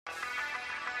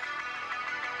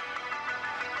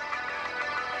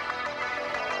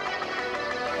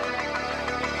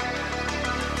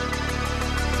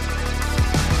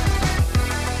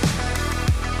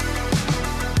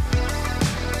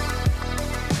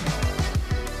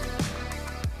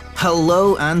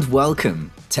Hello and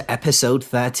welcome to episode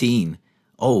 13.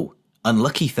 Oh,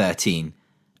 unlucky 13.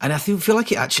 And I feel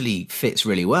like it actually fits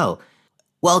really well.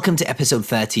 Welcome to episode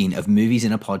 13 of Movies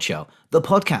in a Pod Show, the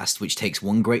podcast which takes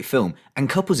one great film and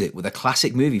couples it with a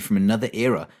classic movie from another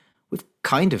era. We've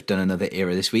kind of done another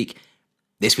era this week.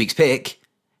 This week's pick,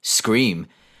 Scream.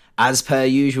 As per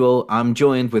usual, I'm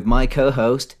joined with my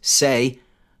co-host, Say,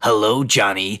 hello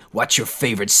Johnny, what's your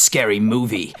favorite scary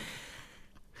movie?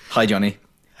 Hi Johnny.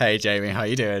 Hey Jamie, how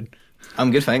you doing? I'm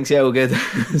good, thanks. Yeah, all good.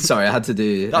 Sorry, I had to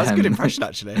do... That was a good impression,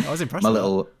 actually. I was impressed my with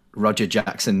little Roger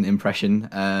Jackson impression.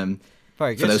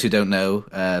 Very good. For those who don't know,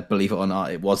 believe it or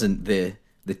not, it wasn't the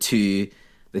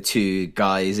two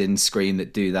guys in Scream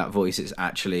that do that voice. It's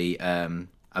actually a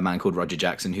man called Roger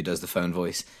Jackson who does the phone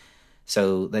voice.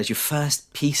 So there's your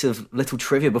first piece of little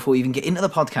trivia before you even get into the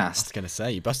podcast. I was going to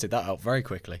say, you busted that out very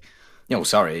quickly. Oh,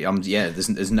 sorry.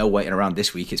 There's no waiting around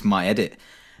this week. It's my edit.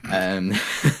 But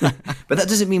that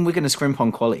doesn't mean we're going to scrimp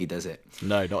on quality, does it?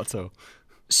 No, not at all.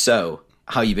 So,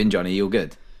 how you been, Johnny? You all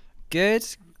good? Good.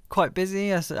 Quite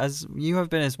busy, as you have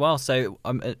been as well. So,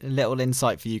 a little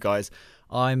insight for you guys.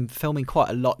 I'm filming quite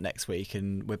a lot next week,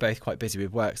 and we're both quite busy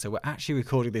with work. So, we're actually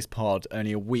recording this pod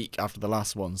only a week after the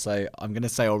last one. So, I'm going to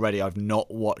say already, I've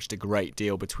not watched a great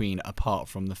deal apart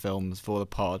from the films for the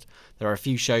pod. There are a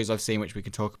few shows I've seen which we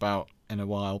can talk about in a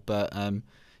while, but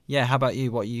yeah, how about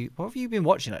you? What have you been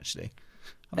watching actually?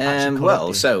 I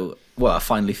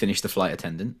finally finished The Flight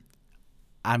Attendant.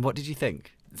 And what did you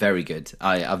think? Very good.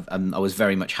 I was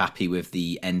very much happy with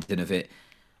the ending of it.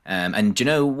 And do you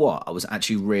know what? I was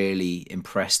actually really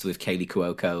impressed with Kaylee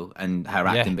Cuoco and her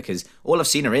acting because all I've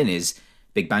seen her in is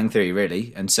Big Bang Theory,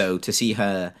 really. And so to see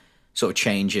her sort of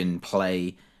change and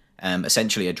play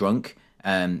essentially a drunk,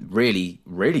 really,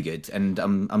 really good. And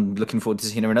I'm looking forward to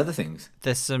seeing her in other things.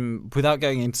 There's some, without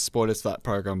going into spoilers for that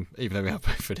program, even though we have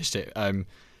both finished it,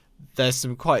 there's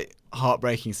some quite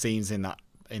heartbreaking scenes in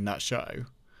that show.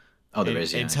 Oh, there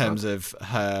is, yeah. In terms of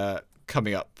her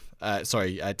coming up,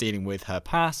 dealing with her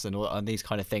past and these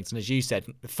kind of things. And as you said,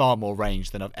 far more range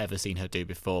than I've ever seen her do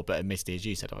before. But admittedly, as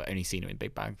you said, I've only seen her in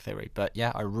Big Bang Theory. But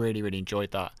yeah, I really, really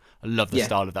enjoyed that. I love the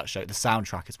style of that show. The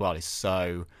soundtrack as well is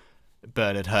so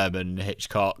Bernard Herrmann,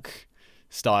 Hitchcock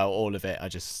style, all of it.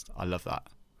 I love that.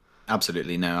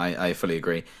 Absolutely. No, I fully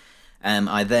agree.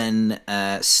 I then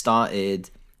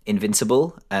started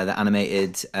Invincible, the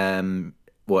animated,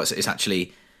 it's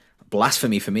actually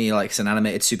blasphemy for me, like it's an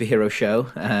animated superhero show,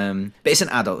 but it's an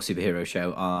adult superhero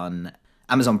show on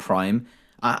Amazon Prime.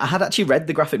 I had actually read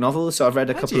the graphic novel, so I've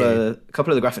read a couple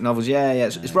of the graphic novels.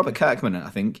 It's Robert Kirkman, I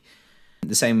think,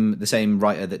 the same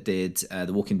writer that did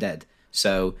The Walking Dead.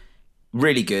 So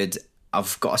really good.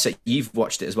 I've got to say, you've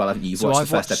watched it as well, haven't you? You've watched the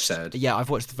first episode. Yeah, I've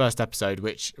watched the first episode,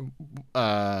 which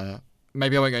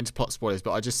maybe I won't go into plot spoilers,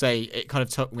 but I just say it kind of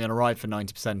took me on a ride for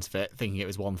 90% of it, thinking it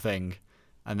was one thing,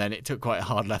 and then it took quite a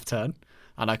hard left turn,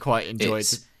 and I quite enjoyed.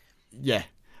 The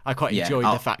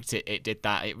fact it did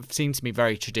that. It seemed to me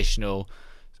very traditional.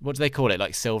 What do they call it?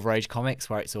 Like Silver Age comics,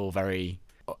 where it's all very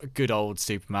good old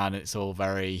Superman, and it's all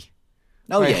very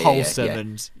wholesome,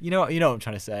 and you know what I'm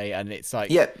trying to say. And it's like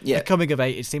a coming of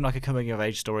age. It seemed like a coming of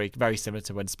age story, very similar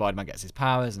to when Spider-Man gets his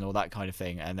powers and all that kind of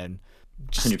thing. And then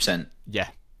 100%. Yeah.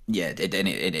 Yeah,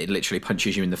 it literally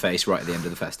punches you in the face right at the end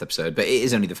of the first episode. But it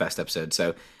is only the first episode,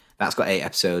 so that's got 8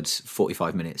 episodes,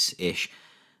 45 minutes ish.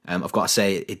 I've got to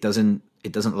say it doesn't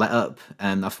let up.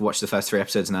 I've watched the first 3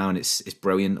 episodes now, and it's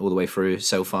brilliant all the way through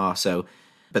so far. So,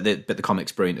 but the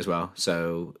comic's brilliant as well.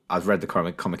 So I've read the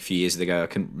comic a few years ago. I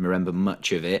couldn't remember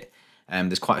much of it.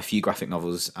 There's quite a few graphic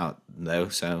novels out though,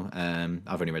 so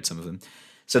I've only read some of them.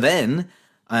 So then,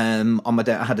 on my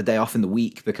day, I had a day off in the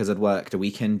week because I'd worked a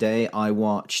weekend day. I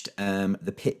watched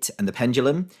The Pit and the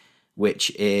Pendulum,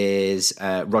 which is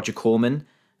Roger Corman,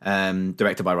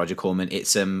 directed by Roger Corman.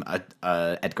 It's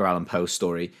a Edgar Allan Poe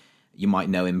story. You might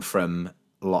know him from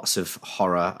lots of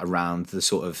horror around the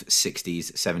sort of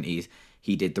 60s, 70s.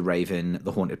 He did The Raven,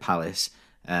 The Haunted Palace,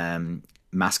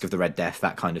 Mask of the Red Death,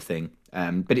 that kind of thing.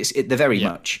 But they're very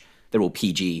much, they're all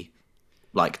PG,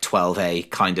 like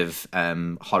 12A kind of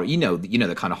horror. You know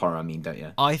the kind of horror I mean, don't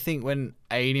you? I think when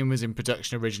Alien was in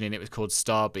production originally and it was called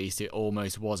Star Beast, it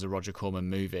almost was a Roger Corman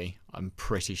movie. I'm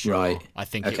pretty sure. Right. I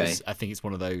think it's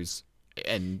one of those.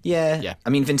 And yeah. I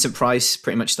mean, Vincent Price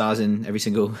pretty much stars in every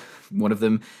single one of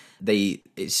them.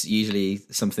 It's usually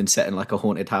something set in like a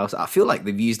haunted house. I feel like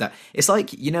they've used that. It's like,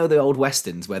 the old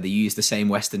westerns where they use the same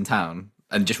western town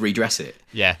and just redress it.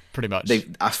 Yeah, pretty much.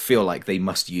 I feel like they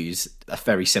must use a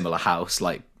very similar house,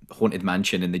 like Haunted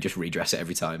Mansion, and they just redress it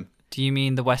every time. Do you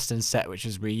mean the western set which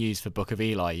was reused for Book of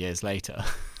Eli years later?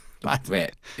 Yeah,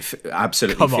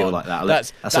 absolutely Come feel on. like that.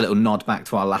 That's That a little nod back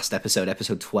to our last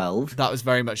episode 12. that was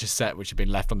very much a set which had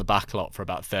been left on the back lot for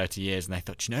about 30 years, and they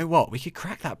thought, you know what, we could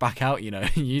crack that back out,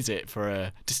 and use it for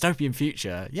a dystopian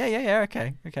future. Yeah.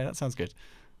 Okay, that sounds good.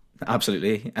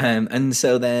 Absolutely. And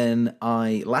so then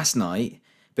last night,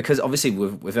 because obviously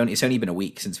it's only been a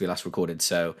week since we last recorded.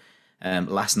 So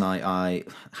last night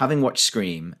having watched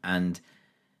Scream and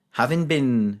having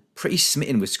been pretty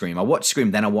smitten with Scream, I watched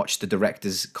Scream, then I watched the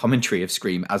director's commentary of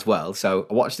Scream as well. So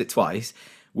I watched it twice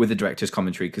with the director's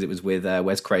commentary because it was with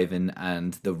Wes Craven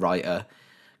and the writer.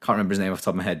 Can't remember his name off the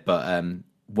top of my head, but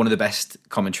one of the best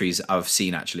commentaries I've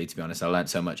seen, actually, to be honest. I learned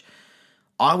so much.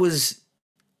 I was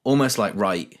almost like,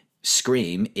 right,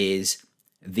 Scream is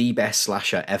the best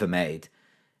slasher ever made.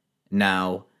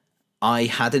 Now,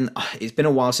 it's been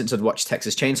a while since I'd watched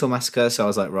Texas Chainsaw Massacre, so I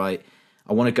was like, right,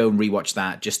 I want to go and rewatch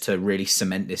that just to really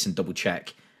cement this and double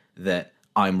check that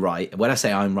I'm right. When I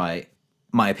say I'm right,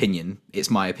 it's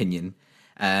my opinion.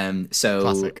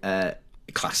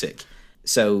 Classic.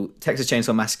 So Texas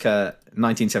Chainsaw Massacre,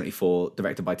 1974,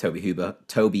 directed by Toby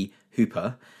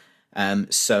Hooper.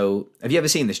 So have you ever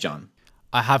seen this, John?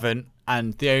 I haven't,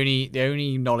 and the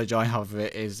only knowledge I have of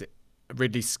it is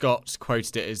Ridley Scott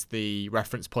quoted it as the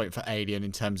reference point for Alien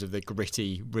in terms of the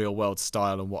gritty real world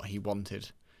style and what he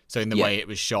wanted. So in the way it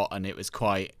was shot, and it was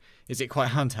quite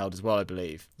handheld as well, I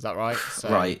believe. Is that right?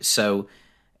 Right. So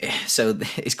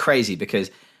it's crazy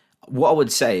because what I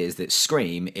would say is that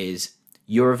Scream is,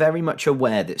 you're very much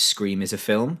aware that Scream is a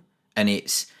film, and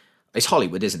it's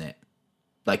Hollywood, isn't it?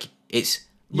 Like it's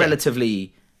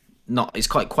relatively not. It's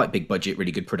quite big budget,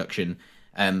 really good production.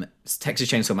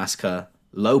 Texas Chainsaw Massacre,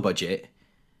 low budget,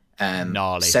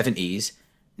 gnarly 70s.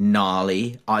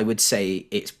 Gnarly. I would say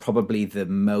it's probably the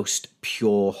most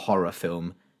pure horror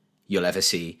film you'll ever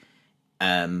see,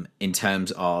 in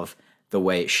terms of the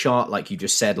way it's shot, like you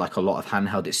just said, like a lot of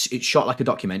handheld. It's shot like a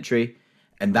documentary,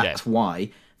 and that's why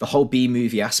the whole B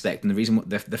movie aspect and the reason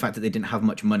the fact that they didn't have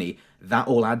much money, that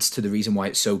all adds to the reason why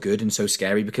it's so good and so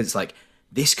scary, because it's like,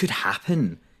 this could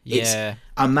happen. It's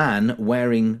a man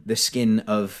wearing the skin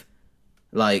of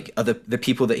like the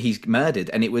people that he's murdered,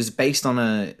 and it was based on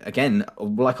again,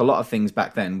 like a lot of things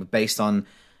back then, were based on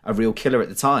a real killer at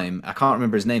the time. I can't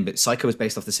remember his name, but Psycho was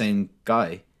based off the same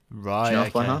guy. Right. Do you know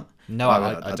off by heart? No,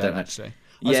 I don't actually.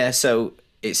 So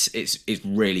it's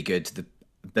really good.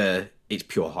 It's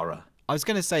pure horror. I was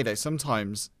going to say though,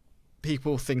 sometimes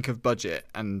people think of budget,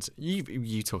 and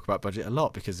you talk about budget a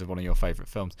lot because of one of your favourite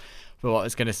films. But what I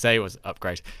was going to say was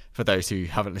Upgrade, for those who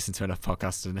haven't listened to enough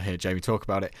podcasts and hear Jamie talk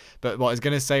about it. But what I was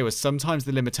going to say was sometimes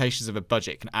the limitations of a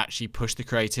budget can actually push the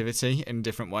creativity in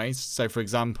different ways. So for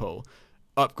example,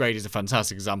 Upgrade is a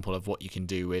fantastic example of what you can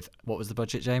do with, what was the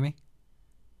budget, Jamie?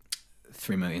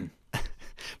 3 million.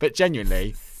 But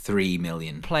genuinely, 3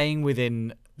 million. Playing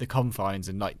within the confines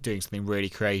and like doing something really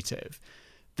creative.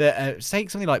 Say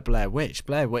something like Blair Witch.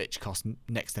 Blair Witch cost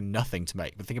next to nothing to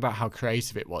make, but think about how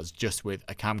creative it was just with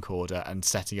a camcorder and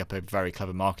setting up a very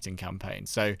clever marketing campaign.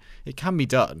 So it can be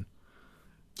done.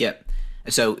 Yeah.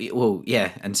 So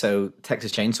and so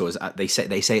Texas Chainsaw, they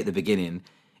say at the beginning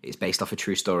it's based off a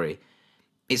true story.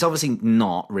 It's obviously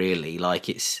not really, like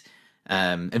it's.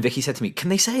 And Vicky said to me, "Can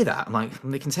they say that?" I'm like,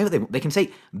 "They can say what they can say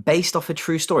based off a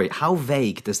true story." How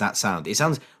vague does that sound? It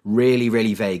sounds really,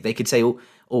 really vague. They could say,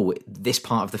 "Oh, this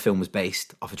part of the film was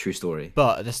based off a true story."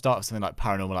 But at the start of something like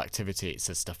Paranormal Activity, it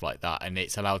says stuff like that, and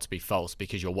it's allowed to be false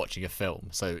because you're watching a film,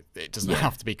 so it doesn't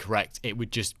have to be correct. It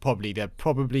would just there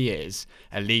probably is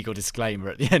a legal disclaimer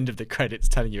at the end of the credits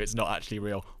telling you it's not actually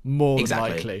real, more than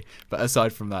likely. But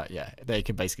aside from that, they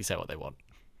can basically say what they want.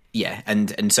 Yeah,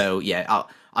 and so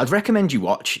I'd recommend you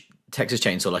watch Texas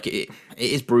Chainsaw. Like it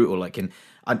is brutal. Like, and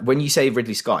when you say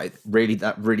Ridley Scott,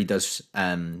 that really does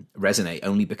resonate.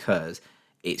 Only because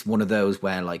it's one of those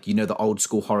where, like, the old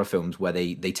school horror films where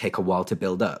they take a while to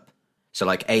build up. So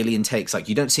like Alien takes, like,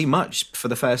 you don't see much for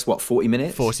the first 40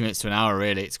 minutes. 40 minutes to an hour,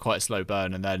 really. It's quite a slow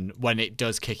burn, and then when it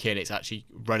does kick in, it's actually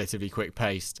relatively quick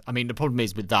paced. I mean, the problem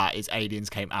is with that is Aliens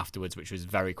came afterwards, which was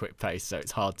very quick paced, so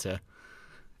it's hard to.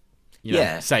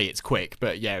 Say it's quick,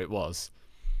 but it was.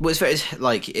 Well, it's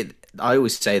like I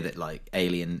always say that like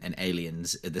Alien and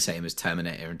Aliens are the same as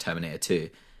Terminator and Terminator 2.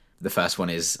 The first one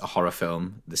is a horror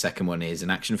film. The second one is an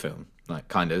action film. Like,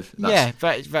 kind of. I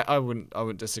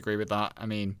wouldn't disagree with that. I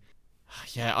mean,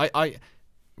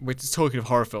 we're just talking of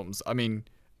horror films. I mean,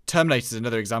 Terminator is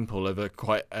another example of a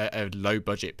quite a low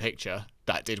budget picture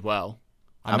that did well.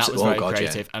 And absolutely. That was very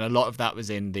creative. And a lot of that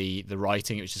was in the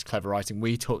writing. It was just clever writing.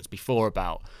 We talked before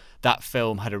about that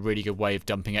film had a really good way of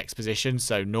dumping exposition.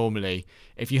 So normally,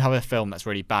 if you have a film that's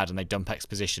really bad and they dump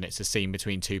exposition, it's a scene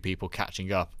between two people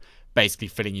catching up. basically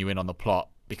filling you in on the plot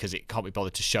because it can't be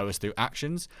bothered to show us through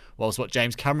actions. Whilst what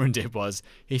James Cameron did was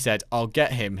he said, I'll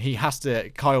get him.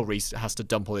 Kyle Reese has to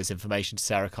dump all this information to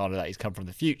Sarah Connor that he's come from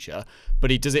the future, but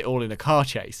he does it all in a car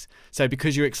chase. So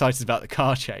because you're excited about the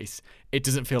car chase, it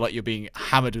doesn't feel like you're being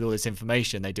hammered with all this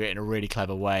information. They do it in a really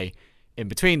clever way in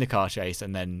between the car chase,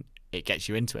 and then it gets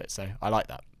you into it. So I like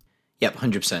that. Yep,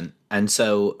 100%. And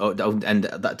so,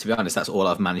 to be honest, that's all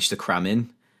I've managed to cram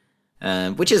in.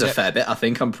 Which is a fair bit, I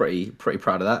think. I'm pretty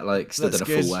proud of that. Like, still done a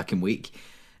full working week.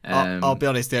 I'll be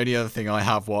honest, the only other thing I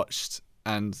have watched,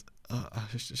 and I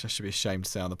should be ashamed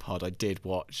to say on the pod, I did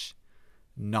watch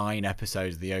 9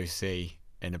 episodes of The OC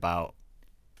in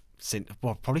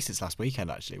probably since last weekend,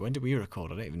 actually. When did we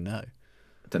record? I don't even know.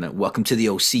 I don't know. Welcome to the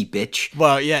OC, bitch.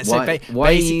 Well, yeah. So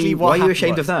basically, why are you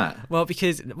ashamed of that? Well,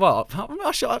 because I'm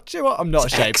not sure. Do you know what? I'm not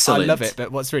ashamed. Excellent. I love it.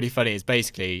 But what's really funny is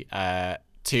basically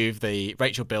two of the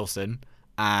Rachel Bilson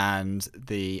and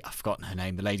I've forgotten her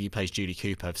name, the lady who plays Julie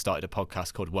Cooper, have started a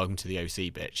podcast called Welcome to the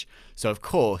OC, bitch. So of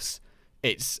course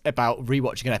it's about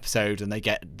rewatching an episode, and they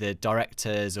get the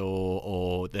directors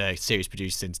or the series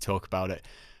producers in to talk about it.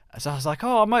 So I was like,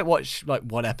 I might watch like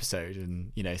one episode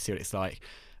and see what it's like.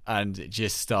 And it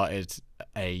just started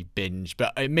a binge.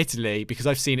 But admittedly, because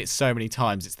I've seen it so many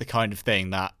times, it's the kind of thing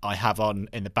that I have on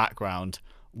in the background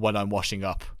when I'm washing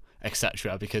up,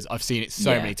 etc. Because I've seen it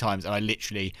so many times, and I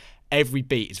literally, every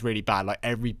beat is really bad. Like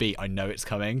every beat I know it's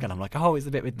coming, and I'm like, it's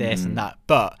a bit with this and that,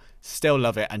 but still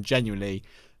love it. And genuinely,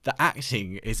 the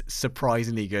acting is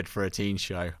surprisingly good for a teen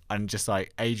show. And just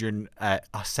like Adrian, I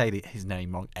say his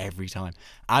name wrong every time,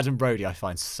 Adam Brody, I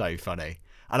find so funny.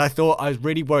 And I was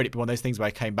really worried it'd be one of those things where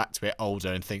I came back to it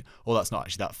older and think, that's not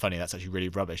actually that funny. That's actually really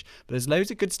rubbish. But there's loads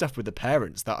of good stuff with the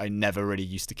parents that I never really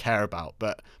used to care about.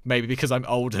 But maybe because I'm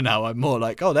older now, I'm more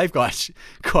like, they've got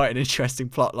quite an interesting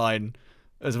plot line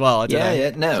as well. I don't know.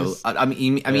 Yeah, no. I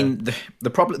mean,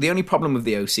 the only problem with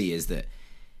the OC is that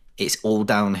it's all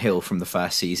downhill from the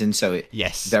first season. So it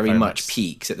very much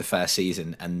peaks at the first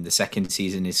season, and the second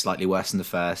season is slightly worse than the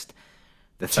first.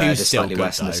 The third is slightly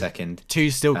worse than the second.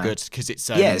 2's still good because it's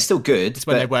it's still good. It's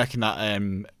when they work in that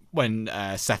when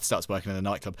Seth starts working in the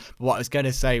nightclub. But what I was going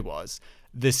to say was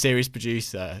the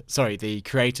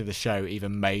creator of the show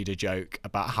even made a joke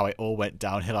about how it all went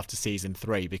downhill after season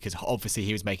 3, because obviously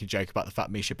he was making a joke about the fact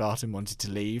Misha Barton wanted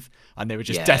to leave, and they were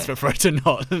just desperate for her to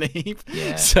not leave.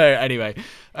 Yeah. So anyway,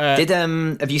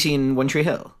 have you seen One Tree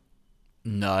Hill?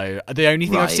 No, the only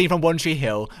thing I've seen from One Tree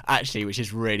Hill, actually, which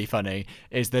is really funny,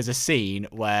 is there's a scene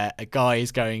where a guy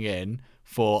is going in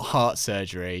for heart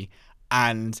surgery,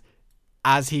 and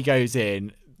as he goes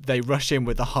in, they rush in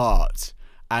with the heart,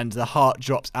 and the heart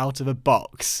drops out of a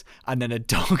box, and then a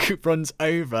dog runs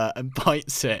over and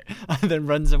bites it, and then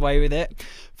runs away with it.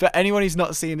 For anyone who's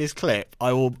not seen this clip,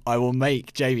 I will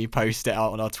make Jamie post it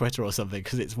out on our Twitter or something,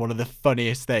 because it's one of the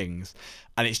funniest things.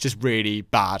 And it's just really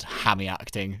bad hammy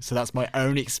acting. So that's my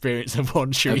only experience of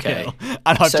One Tree Hill. And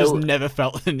I've just never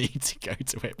felt the need to go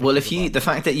to it. Well, the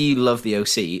fact that you love the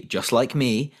OC, just like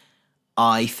me,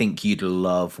 I think you'd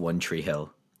love One Tree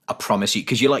Hill. I promise you.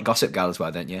 Because you like Gossip Girl as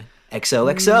well, don't you?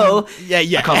 XOXO.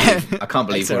 Yeah. I can't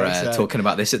believe we're talking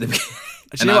about this at the beginning.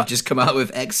 And I've just come out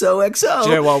with XOXO. Do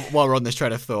you know, while we're on this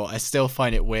train of thought, I still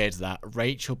find it weird that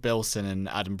Rachel Bilson and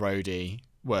Adam Brody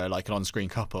were like an on-screen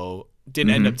couple.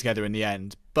 Didn't end up together in the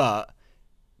end, but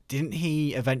didn't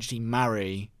he eventually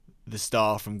marry the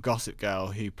star from Gossip Girl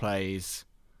who plays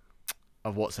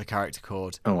what's her character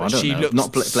called? I don't know.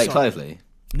 Not Blake Lively.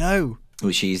 No.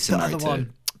 Well, she's the married other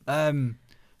one.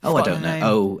 I don't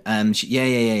know.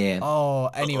 Yeah.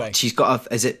 Oh, anyway. She's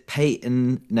got is it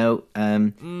Peyton? No.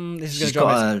 This is going to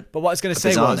drive me. But what I was going to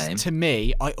say was, name. To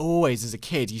me, I always, as a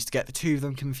kid, used to get the two of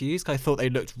them confused, because I thought they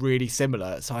looked really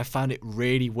similar. So I found it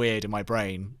really weird in my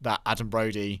brain that Adam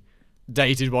Brody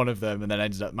dated one of them and then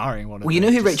ended up marrying one of them. Well, you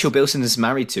know who Rachel Bilson is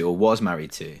married to, or was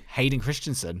married to? Hayden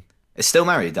Christensen. Is still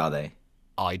married, are they?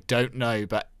 I don't know,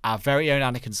 but our very own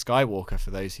Anakin Skywalker,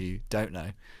 for those who don't know.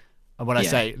 And when I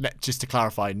say, just to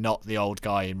clarify, not the old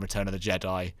guy in Return of the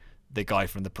Jedi, the guy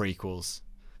from the prequels,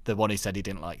 the one who said he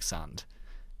didn't like sand.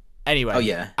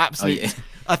 Anyway, absolutely.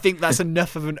 I think that's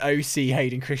enough of an OC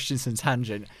Hayden Christensen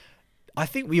tangent. I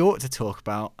think we ought to talk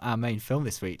about our main film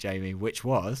this week, Jamie, which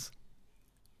was...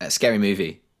 Scary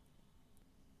Movie.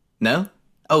 No?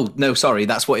 Oh, no, sorry.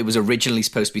 That's what it was originally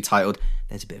supposed to be titled.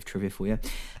 There's a bit of trivia for you.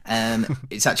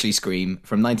 It's actually Scream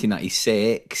from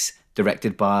 1996,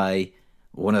 directed by...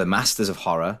 one of the masters of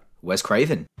horror, Wes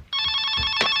Craven.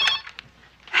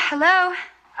 Hello?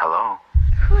 Hello?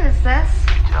 Who is this?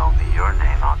 You tell me your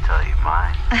name, I'll tell you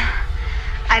mine.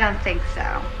 I don't think so.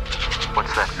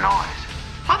 What's that noise?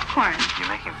 Popcorn. You're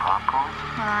making popcorn?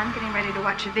 Well, I'm getting ready to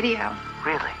watch a video.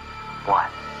 Really? What?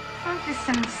 Oh, just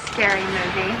some scary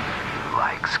movie. You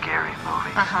like scary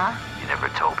movies? Uh-huh. You never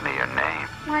told me your name.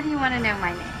 Why do you want to know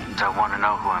my name? So I want to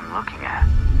know who I'm looking at.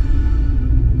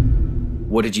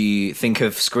 What did you think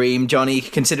of Scream, Johnny?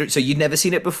 Consider it. So you'd never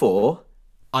seen it before?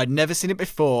 I'd never seen it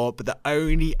before, but the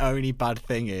only bad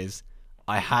thing is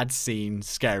I had seen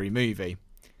Scary Movie.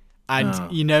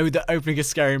 And you know the opening of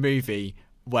Scary Movie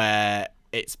where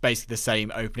it's basically the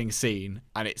same opening scene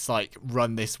and it's like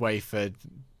run this way for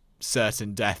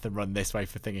certain death and run this way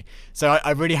for thingy. So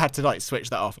I really had to like switch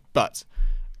that off. But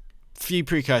few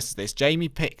precursors to this. Jamie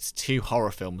picked 2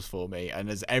 horror films for me, and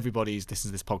as everybody who's listened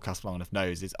to this podcast long enough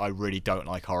knows, is I really don't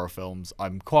like horror films. I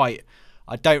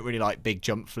don't really like big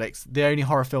jump flicks. The only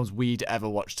horror films we'd ever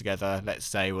watched together, let's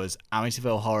say, was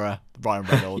Amityville Horror, Ryan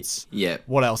Reynolds. Yeah.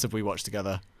 What else have we watched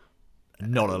together?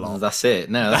 Not a lot. That's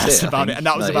it. No, that's it. about it. And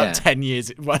that was about 10. 10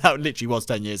 years. Well, that literally was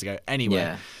 10 years ago. Anyway.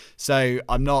 Yeah. So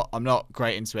I'm not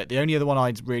great into it. The only other one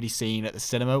I'd really seen at the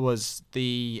cinema was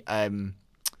the Sam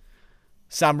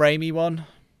Raimi one,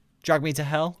 Drag Me to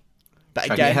Hell. But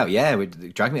Drag Me to Hell, yeah.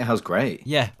 Drag Me to Hell's great.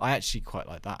 Yeah, I actually quite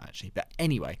like that, actually. But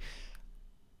anyway,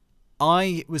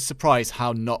 I was surprised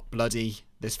how not bloody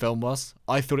this film was.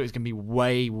 I thought it was going to be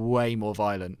way, way more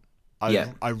violent.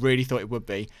 I really thought it would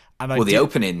be. And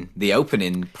the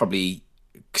opening probably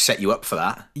set you up for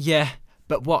that. Yeah,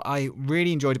 but what I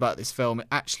really enjoyed about this film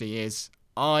actually is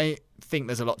I think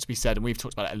there's a lot to be said, and we've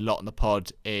talked about it a lot on the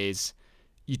pod, is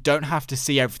you don't have to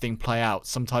see everything play out.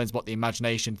 Sometimes what the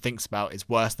imagination thinks about is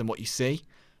worse than what you see.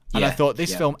 And I thought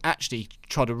this film actually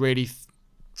trod a really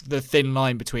the thin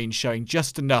line between showing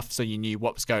just enough so you knew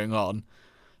what was going on,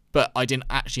 but I didn't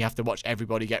actually have to watch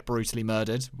everybody get brutally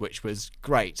murdered, which was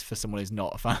great for someone who's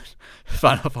not a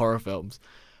fan of horror films.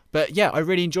 But yeah, I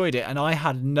really enjoyed it, and I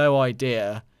had no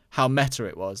idea how meta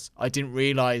it was. I didn't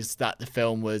realise that the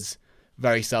film was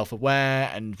very self-aware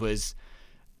and was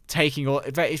taking all...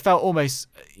 It felt almost,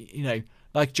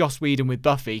 like Joss Whedon with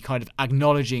Buffy, kind of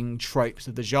acknowledging tropes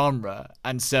of the genre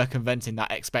and circumventing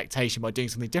that expectation by doing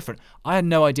something different. I had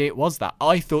no idea it was that.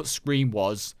 I thought Scream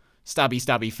was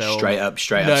stabby film. Straight up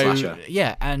slasher.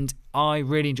 Yeah, and I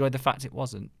really enjoyed the fact it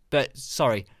wasn't. But,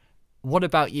 sorry, what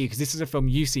about you? Because this is a film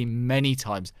you've seen many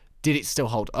times. Did it still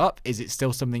hold up? Is it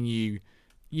still something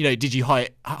did you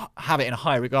have it in a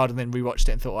high regard and then rewatched it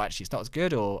and thought, actually, it's not as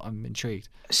good, or I'm intrigued?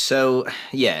 So,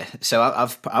 yeah. So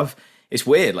I've it's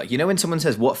weird. Like, when someone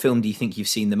says, what film do you think you've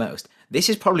seen the most? This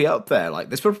is probably up there. Like,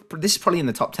 this is probably in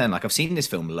the top 10. Like, I've seen this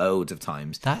film loads of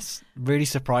times. That's really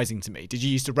surprising to me. Did you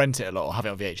used to rent it a lot or have it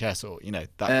on VHS or,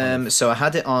 that kind of... So I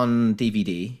had it on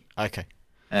DVD. Okay.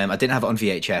 I didn't have it on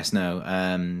VHS, no.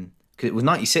 'Cause it was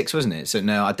 96, wasn't it? So,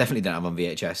 no, I definitely didn't have it on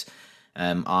VHS.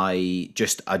 I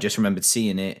just remembered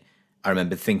seeing it. I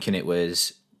remembered thinking it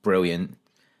was brilliant.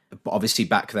 But obviously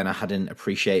back then I hadn't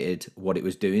appreciated what it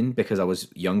was doing because I was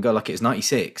younger. Like, it's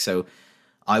 96, so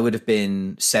I would have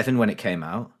been 7 when it came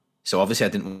out. So obviously I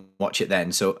didn't watch it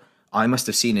then. So I must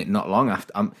have seen it not long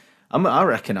after. I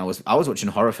reckon I was watching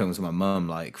horror films with my mum,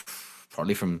 like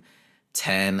probably from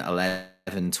 10,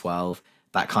 11, 12,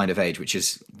 that kind of age, which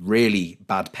is really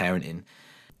bad parenting.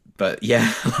 But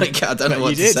yeah, like, I don't know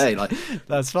what to say. Like,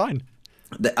 that's fine.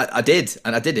 I did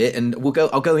it, and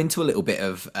I'll go into a little bit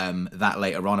of that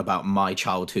later on about my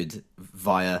childhood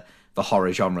via the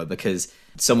horror genre, because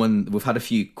we've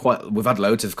had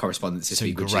loads of correspondence this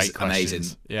week, which is amazing.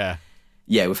 Yeah,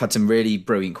 we've had some really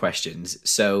brilliant questions.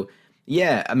 So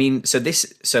yeah, I mean, so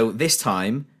this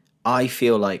time I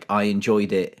feel like I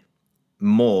enjoyed it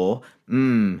more.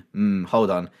 Hold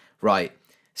on, right.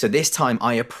 So this time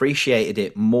I appreciated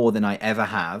it more than I ever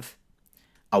have.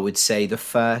 I would say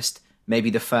maybe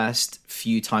the first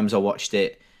few times I watched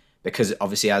it, because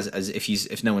obviously as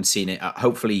if no one's seen it,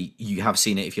 hopefully you have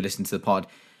seen it if you listen to the pod,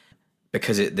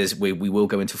 because we will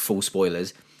go into full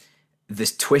spoilers.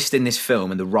 This twist in this film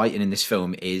and the writing in this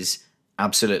film is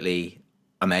absolutely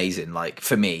amazing. Like,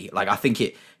 for me, like, I think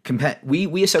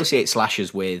we associate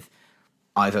slashers with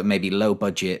either maybe low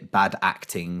budget, bad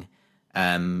acting,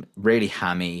 really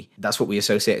hammy. That's what we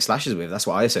associate slashers with. That's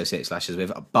what I associate slashers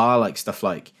with. Bar like stuff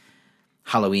like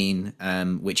Halloween,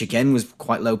 which again was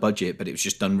quite low budget, but it was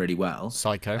just done really well.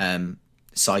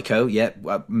 Psycho, yeah,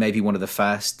 maybe one of the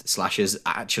first slashers,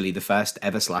 actually the first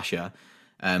ever slasher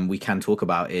we can talk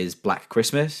about is Black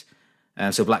Christmas.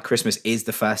 So Black Christmas is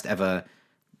the first ever,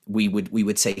 we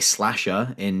would say,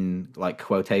 slasher in like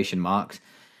quotation marks.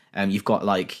 You've got,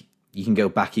 like, you can go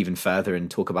back even further and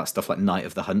talk about stuff like Night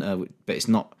of the Hunter, but it's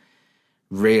not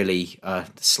really a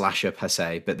slasher per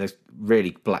se, but there's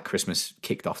really Black Christmas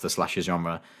kicked off the slasher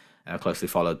genre, closely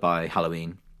followed by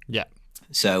Halloween. Yeah.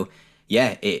 So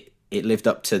yeah, it lived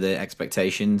up to the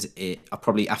expectations. I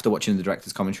probably, after watching the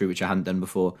director's commentary, which I hadn't done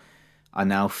before, I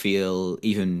now feel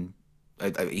even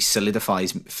it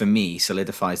solidifies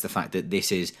the fact that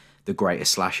this is the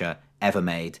greatest slasher ever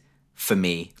made for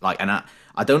me. Like, and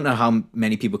I don't know how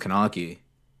many people can argue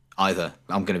either.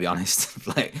 I'm going to be honest.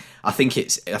 Like, I think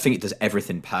it does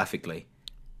everything perfectly.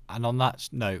 And on that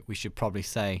note, we should probably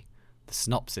say the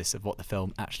synopsis of what the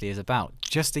film actually is about,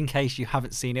 just in case you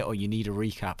haven't seen it or you need a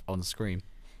recap on Scream.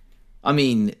 I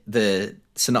mean, the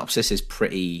synopsis is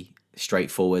pretty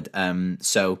straightforward.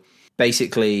 So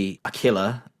basically, a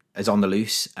killer is on the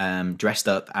loose, dressed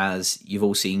up as, you've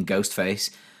all seen,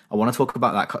 Ghostface. I want to talk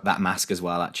about that mask as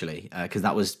well, actually, because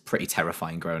that was pretty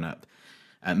terrifying growing up,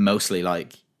 mostly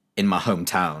like in my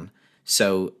hometown.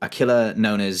 So a killer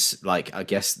known as, like, I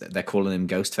guess they're calling him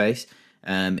Ghostface.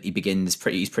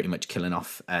 He's pretty much killing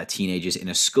off teenagers in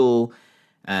a school.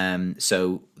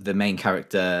 So the main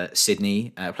character,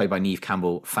 Sydney, played by Neve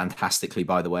Campbell, fantastically,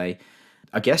 by the way.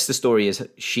 I guess the story is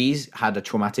she's had a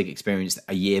traumatic experience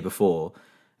a year before,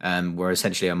 where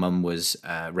essentially her mum was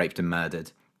raped and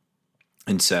murdered.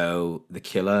 And so the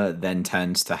killer then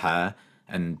turns to her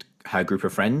and her group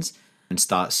of friends and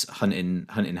starts hunting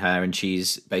her, and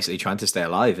she's basically trying to stay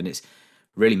alive. And it's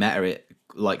really meta. It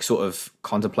like sort of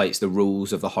contemplates the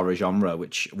rules of the horror genre,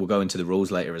 which we'll go into the rules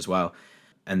later as well.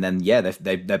 And then yeah,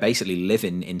 they're basically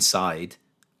living inside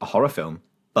a horror film,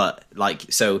 but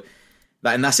like so.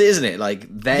 And that's it, isn't it? Like,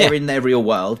 they're in their real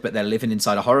world, but they're living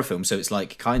inside a horror film. So it's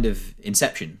like kind of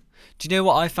Inception. Do you know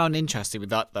what I found interesting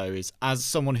with that, though, is as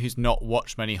someone who's not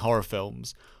watched many horror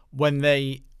films,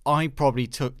 I probably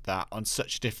took that on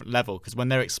such a different level, because when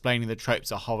they're explaining the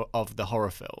tropes of the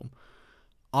horror film,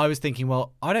 I was thinking,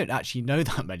 well, I don't actually know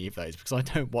that many of those because I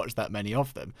don't watch that many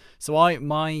of them. So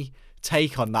my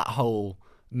take on that whole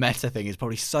meta thing is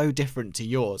probably so different to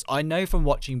yours. I know from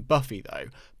watching Buffy, though,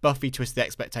 Buffy twists the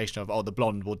expectation of, oh, the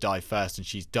blonde will die first and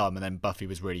she's dumb, and then Buffy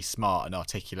was really smart and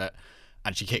articulate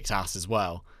and she kicked ass as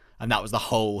well. And that was the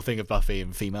whole thing of Buffy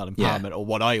and female empowerment, or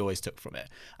what I always took from it.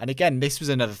 And again, this was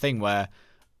another thing where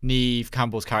Neve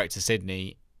Campbell's character,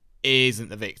 Sydney, isn't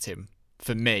the victim.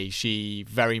 For me, she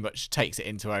very much takes it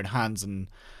into her own hands, and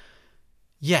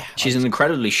yeah. She's an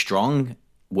incredibly strong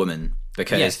woman,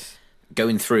 because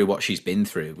going through what she's been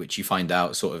through, which you find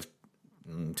out sort of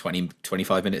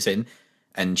 25 minutes in,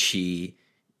 and she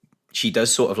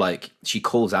does sort of like, she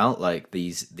calls out like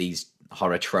these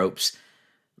horror tropes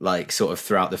like sort of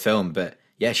throughout the film. But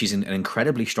yeah, she's an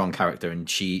incredibly strong character, and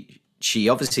she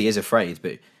obviously is afraid,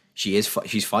 but she's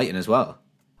fighting as well.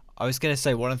 I was going to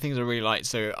say, one of the things I really like,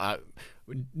 so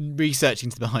researching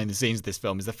to the behind the scenes of this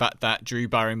film, is the fact that Drew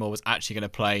Barrymore was actually going to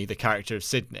play the character of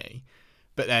Sydney.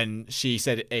 But then she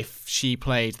said if she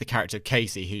played the character of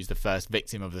Casey, who's the first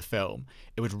victim of the film,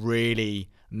 it would really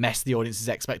mess the audience's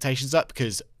expectations up,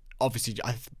 because obviously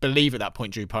I believe at that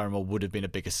point Drew Barrymore would have been a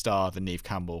bigger star than Neve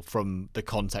Campbell from the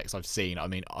context I've seen. I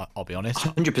mean, I'll be honest.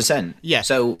 100%. Yeah.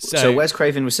 So Wes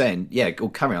Craven was saying,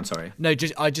 carry on, sorry. No,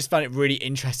 I just found it really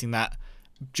interesting that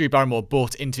Drew Barrymore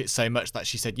bought into it so much that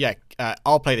she said,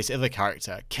 I'll play this other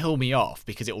character, kill me off,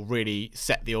 because it will really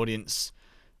set the audience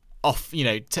off,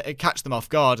 catch them off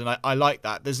guard. And I like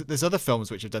that. There's other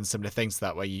films which have done similar things to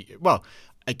that, where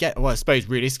I suppose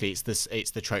realistically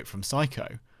it's the trope from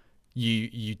Psycho.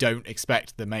 You don't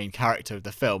expect the main character of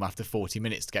the film after 40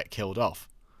 minutes to get killed off.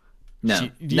 No,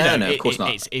 of course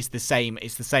not. It's the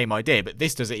same idea, but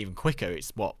this does it even quicker.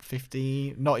 It's what,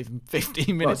 50, not even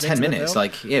 15 minutes. 10 minutes,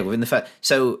 within the fact.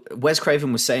 So Wes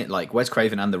Craven was saying, like, Wes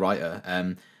Craven and the writer,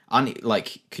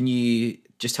 can you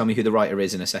just tell me who the writer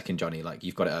is in a second, Johnny? Like,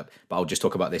 you've got it up, but I'll just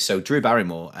talk about this. So Drew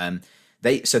Barrymore,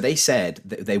 they said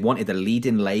that they wanted the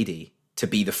leading lady to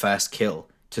be the first kill,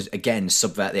 to again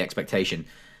subvert the expectation.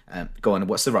 Go on,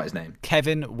 what's the writer's name?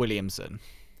 Kevin Williamson.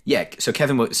 Yeah, so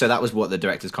so that was what the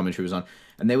director's commentary was on,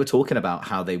 and they were talking about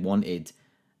how they wanted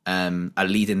a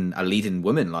leading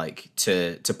woman, like,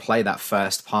 to play that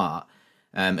first part.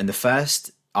 And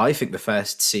I think the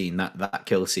first scene, that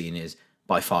kill scene, is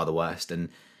by far the worst. And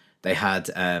they had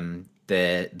the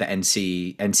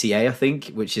NCA, I think,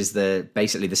 which is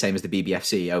basically the same as the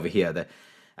BBFC over here.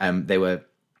 They were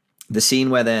the scene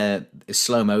where they're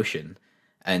slow motion,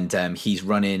 and he's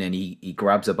running and he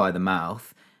grabs her by the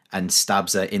mouth and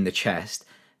stabs her in the chest.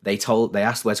 they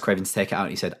asked Wes Craven to take it out, and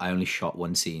he said, "I only shot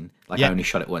one scene. Like Yeah. I only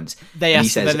shot it once." They And he asked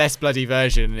for says, the less bloody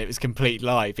version, and it was complete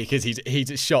lie because he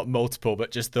just shot multiple,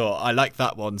 but just thought, I like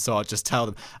that one, so I'll just tell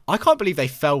them. I can't believe they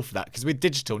fell for that, because with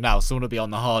digital now, someone will be on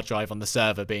the hard drive on the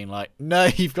server being like, "No,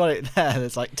 you've got it there."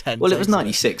 There's like 10. Well, it was takes of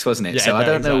 96, wasn't it? Yeah, so I no,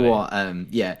 don't know exactly. what.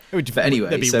 Yeah, It but anyway,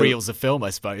 there'd be so reels of film, I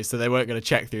suppose, so they weren't going to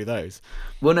check through those.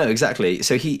 well, no, exactly.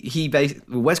 So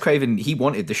Wes Craven, he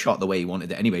wanted the shot the way he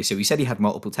wanted it anyway. So he said he had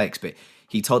multiple takes, but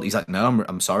he's like, "No,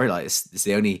 I'm sorry, like it's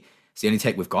the only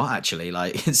take we've got actually."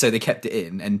 Like, so they kept it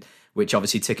in, and which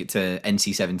obviously took it to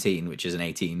NC-17, which is an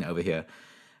 18 over here.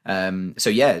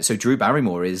 So Drew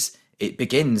Barrymore it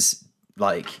begins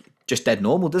like just dead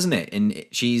normal, doesn't it? And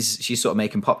she's sort of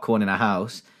making popcorn in her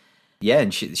house, yeah,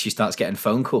 and she starts getting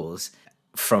phone calls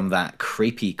from that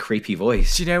creepy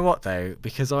voice. Do you know what though?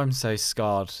 Because I'm so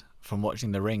scarred from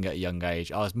watching The Ring at a young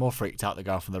age, I was more freaked out the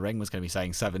girl from The Ring was going to be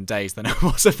saying 7 days than I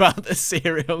was about the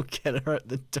serial killer at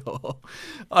the door.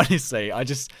 Honestly,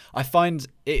 I find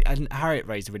it, and Harriet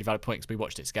raised a really valid point because we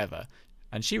watched it together,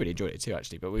 and she really enjoyed it too,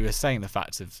 actually. But we were saying the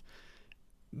fact of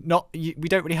we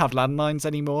don't really have landlines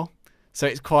anymore, so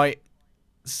it's quite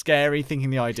scary thinking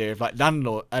the idea of like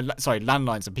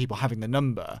landlines and people having the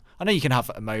number. I know you can have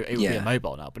it would be a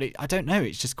mobile now, but I don't know.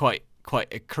 It's just quite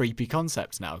a creepy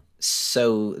concept now.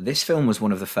 So this film was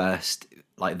one of the first,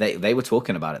 like they were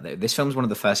talking about it. This film was one of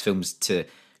the first films to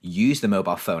use the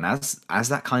mobile phone as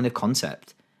that kind of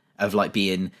concept of like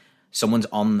being someone's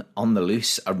on the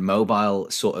loose, a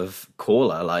mobile sort of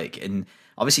caller. Like, and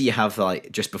obviously you have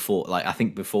like just before, like I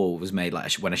think before was made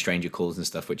like When a Stranger Calls and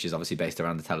stuff, which is obviously based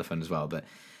around the telephone as well. But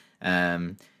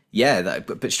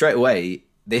but straight away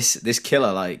this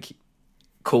killer like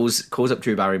calls up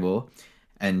Drew Barrymore.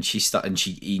 And she sort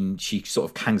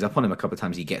of hangs up on him a couple of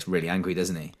times. He gets really angry,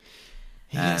 doesn't he?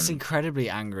 He gets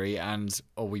incredibly angry,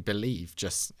 or we believe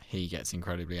he gets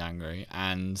incredibly angry,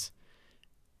 and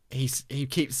he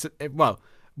keeps. Well,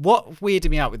 what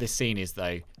weirded me out with this scene is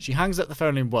though she hangs up the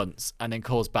phone in once and then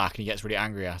calls back, and he gets really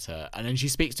angry at her, and then she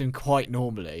speaks to him quite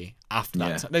normally after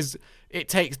that. Yeah. It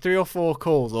takes 3 or 4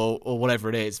 calls or whatever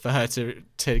it is for her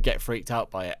to get freaked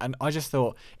out by it, and I just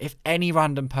thought if any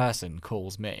random person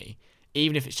calls me,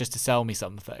 even if it's just to sell me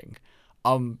something,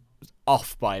 I'm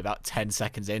off by about 10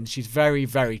 seconds in. She's very,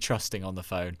 very trusting on the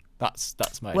phone. That's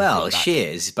my well, feedback. she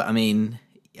is, but I mean,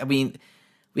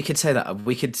 we could say that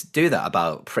we could do that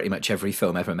about pretty much every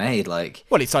film ever made. Like,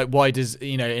 well, it's like why does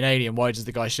in Alien why does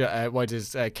the guy why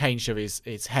does Kane shove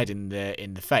his head in the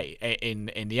in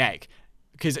the egg?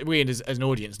 Because we as an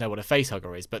audience know what a face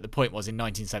hugger is, but the point was in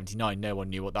 1979 no one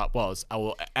knew what that was.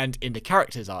 And in the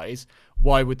character's eyes,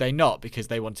 why would they not? Because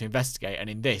they want to investigate. And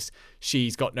in this,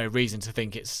 she's got no reason to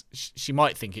think she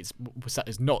might think it's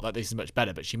not that this is much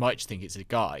better, but she might just think it's a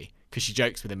guy because she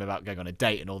jokes with him about going on a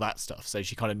date and all that stuff. So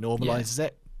she kind of normalizes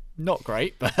it. Not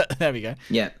great, but there we go.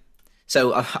 Yeah.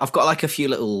 So I've got like a few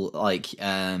little like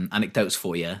anecdotes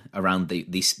for you around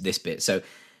this bit. So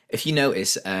if you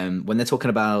notice, when they're talking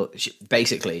about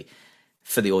basically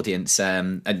for the audience,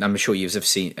 and I'm sure you have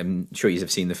seen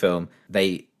the film.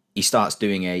 He starts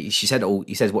doing he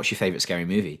says, "What's your favorite scary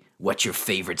movie? What's your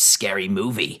favorite scary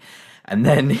movie?" And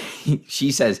then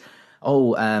she says,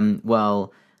 "Oh,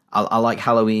 well, I like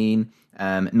Halloween.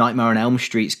 Nightmare on Elm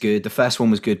Street's good. The first one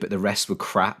was good, but the rest were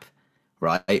crap."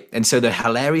 Right. And so the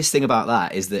hilarious thing about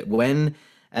that is that when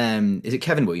is it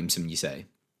Kevin Williamson? You say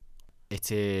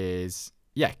it is.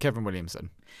 Yeah, Kevin Williamson.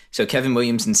 So Kevin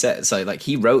Williamson said, so like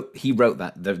he wrote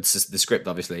that the script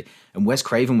obviously, and Wes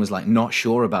Craven was like not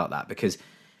sure about that because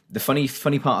the funny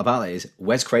part about it is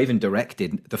Wes Craven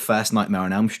directed the first Nightmare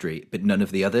on Elm Street, but none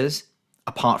of the others,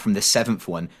 apart from the 7th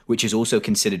one, which is also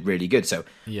considered really good. So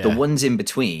the ones in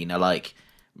between are like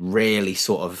really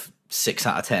sort of 6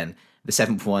 out of 10. The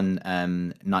 7th one,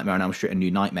 Nightmare on Elm Street: A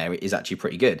New Nightmare, is actually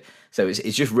pretty good. So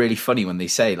it's just really funny when they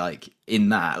say like in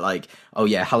that, like, oh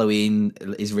yeah, Halloween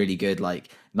is really good, like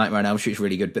Nightmare on Elm Street is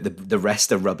really good, but the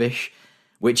rest are rubbish.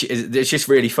 Which is, it's just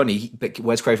really funny. But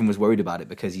Wes Craven was worried about it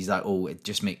because he's like, oh,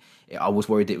 I was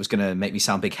worried it was going to make me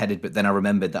sound big-headed, but then I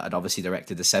remembered that I'd obviously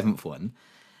directed the 7th one.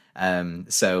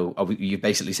 So you're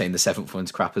basically saying the 7th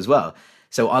one's crap as well.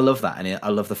 So I love that, and I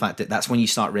love the fact that that's when you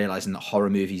start realizing that horror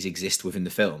movies exist within the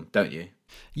film, don't you?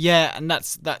 Yeah, and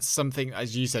that's something,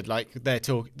 as you said, like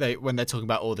when they're talking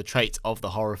about all the traits of the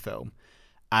horror film,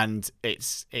 and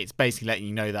it's basically letting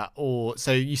you know that. Or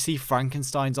so you see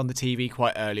Frankenstein's on the TV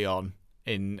quite early on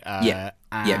in yeah,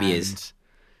 he is.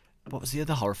 What was the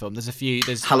other horror film? There's a few.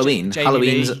 There's Halloween.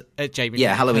 Halloween's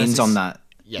Halloween's on that.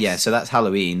 Yes. Yeah, so that's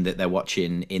Halloween that they're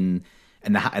watching in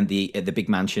the big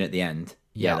mansion at the end.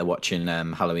 Yeah, they're watching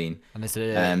Halloween.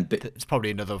 And But it's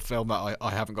probably another film that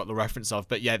I haven't got the reference of,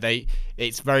 but yeah,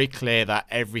 it's very clear that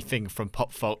everything from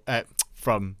pop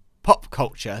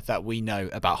culture that we know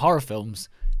about horror films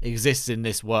exists in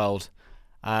this world.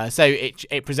 So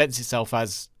it presents itself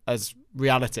as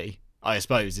reality, I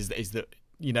suppose. Is that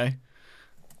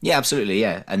yeah, absolutely,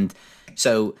 yeah. And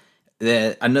so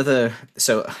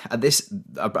at this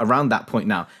around that point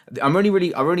now, I only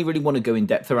really want to go in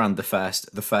depth around the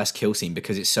first kill scene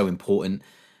because it's so important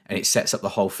and it sets up the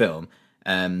whole film.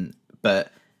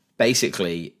 But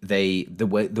basically,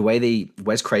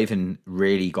 Wes Craven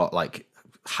really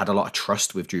had a lot of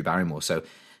trust with Drew Barrymore. So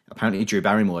apparently, Drew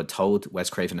Barrymore had told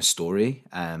Wes Craven a story,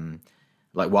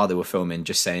 while they were filming,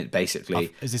 just saying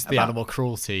basically, is this the animal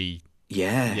cruelty?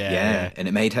 Yeah. And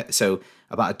it made her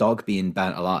about a dog being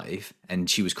burnt alive, and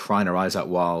she was crying her eyes out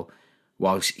while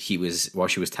she was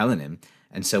telling him.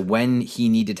 And so when he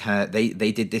needed her, they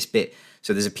did this bit.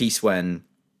 So there's a piece when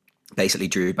basically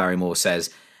Drew Barrymore says,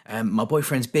 my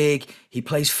boyfriend's big, he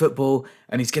plays football,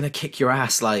 and he's gonna kick your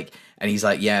ass, and he's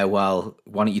like, yeah, well,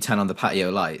 why don't you turn on the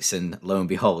patio lights? And lo and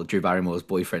behold, Drew Barrymore's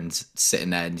boyfriend's sitting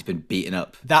there and he's been beaten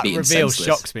up. That reveal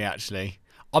shocks me, actually.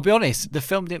 I'll be honest, the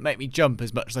film didn't make me jump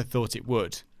as much as I thought it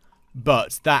would,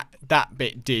 but that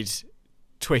bit did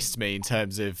twist me in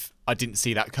terms of I didn't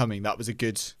see that coming. That was a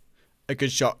good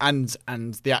shot, and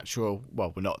the actual,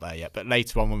 well, we're not there yet, but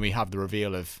later on when we have the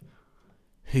reveal of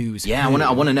who's who. I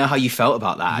want to know how you felt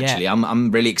about that. Actually,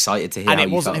 I'm really excited to hear. And how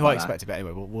it wasn't you who felt I about expected, but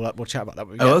anyway, we'll chat about that.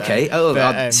 When we Oh, get okay.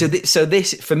 there. So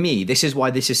this for me, this is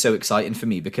why this is so exciting for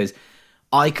me because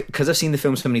I've seen the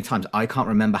film so many times, I can't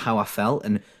remember how I felt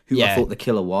and who I thought the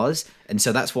killer was, and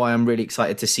so that's why I'm really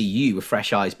excited to see you with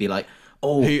fresh eyes be like,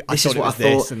 oh, this is what I thought.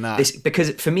 This and that.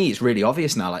 Because for me, it's really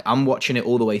obvious now. Like I'm watching it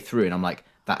all the way through, and I'm like,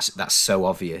 that's so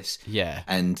obvious. Yeah.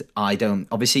 And I don't.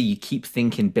 Obviously, you keep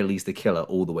thinking Billy's the killer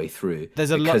all the way through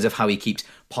because of how he keeps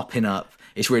popping up.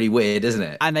 It's really weird, isn't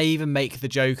it? And they even make the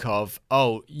joke of,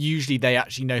 usually they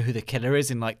actually know who the killer is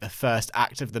in the first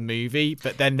act of the movie,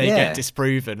 but then they get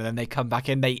disproven and then they come back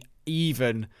in. They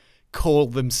even call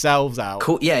themselves out.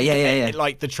 Cool. Yeah.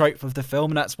 Like the trope of the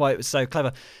film, and that's why it was so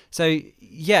clever. So,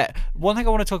 yeah, one thing I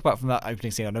want to talk about from that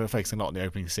opening scene, I know we're focusing a lot on the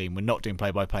opening scene, we're not doing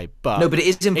play-by-play, but... No, but it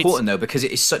is important, though, because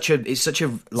it's such a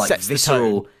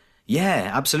visceral...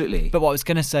 Yeah, absolutely. But what I was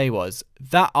going to say was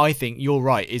that I think you're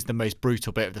right is the most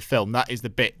brutal bit of the film. That is the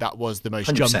bit that was the most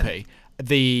 100%. jumpy.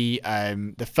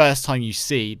 The first time you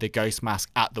see the ghost mask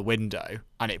at the window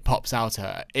and it pops out at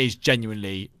her is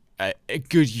genuinely a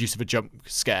good use of a jump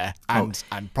scare and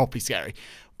properly scary.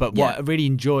 But what I really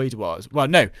enjoyed was,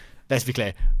 let's be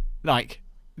clear,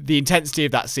 the intensity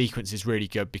of that sequence is really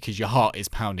good because your heart is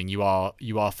pounding. You are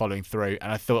following through,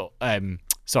 and I thought,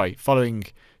 following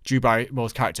Drew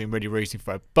Barrymore's character and really rooting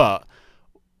for her. But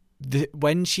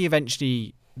when she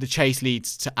eventually, the chase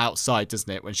leads to outside,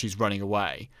 doesn't it? When she's running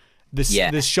away,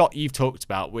 the shot you've talked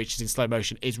about, which is in slow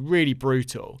motion, is really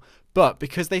brutal. But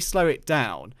because they slow it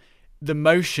down, the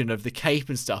motion of the cape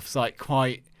and stuff is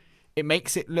it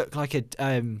makes it look like a.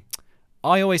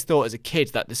 I always thought as a kid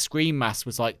that the Scream mask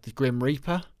was like the Grim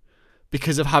Reaper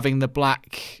because of having the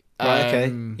black hood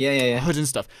and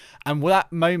stuff. And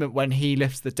that moment when he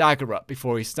lifts the dagger up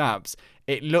before he stabs,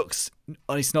 it looks,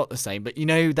 it's not the same, but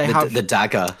they have the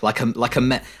dagger like a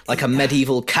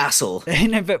medieval castle.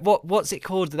 No, but what's it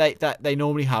called? That they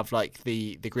normally have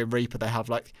the Grim Reaper. They have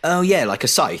like a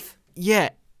scythe. Yeah,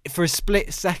 for a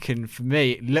split second, for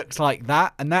me, it looks like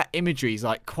that, and that imagery is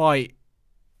quite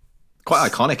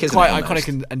iconic, isn't it? Quite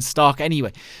iconic and stark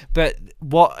anyway. But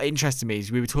what interested me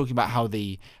is we were talking about how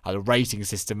the rating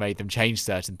system made them change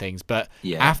certain things, but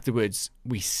afterwards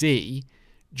we see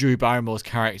Drew Barrymore's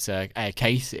character,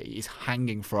 Casey, is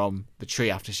hanging from the tree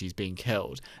after she's being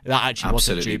killed. That actually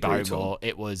wasn't Drew Barrymore.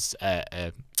 It was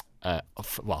funnily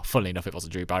enough, it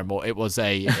wasn't Drew Barrymore. It was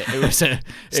a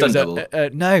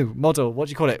model. What do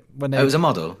you call it when they? It was a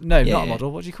model. No, not a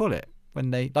model. What do you call it when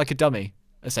they a dummy?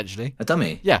 Essentially, a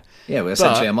dummy. Yeah. Well,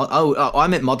 essentially a model. I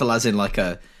meant model as in I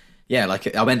meant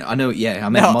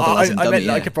model as in dummy. I meant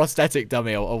like a prosthetic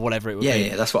dummy or whatever it would be.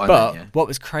 Yeah, that's what I meant. Yeah. What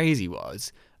was crazy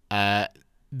was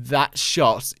that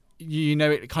shot.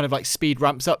 It kind of speed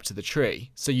ramps up to the tree,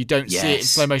 so you don't see it in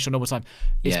slow motion normal time.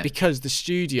 It's because the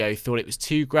studio thought it was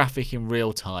too graphic in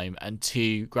real time and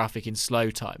too graphic in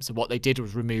slow time. So what they did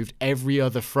was removed every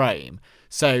other frame.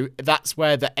 So that's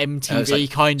where the MTV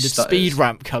kind of speed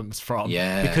ramp comes from.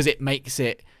 Yeah. Because it makes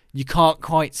it, you can't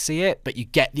quite see it, but you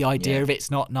get the idea of it's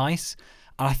not nice.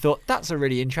 And I thought that's a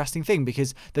really interesting thing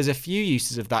because there's a few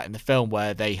uses of that in the film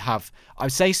where they have, I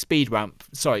would say speed ramp.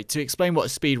 Sorry, to explain what a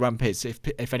speed ramp is,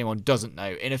 if anyone doesn't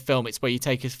know, in a film, it's where you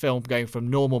take a film going from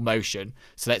normal motion.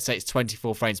 So let's say it's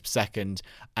 24 frames per second.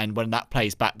 And when that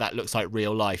plays back, that looks like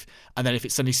real life. And then if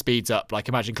it suddenly speeds up, like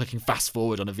imagine clicking fast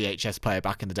forward on a VHS player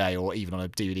back in the day, or even on a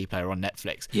DVD player on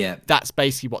Netflix. Yeah. That's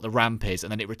basically what the ramp is.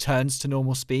 And then it returns to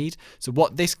normal speed. So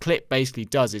what this clip basically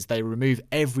does is they remove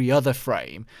every other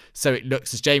frame. So it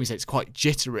looks, as Jamie said, it's quite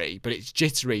jittery, but it's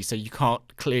jittery so you can't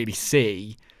clearly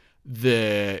see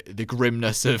the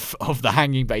grimness of the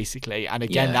hanging, basically. And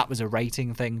again, that was a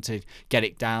rating thing to get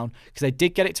it down, because they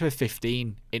did get it to a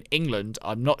 15 in England.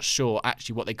 I'm not sure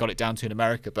actually what they got it down to in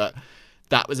America, but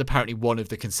that was apparently one of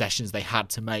the concessions they had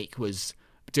to make, was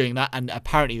doing that. And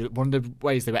apparently one of the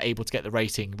ways they were able to get the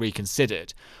rating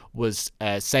reconsidered was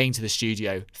saying to the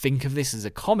studio, think of this as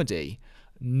a comedy,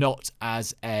 not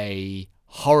as a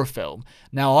horror film.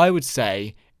 Now I would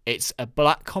say it's a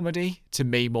black comedy to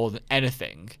me more than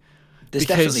anything. There's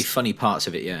definitely funny parts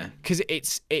of it, yeah. Because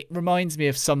it reminds me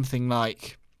of something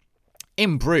like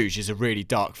In Bruges is a really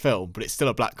dark film, but it's still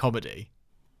a black comedy.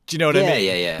 Do you know what I mean?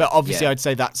 Yeah. But obviously, yeah. I'd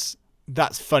say that's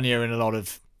funnier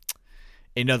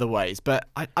in other ways. But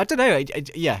I don't know.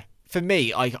 Yeah, for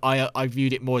me, I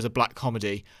viewed it more as a black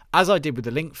comedy, as I did with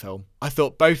the Link film. I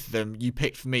thought both of them you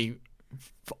picked for me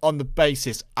on the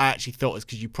basis I actually thought was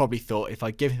because you probably thought if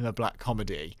I give him a black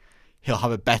comedy, he'll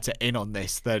have a better in on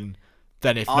this than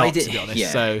if not, to be honest. Yeah.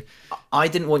 So I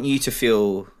didn't want you to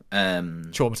feel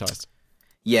traumatized.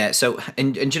 Yeah, so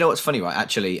and do you know what's funny, right?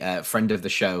 Actually, friend of the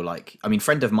show,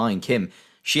 friend of mine, Kim,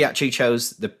 she actually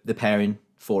chose the pairing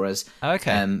for us.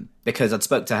 Okay. Because I'd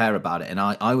spoke to her about it, and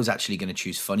I was actually going to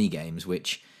choose Funny Games,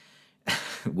 which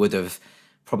would have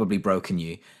probably broken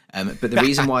you. But the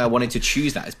reason why I wanted to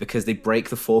choose that is because they break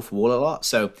the fourth wall a lot.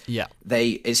 So yeah,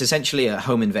 it's essentially a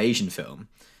home invasion film.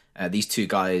 These two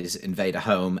guys invade a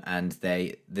home, and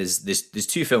there's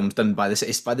two films done by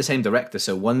it's by the same director.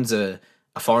 So one's a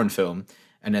foreign film,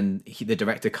 and then the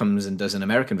director comes and does an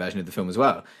American version of the film as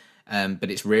well.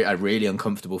 But it's a really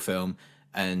uncomfortable film,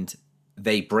 and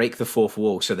they break the fourth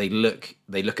wall. So they look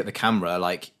at the camera,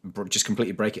 like just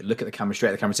completely break it. Look at the camera, straight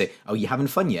at the camera, and say, "Oh, you having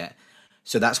fun yet?"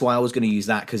 So that's why I was going to use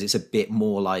that, because it's a bit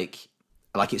more like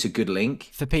it's a good link.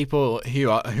 For people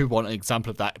who want an example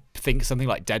of that, think something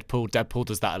like Deadpool. Deadpool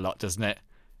does that a lot, doesn't it?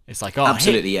 It's like, oh,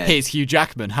 absolutely, yeah. Here's Hugh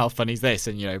Jackman. How funny is this?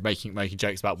 And making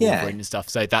jokes about Wolverine and stuff.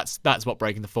 So that's what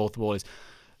breaking the fourth wall is.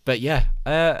 But yeah,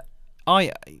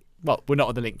 well, we're not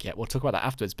on the link yet. We'll talk about that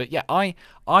afterwards. But yeah, I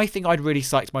think I'd really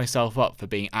psyched myself up for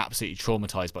being absolutely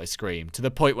traumatized by Scream, to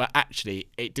the point where actually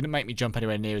it didn't make me jump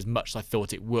anywhere near as much as I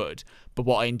thought it would. But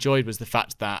what I enjoyed was the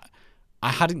fact that I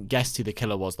hadn't guessed who the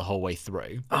killer was the whole way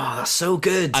through. Oh, that's so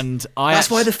good. And that's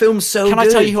why the film's so good. Can I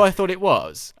tell you who I thought it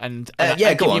was? And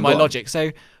yeah, give you my logic.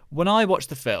 So when I watched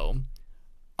the film,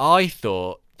 I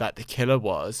thought that the killer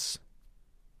was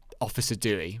Officer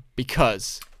Dewey,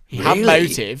 because he had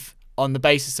motive on the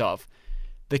basis of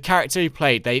the character he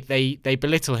played. They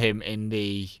belittle him in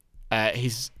the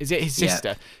his sister.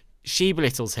 Yeah. She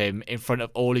belittles him in front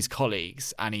of all his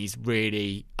colleagues, and he's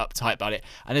really uptight about it.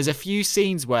 And there's a few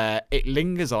scenes where it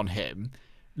lingers on him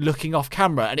looking off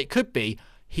camera, and it could be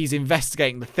he's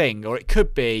investigating the thing, or it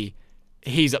could be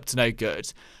he's up to no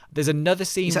good. There's another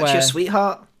scene where he's actually a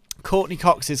sweetheart. Courtney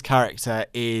Cox's character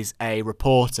is a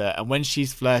reporter, and when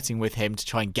she's flirting with him to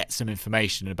try and get some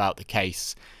information about the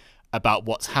case, about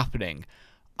what's happening,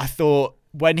 I thought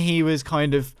when he was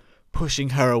kind of pushing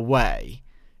her away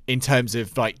in terms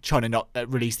of like trying to not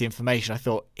release the information, I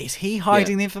thought, is he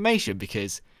hiding the information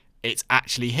because it's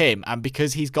actually him? And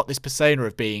because he's got this persona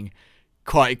of being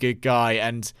quite a good guy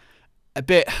and a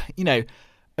bit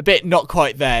not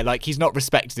quite there, like he's not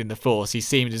respected in the force. He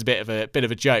seemed as a bit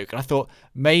of a joke. And I thought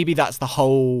maybe that's the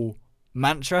whole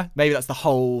mantra, maybe that's the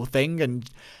whole thing. And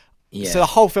so the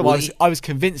whole film, I was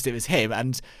convinced it was him.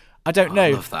 And I don't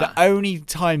know, the only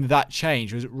time that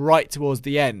changed was right towards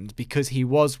the end, because he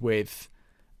was with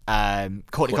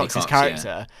Courtney Cox's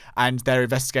character, and they're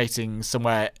investigating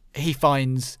somewhere. He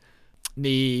finds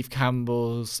Neve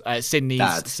Campbell's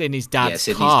Sydney's dad's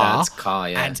car,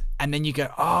 and then you go,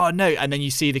 oh no, and then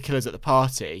you see the killers at the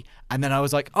party, and then I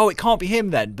was like, oh, it can't be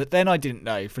him then. But then I didn't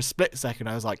know for a split second.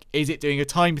 I was like, is it doing a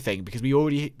time thing? Because they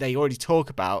already talk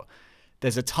about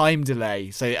there's a time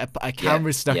delay, so a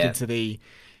camera's stuck into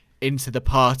the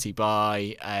party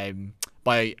by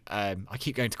I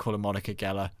keep going to call her Monica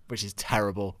Geller, which is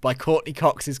terrible, by Courtney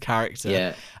Cox's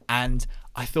character. And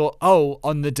I thought, oh,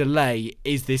 on the delay,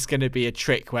 is this going to be a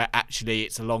trick where actually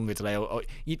it's a longer delay? Do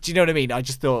you know what I mean? I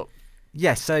just thought,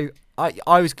 so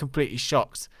I was completely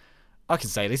shocked. I can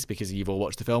say this because you've all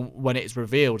watched the film, when it's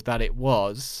revealed that it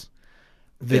was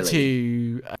the Billy.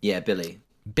 two, Billy.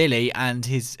 Billy and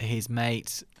his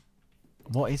mate.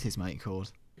 What is his mate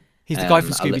called? He's the guy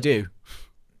from Scooby-Doo.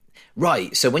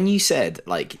 Right, so when you said,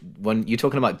 like, when you're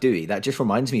talking about Dewey, that just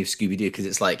reminds me of Scooby-Doo, because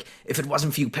it's like, if it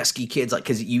wasn't for you pesky kids, like,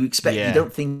 because you expect, you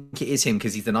don't think it is him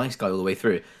because he's the nice guy all the way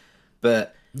through.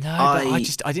 But No,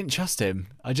 but I didn't trust him.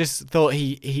 I just thought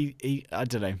he I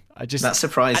don't know. That's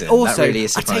surprising. And also, that really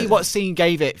is surprising. I tell you what scene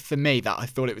gave it for me that I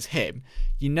thought it was him.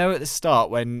 You know, at the start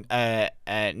when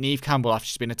Neve Campbell, after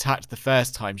she's been attacked the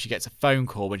first time, she gets a phone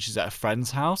call when she's at a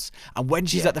friend's house, and when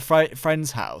she's at the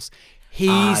friend's house,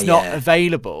 he's not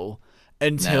available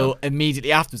until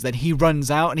immediately afterwards. Then he runs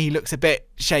out and he looks a bit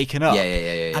shaken up. Yeah.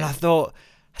 And I thought,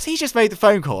 has he just made the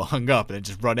phone call, hung up, and then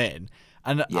just run in?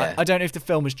 And I don't know if the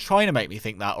film was trying to make me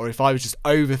think that, or if I was just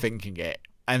overthinking it,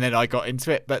 and then I got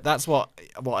into it. But that's what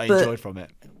I enjoyed from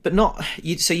it. But not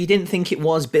you. So you didn't think it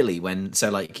was Billy when? So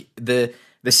like the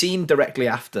scene directly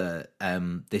after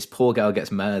this poor girl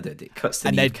gets murdered, it cuts to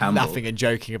and Neve they're Campbell laughing and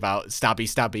joking about stabby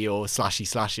or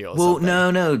slashy or well,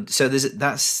 something. no. So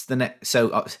that's the next.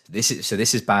 So this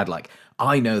is bad. Like,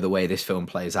 I know the way this film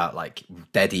plays out, like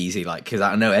dead easy, like, because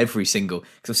I know every single,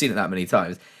 because I've seen it that many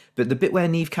times. But the bit where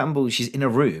Neve Campbell, she's in a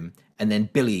room and then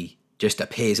Billy just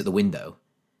appears at the window.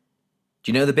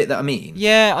 Do you know the bit that I mean?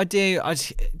 Yeah, I do.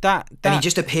 That and he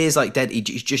just appears like dead. He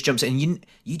just jumps in. And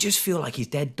you just feel like he's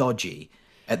dead dodgy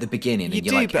at the beginning. You and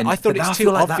you're do, like, but I thought it was too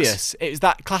like obvious. It was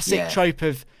that classic trope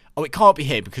of, oh, it can't be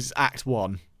him because it's Act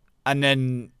 1, and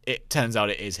then it turns out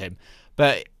it is him.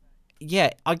 But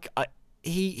yeah,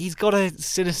 he's got a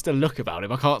sinister look about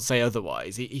him. I can't say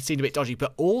otherwise. He seemed a bit dodgy,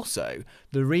 but also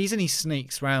the reason he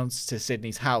sneaks round to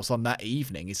Sydney's house on that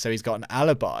evening is so he's got an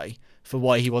alibi for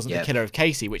why he wasn't the killer of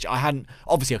Casey, which I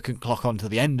couldn't clock on to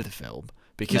the end of the film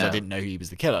because I didn't know he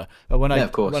was the killer. But when I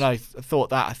thought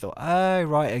that, I thought, oh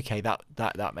right, okay,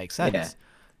 that makes sense. Yeah.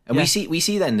 And we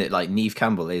see then that like Neve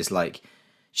Campbell is like.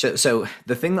 So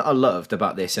the thing that I loved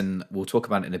about this, and we'll talk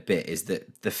about it in a bit, is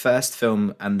that the first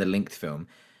film and the linked film,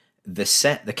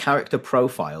 the character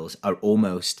profiles are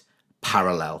almost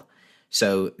parallel.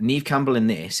 So Neve Campbell in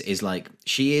this is like,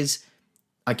 she is,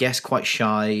 I guess, quite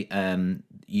shy.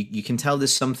 You can tell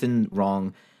there's something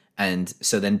wrong, and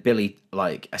so then Billy,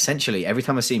 like, essentially every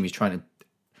time I see him, he's trying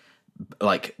to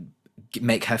like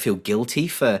make her feel guilty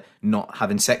for not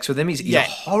having sex with him. He's a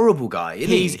horrible guy.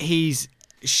 He's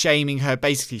shaming her.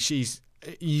 Basically,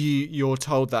 you're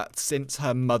told that since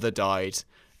her mother died,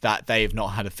 that they have not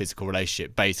had a physical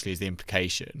relationship, basically, is the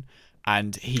implication.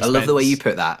 And I love the way you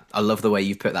put that.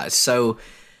 It's so,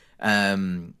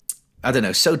 I don't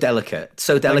know, so delicate,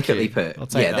 so delicately put.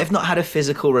 Yeah, they've not had a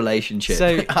physical relationship.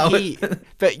 So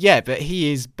but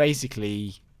he is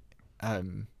basically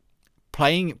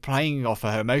playing off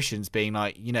of her emotions, being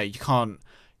like, you know, you can't.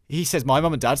 He says, my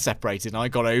mum and dad separated, and I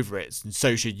got over it, and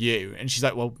so should you. And she's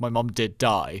like, well, my mum did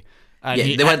die. And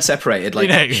they weren't separated. Like,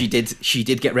 you know, she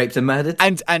did get raped and murdered.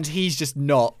 And he's just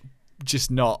not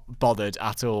bothered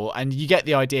at all. And you get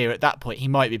the idea at that point he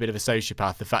might be a bit of a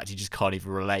sociopath. The fact he just can't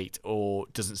even relate or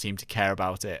doesn't seem to care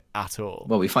about it at all.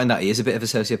 Well, we find out he is a bit of a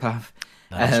sociopath.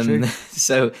 That's true.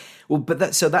 So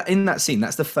that in that scene,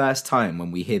 that's the first time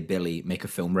when we hear Billy make a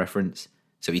film reference.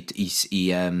 So he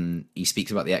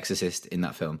speaks about The Exorcist in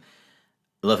that film.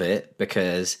 Love it,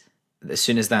 because as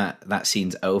soon as that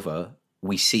scene's over,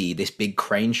 we see this big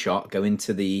crane shot going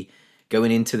into the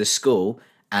school,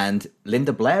 and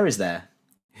Linda Blair is there.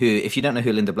 Who, if you don't know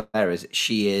who Linda Blair is,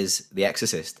 she is The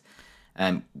Exorcist.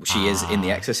 She is in The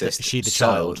Exorcist. Is she the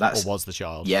child, or was the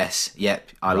child? Yes, yep.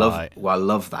 I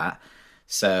love that.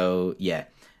 So yeah,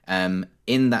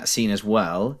 in that scene as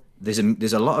well, there's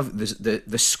a lot of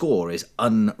the score is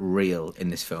unreal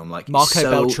in this film. Like, Marco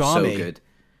Beltrami. So good.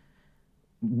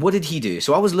 What did he do?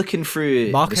 So I was looking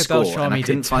through the score and I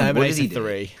couldn't find what did he do.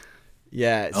 3.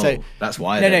 Yeah, so that's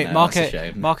why.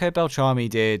 Marco Beltrami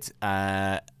did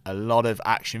a lot of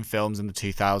action films in the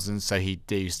 2000s. So he'd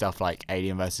do stuff like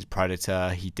Alien vs Predator.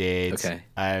 He did. Okay.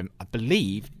 I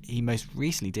believe he most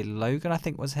recently did Logan. I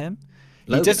think was him.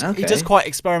 He does quite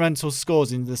experimental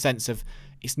scores in the sense of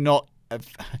it's not.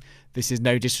 This is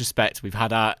no disrespect. We've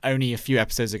had only a few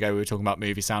episodes ago we were talking about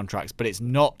movie soundtracks, but it's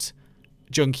not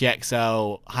Junkie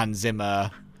XL, Hans Zimmer.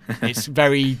 It's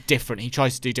very different. He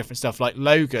tries to do different stuff. Like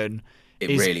Logan, it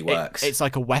really works. It's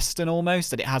like a Western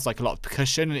almost, and it has like a lot of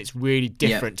percussion, and it's really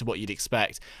different to what you'd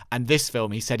expect. And this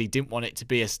film, he said he didn't want it to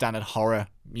be a standard horror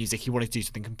music. He wanted to do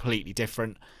something completely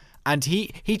different. And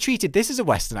he treated this as a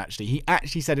Western, actually. He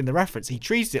actually said in the reference, he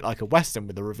treated it like a Western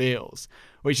with the reveals,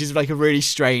 which is like a really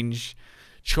strange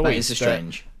choice. That is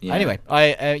strange. Yeah. Anyway,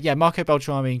 Marco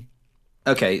Beltrami,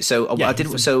 Okay, so Yeah, I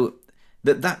didn't. So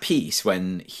that piece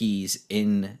when he's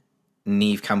in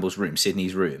Neve Campbell's room,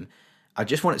 Sydney's room, I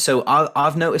just want. So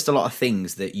I've noticed a lot of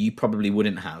things that you probably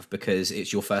wouldn't have because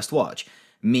it's your first watch.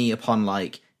 Me upon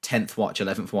like 10th watch,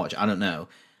 11th watch, I don't know.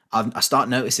 I start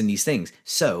noticing these things.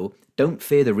 So Don't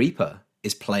Fear the Reaper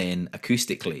is playing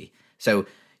acoustically. So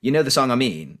you know the song I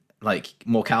mean, like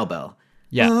more cowbell.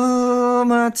 Yeah. Oh,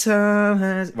 my time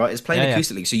has right. It's playing Yeah, yeah.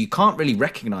 acoustically, so you can't really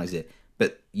recognize it,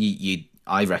 but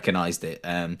I recognized it.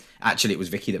 Actually, it was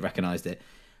Vicky that recognized it.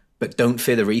 But Don't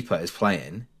Fear the Reaper is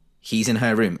playing. He's in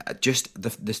her room. Just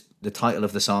the title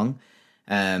of the song.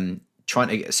 Trying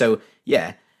to get, so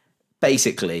yeah,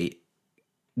 basically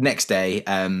next day.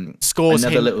 Scores.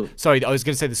 Another little. Sorry, I was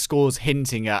going to say the scores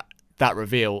hinting at that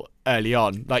reveal early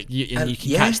on, like you can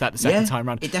catch that the second time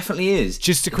around. It definitely is.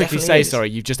 Just to quickly say, sorry,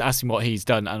 you've just asked him what he's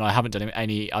done, and I haven't done him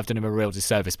any. I've done him a real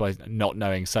disservice by not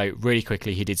knowing. So really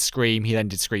quickly, he did Scream. He then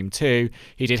did Scream 2.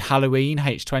 He did Halloween,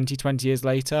 H20, 20 years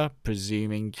later,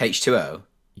 presuming H2O.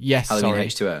 Yes, Halloween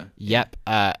sorry. H2O. Yep.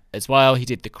 As well, he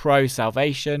did The Crow,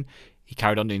 Salvation. He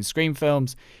carried on doing Scream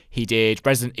films. He did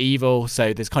Resident Evil,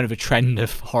 so there's kind of a trend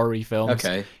of horror films.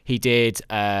 Okay. He did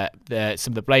some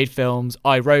of the Blade films,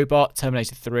 iRobot,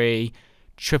 Terminator 3,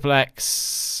 Triple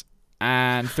X,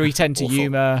 and 310 to Awful.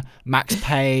 Yuma, Max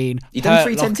Payne. You done Hurt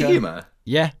 310 to Locker. Yuma?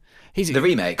 Yeah. He's The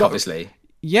remake, got- obviously.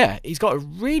 Yeah, he's got a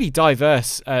really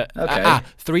diverse. Okay.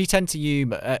 310 to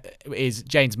Yuma is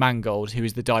James Mangold, who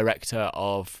is the director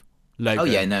of Logan. Oh,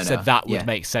 yeah, no. So that would Yeah.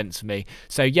 make sense for me.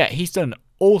 So yeah, he's done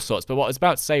all sorts. But what I was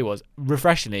about to say was,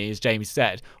 refreshingly, as Jamie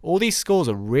said, all these scores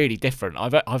are really different.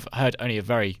 I've heard only a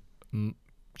very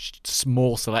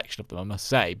small selection of them, I must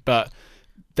say, but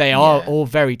they are all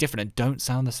very different and don't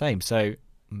sound the same. So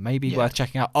maybe worth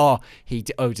checking out. Oh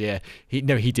dear. He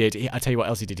did. I tell you what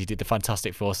else he did. He did the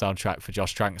Fantastic Four soundtrack for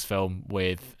Josh Trank's film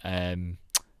with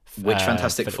Which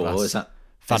Fantastic Philip Four Glass. is that?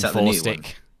 Fan Is that the Four new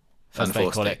Stick. Fan as they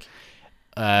Four call Stick.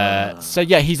 So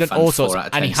yeah, he's done Fan all 4 sorts, out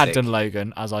of and he 10 had stick. done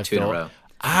Logan, as I 2 in a thought. row.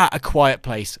 A Quiet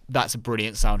Place. That's a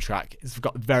brilliant soundtrack. It's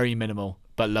got very minimal,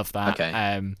 but love that.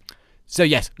 Okay. So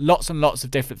yes, lots and lots of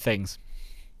different things.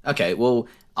 Okay, well,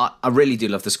 I really do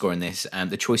love the score in this.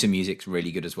 The choice of music's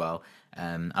really good as well,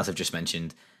 as I've just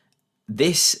mentioned.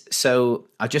 So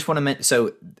I just want to mention.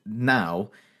 So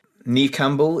now, Neve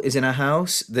Campbell is in her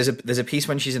house. There's a piece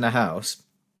when she's in her house,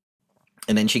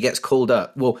 and then she gets called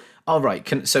up. Well, all right.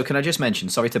 Can I just mention?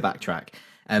 Sorry to backtrack.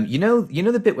 You know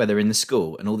the bit where they're in the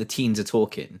school and all the teens are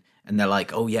talking, and they're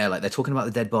like, oh yeah, like they're talking about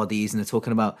the dead bodies, and they're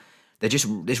talking about just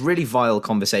this really vile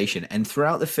conversation. And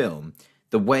throughout the film,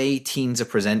 the way teens are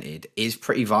presented is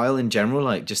pretty vile in general,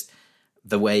 like just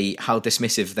the way how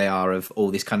dismissive they are of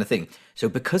all this kind of thing. So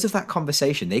because of that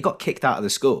conversation, they got kicked out of the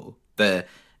school. The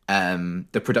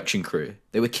production crew,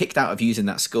 they were kicked out of using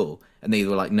that school, and they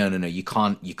were like, no, you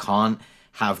can't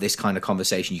have this kind of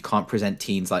conversation. You can't present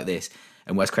teens like this.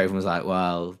 And Wes Craven was like,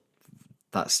 well,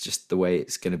 that's just the way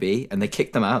it's going to be, and they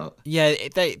kicked them out. Yeah,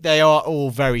 they are all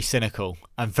very cynical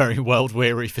and very world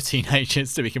weary for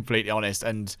teenagers, to be completely honest.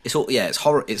 And It's all it's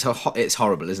horror. It's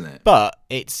horrible, isn't it? but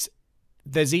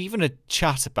there's even a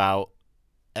chat about,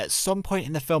 at some point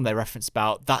in the film they reference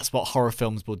about that's what horror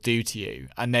films will do to you,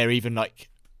 and they're even like,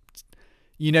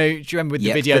 do you remember with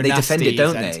the video but they defend it, nasties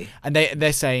don't and, they? And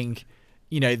they're saying,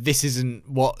 this isn't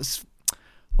what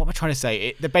am I trying to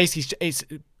say? They're basically, it's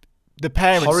the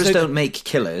parents. Horrors don't make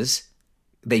killers;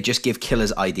 they just give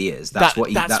killers ideas. That's what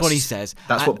he says.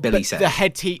 That's what Billy but said. The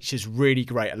head teacher's really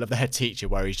great. I love the head teacher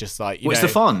where he's just like, What's the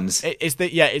Fonz? It's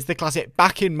the classic.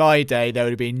 Back in my day, there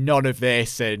would have been none of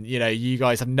this, and you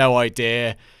guys have no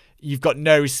idea. You've got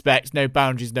no respect, no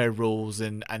boundaries, no rules,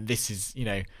 and this is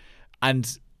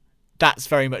and that's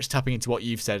very much tapping into what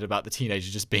you've said about the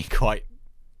teenagers just being quite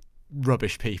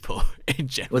rubbish people in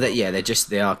general. Well,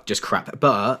 they are just crap.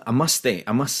 But I must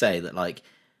say that like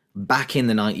back in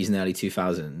the 90s and early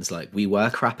 2000s, like we were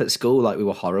crap at school, like we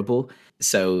were horrible.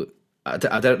 So I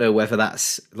don't know whether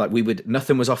that's like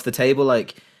nothing was off the table.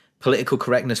 Like political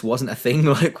correctness wasn't a thing.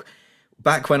 Like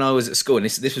back when I was at school, and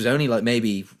this was only like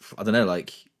maybe, I don't know,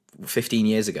 like 15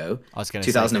 years ago. I was going to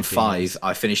 2005,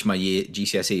 I finished my year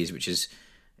GCSEs, which is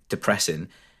depressing.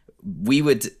 We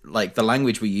would like the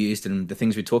language we used and the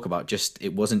things we talk about.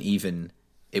 It wasn't even.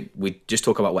 We'd just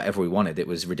talk about whatever we wanted. It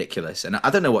was ridiculous. And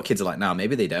I don't know what kids are like now.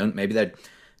 Maybe they don't.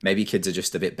 Maybe kids are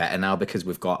just a bit better now because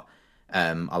we've got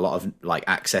a lot of like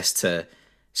access to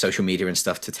social media and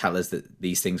stuff to tell us that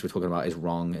these things we're talking about is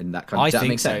wrong and that kind of. Does that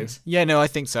make sense? Yeah, no, I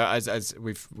think so. As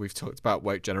we've talked about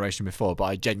woke generation before, but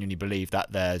I genuinely believe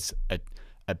that there's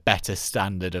a better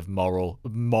standard of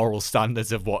moral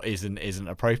standards of what isn't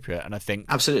appropriate. And I think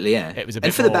Absolutely, yeah. it was a bit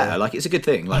and for the more- better. Like, it's a good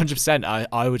thing. Like, 100%.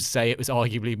 I would say it was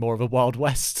arguably more of a Wild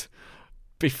West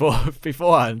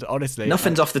beforehand. Honestly,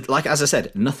 nothing's off the, like, as I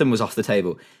said, nothing was off the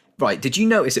table. Right? Did you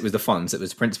notice it was the Fonz that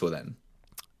was the principal then?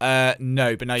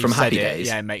 No, but now you From said Happy it, Days.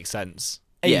 yeah, it makes sense.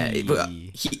 Yeah,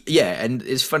 Hey. and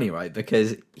it's funny, right?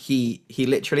 Because he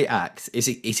literally acts.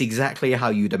 It's exactly how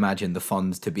you'd imagine the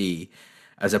Fonz to be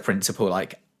as a principal,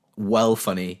 like, well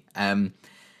funny.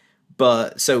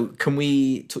 But so can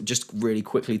we just really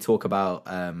quickly talk about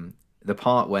the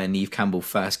part where Neve Campbell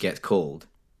first gets called?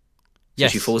 So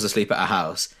Yes. she falls asleep at her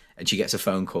house and she gets a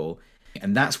phone call,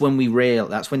 and that's when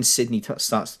that's when Sydney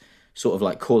starts sort of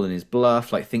like calling his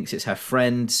bluff, like thinks it's her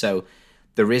friend. So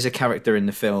there is a character in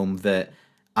the film that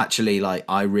actually, like,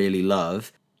 I really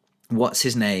love. What's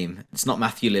his name? It's not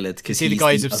Matthew Lillard, because See, the he's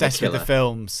guy's other obsessed with the killer.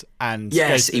 films, and Yes,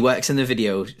 goes- he works in the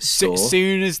video store.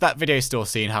 soon as that video store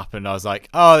scene happened, I was like,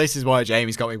 oh, this is why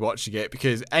Jamie's got me watching it,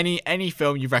 because any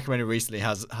film you've recommended recently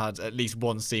has had at least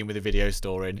one scene with a video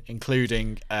store in,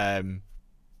 including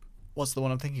what's the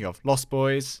one I'm thinking of? Lost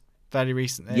Boys, fairly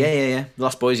recently. Yeah.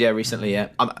 Lost Boys, yeah, recently, yeah.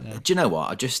 Do you know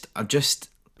what?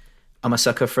 I'm a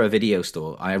sucker for a video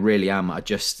store. I really am. I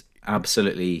just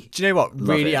absolutely. Do you know what? Love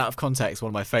Really it. out of context, one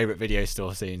of my favourite video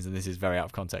store scenes, and this is very out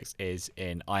of context, is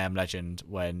in I Am Legend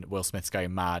when Will Smith's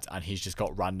going mad and he's just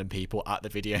got random people at the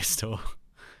video store.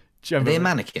 Do you Are they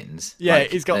remember? mannequins? Yeah, Like,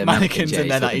 he's got they're mannequins yeah, in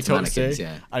there he's that he talking talks mannequins, to,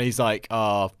 yeah. and he's like,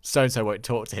 "Oh, so and so won't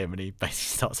talk to him," and he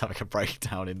basically starts having a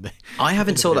breakdown in the. I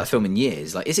haven't saw that film in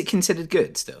years. Like, is it considered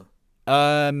good still?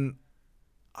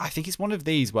 I think it's one of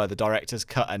these where the director's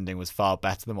cut ending was far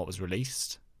better than what was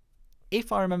released,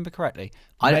 if I remember correctly.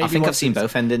 I Maybe think I've once seen it's-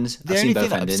 both endings. The I've only seen thing both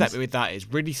that endings. upset me with that is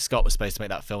Ridley Scott was supposed to make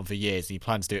that film for years, and he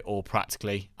planned to do it all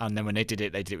practically. And then when they did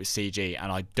it with CG,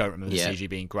 and I don't remember Yeah. the CG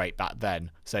being great back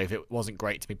then. So if it wasn't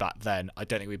great to me back then, I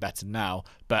don't think it'd be better now.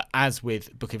 But as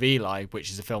with Book of Eli,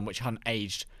 which is a film which hadn't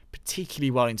aged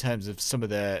particularly well in terms of some of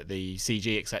the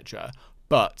CG, etc.,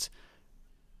 but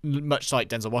much like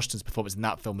Denzel Washington's performance in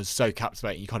that film was so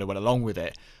captivating, you kind of went along with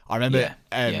it. I remember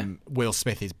Yeah. Will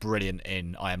Smith is brilliant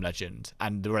in I Am Legend,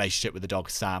 and the relationship with the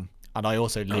dog Sam. And I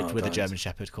also lived with a God. German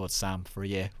Shepherd called Sam for a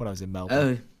year when I was in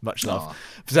Melbourne. Oh. Much love. Aw.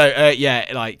 So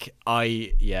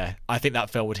I think that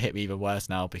film would hit me even worse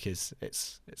now because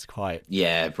it's quite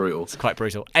Yeah, brutal.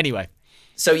 brutal. Anyway,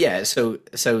 So yeah, so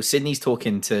Sydney's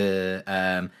talking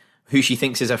to who she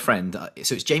thinks is her friend.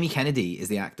 So it's Jamie Kennedy is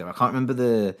the actor. I can't remember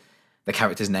the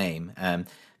character's name.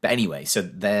 But anyway, so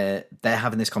they're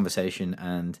having this conversation,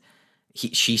 and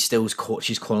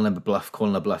she's calling him a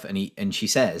bluff, and she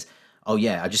says, "Oh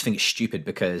yeah, I just think it's stupid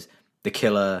because the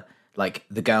killer, like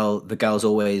the girl's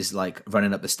always like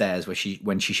running up the stairs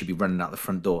when she should be running out the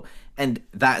front door." And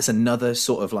that's another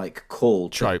sort of like call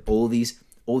to Trope. all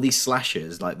these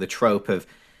slashers, like the trope of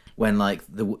when like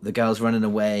the girl's running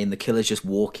away and the killer's just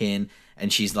walking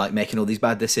and she's like making all these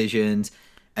bad decisions.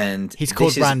 And he's called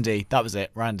this is- Randy. That was it,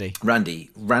 Randy.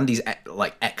 Randy's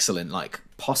like excellent, like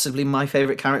possibly my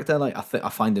favorite character. Like I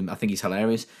think he's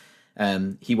hilarious.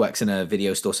 He works in a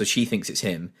video store, so she thinks it's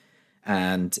him,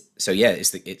 and so yeah, it's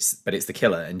the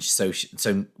killer. And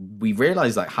so we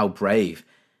realize like how brave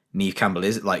Neve Campbell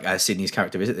is, like Sydney's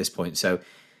character is at this point. So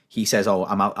he says, "Oh,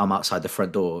 I'm outside the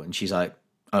front door," and she's like,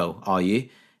 "Oh, are you?"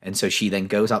 And so she then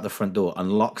goes out the front door,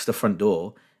 unlocks the front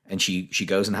door, and she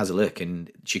goes and has a look,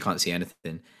 and she can't see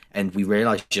anything. And we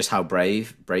realise just how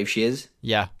brave she is.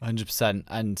 Yeah, 100%.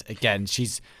 And again,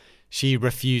 she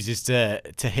refuses to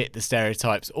hit the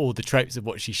stereotypes or the tropes of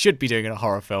what she should be doing in a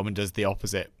horror film, and does the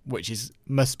opposite, which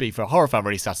must be for a horror fan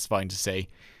really satisfying to see.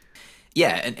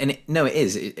 Yeah, and it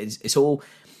is. It's all.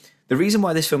 The reason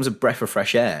why this film's a breath of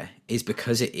fresh air is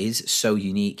because it is so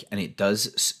unique, and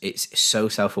it's so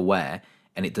self-aware,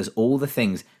 and it does all the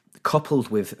things, coupled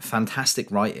with fantastic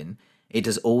writing. It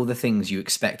does all the things you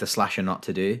expect a slasher not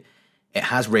to do. It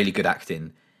has really good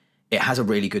acting. It has a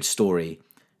really good story.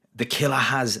 The killer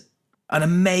has an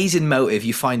amazing motive.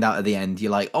 You find out at the end,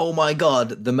 you're like, oh my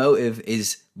God, the motive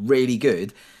is really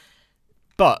good.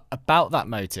 But about that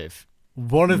motive,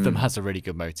 one of them has a really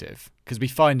good motive, because we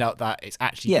find out that it's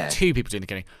actually two people doing the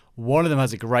killing. One of them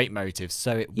has a great motive.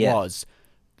 So it was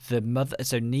the mother.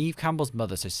 So Neve Campbell's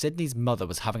mother, so Sydney's mother,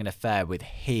 was having an affair with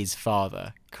his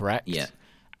father, correct? Yeah.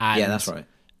 And yeah, that's right.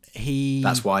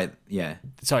 That's why. Yeah.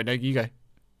 Sorry, no, you go.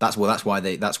 That's why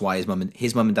his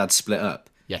mum and dad split up.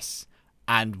 Yes.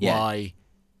 And why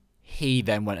he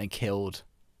then went and killed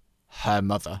her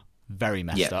mother. Very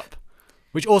messed up.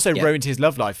 Which also ruined his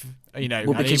love life you know,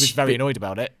 Well, and he because was very annoyed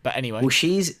about it. But anyway, Well,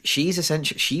 she's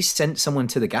essentially she's sent someone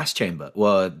to the gas chamber,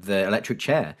 well, the electric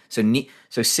chair.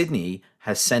 So Sydney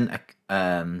has sent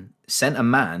a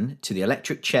man to the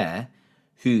electric chair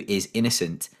who is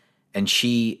innocent, and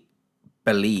she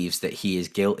believes that he is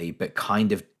guilty, but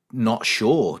kind of not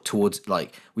sure towards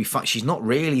she's not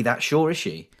really that sure, is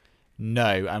she?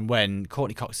 no. And when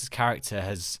Courtney Cox's character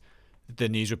has. The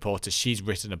news reporter, she's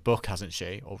written a book, hasn't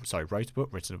she? Or sorry, wrote a book,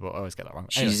 written a book. I always get that wrong.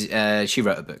 Anyway, She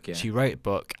wrote a book, yeah. she wrote a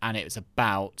book, and it was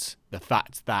about the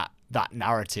fact that that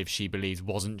narrative she believes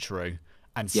wasn't true.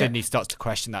 And Sydney starts to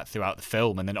question that throughout the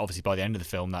film, and then obviously by the end of the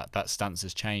film, that stance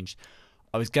has changed.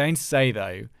 I was going to say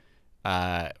though,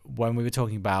 when we were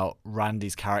talking about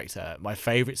Randy's character, my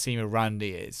favourite scene with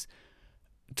Randy is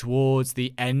towards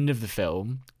the end of the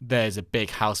film. There's a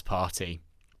big house party.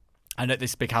 And at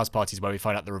this big house party is where we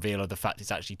find out the reveal of the fact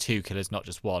it's actually 2 killers, not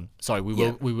just one. Sorry, we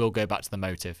will go back to the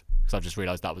motive because I've just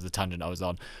realised that was the tangent I was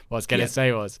on. What I was going to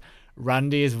say was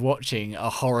Randy is watching a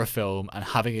horror film and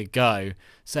having a go,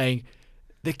 saying,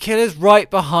 "The killer's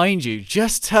right behind you.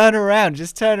 Just turn around.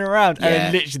 Just turn around." Yeah. And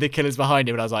then literally the killer's behind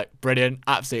him. And I was like, brilliant.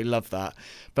 Absolutely love that.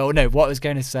 But no, what I was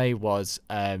going to say was,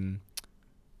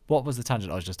 what was the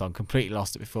tangent I was just on? Completely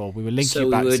lost it before. We were linking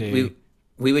it back to...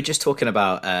 We were just talking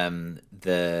about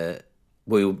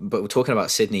we were talking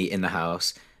about Sydney in the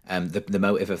house, the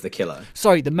motive of the killer.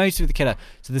 Sorry, the motive of the killer.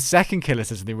 So the second killer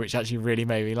says something which actually really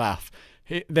made me laugh.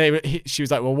 She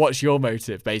was like, "Well, what's your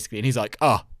motive?" basically, and he's like,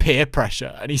 "Oh, peer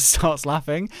pressure," and he starts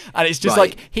laughing, and it's just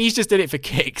like he's just did it for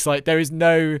kicks. Like there's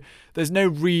no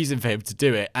reason for him to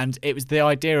do it, and it was the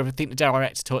idea of, I think the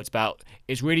director talked about,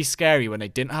 it's really scary when they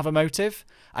didn't have a motive,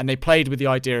 and they played with the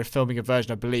idea of filming a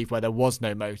version, I believe, where there was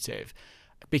no motive.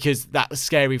 Because that was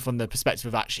scary from the perspective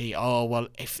of actually, oh, well,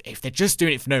 if they're just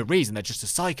doing it for no reason, they're just a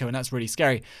psycho, and that's really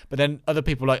scary. But then other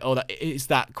people are like, oh, is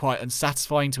that quite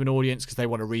unsatisfying to an audience because they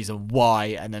want a reason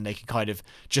why, and then they can kind of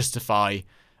justify.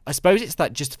 I suppose it's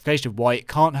that justification of why it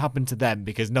can't happen to them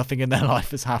because nothing in their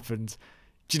life has happened.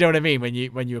 Do you know what I mean?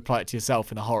 When you apply it to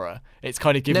yourself in a horror, it's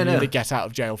kind of giving you the get out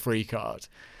of jail free card.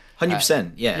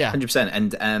 100%, yeah, 100%.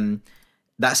 And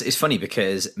it's funny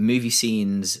because movie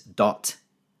scenes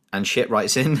and shit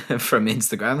writes in from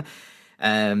Instagram,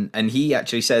 and he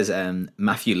actually says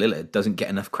Matthew Lillard doesn't get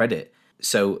enough credit.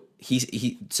 So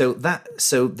so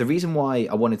the reason why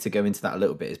I wanted to go into that a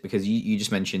little bit is because you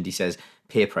just mentioned, he says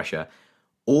peer pressure.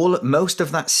 Most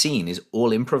of that scene is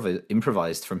all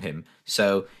improvised from him.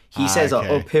 So he says, okay.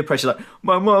 "Oh, peer pressure, like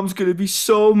my mom's gonna be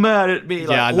so mad at me."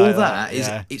 Like all that is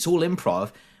it's all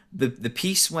improv. The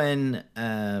piece when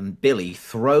Billy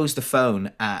throws the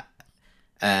phone at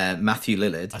Matthew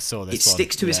Lillard, I saw this. It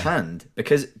sticks to his hand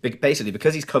because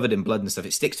he's covered in blood and stuff.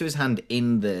 It sticks to his hand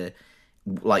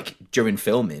during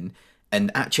filming,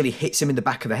 and actually hits him in the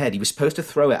back of the head. He was supposed to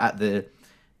throw it at the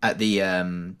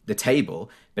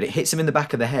table, but it hits him in the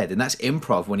back of the head, and that's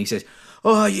improv. When he says,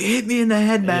 "Oh, you hit me in the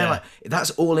head, man!" Like, that's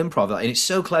all improv, and it's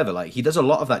so clever. Like he does a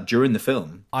lot of that during the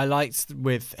film. I liked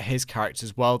with his character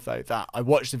as well, though, that I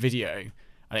watched the video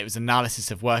and it was analysis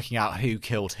of working out who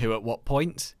killed who at what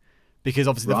point. Because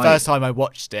obviously the first time I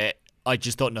watched it, I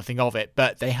just thought nothing of it.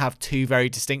 But they have 2 very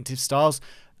distinctive styles.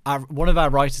 One of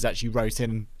our writers actually wrote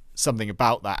in something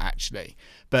about that, actually.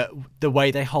 But the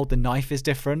way they hold the knife is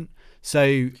different.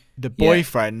 So the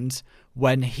boyfriend,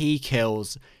 when he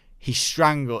kills, he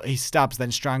stabs,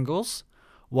 then strangles.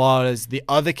 Whereas the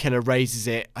other killer raises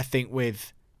it, I think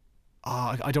with...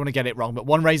 I don't want to get it wrong, but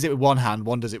one raises it with one hand,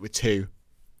 one does it with 2.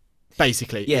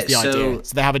 Basically, is the idea.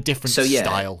 So they have a different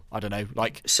style. I don't know,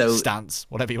 stance,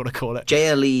 whatever you want to call it.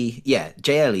 JLE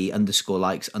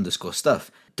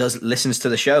 _likes_stuff listens to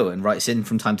the show and writes in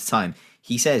from time to time.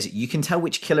 He says, "You can tell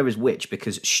which killer is which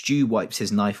because Stu wipes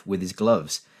his knife with his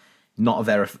gloves. Not a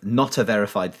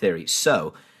verified theory."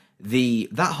 So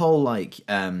that whole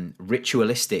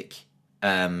ritualistic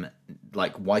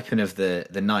wiping of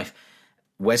the knife,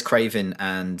 Wes Craven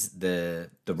and the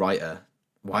writer.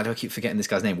 Why do I keep forgetting this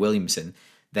guy's name? Williamson.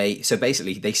 They said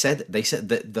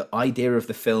that the idea of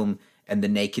the film and the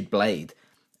naked blade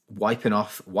wiping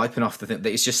off the thing,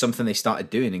 it's just something they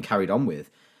started doing and carried on with.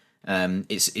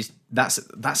 That's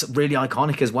really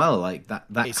iconic as well. Like that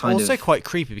it's kind of. It's also quite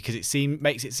creepy because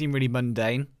makes it seem really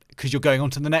mundane because you're going on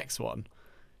to the next one.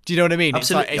 Do you know what I mean?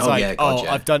 Absolutely.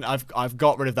 I've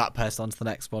got rid of that person onto the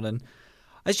next one. And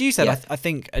as you said, I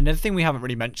think another thing we haven't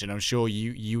really mentioned, I'm sure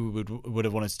you would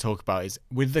have wanted to talk about, is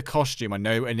with the costume. I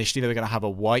know initially they were going to have a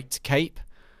white cape.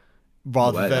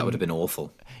 rather Well, than that would have been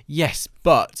awful. yes,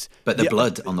 but But the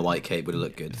blood on the white cape would have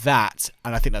looked good. that,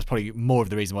 and I think that's probably more of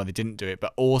the reason why they didn't do it,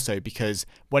 but also because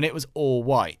when it was all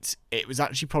white, it was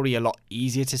actually probably a lot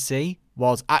easier to see,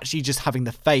 whilst actually just having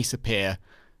the face appear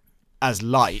as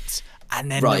light and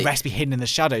then the rest be hidden in the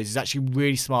shadows is actually a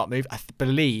really smart move. I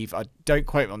believe, I don't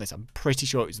quote me on this, I'm pretty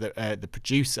sure it was the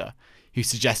producer who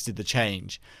suggested the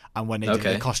change, and when they did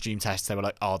the costume test they were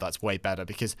like, oh, that's way better,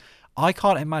 because I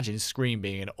can't imagine Scream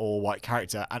being an all-white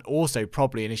character. And also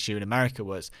probably an issue in America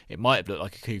was it might have looked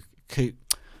like a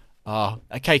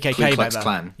KKK Ku Klux member.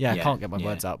 Klan. Yeah, I can't get my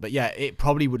words out, but yeah, it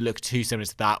probably would look too similar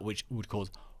to that, which would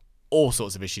cause all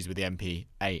sorts of issues with the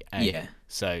MPAA. Yeah.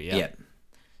 So yeah.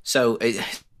 So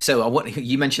I want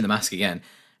you mentioned the mask again.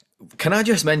 Can I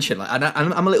just mention, like,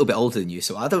 I'm a little bit older than you,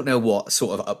 so I don't know what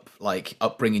sort of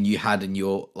upbringing you had in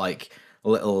your like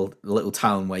little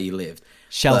town where you lived.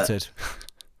 Sheltered.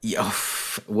 Yeah,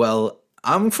 well,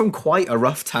 I'm from quite a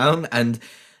rough town, and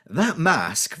that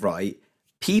mask, right?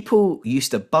 People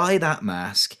used to buy that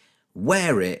mask,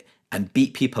 wear it, and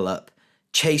beat people up,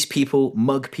 chase people,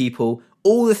 mug people,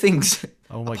 all the things.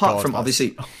 Oh my apart God, from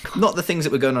obviously not the things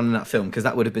that were going on in that film, because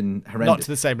that would have been horrendous. Not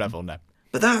to the same level, no.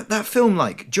 But that film,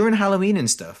 like during Halloween and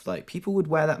stuff, like people would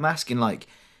wear that mask and like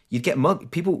you'd get mugged.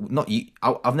 People, not you.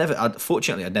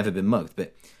 Fortunately, I'd never been mugged,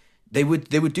 but they would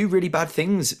do really bad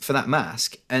things for that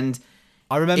mask. And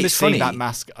I remember it's seeing funny. that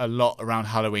mask a lot around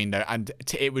Halloween though, and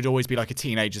it would always be like a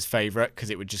teenager's favourite because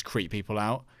it would just creep people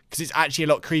out. Because it's actually a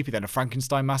lot creepier than a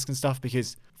Frankenstein mask and stuff,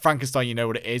 because Frankenstein, you know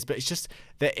what it is, but it's just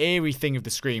the eerie thing of the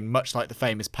Scream, much like the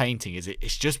famous painting, is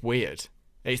it's just weird.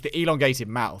 It's the elongated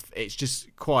mouth. It's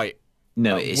just quite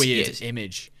weird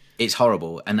image. It's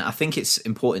horrible. And I think it's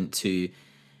important to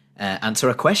answer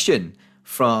a question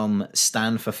from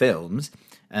Stan for Films.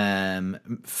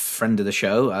 Friend of the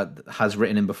show, has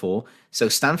written in before. So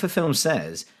Stan for Films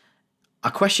says,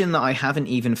 a question that I haven't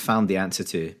even found the answer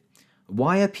to.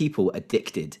 Why are people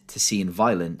addicted to seeing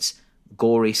violence,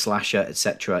 gory slasher,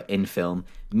 etc. in film?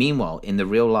 Meanwhile, in the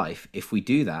real life, if we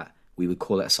do that, we would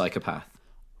call it a psychopath.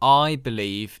 I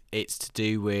believe it's to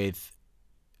do with...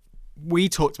 We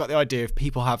talked about the idea of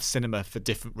people have cinema for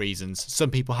different reasons. Some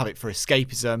people have it for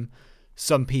escapism.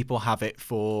 Some people have it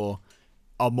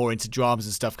are more into dramas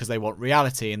and stuff because they want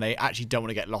reality and they actually don't want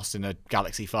to get lost in a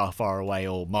galaxy far, far away,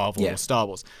 or Marvel or Star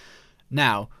Wars.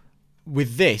 Now,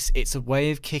 with this, it's a way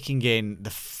of kicking in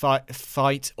the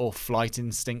fight or flight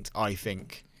instinct, I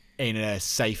think, in a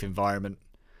safe environment.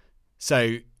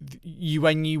 So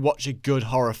when you watch a good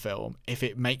horror film, if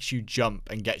it makes you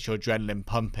jump and gets your adrenaline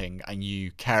pumping and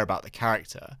you care about the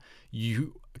character,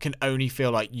 you can only feel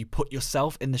like you put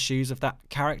yourself in the shoes of that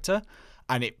character,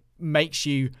 and it makes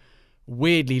you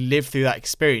weirdly live through that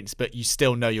experience, but you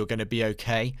still know you're going to be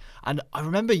okay. And I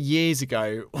remember years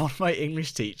ago, one of my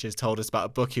English teachers told us about a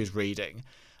book he was reading,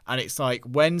 and it's like,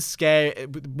 why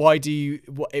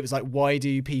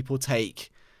do people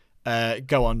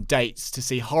go on dates to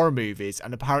see horror movies?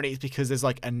 And apparently it's because there's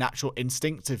like a natural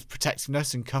instinct of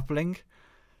protectiveness and coupling.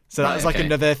 So that was like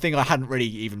another thing I hadn't really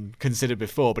even considered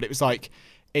before, but it's like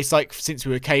since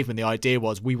we were cavemen, the idea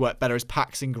was we work better as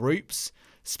packs and groups,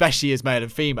 especially as male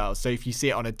and female. So if you see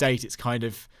it on a date, it's kind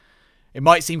of, it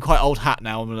might seem quite old hat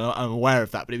now, I'm aware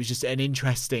of that, but it was just an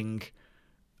interesting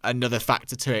another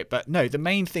factor to it. But no, the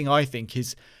main thing I think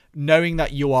is knowing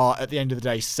that you are at the end of the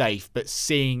day safe, but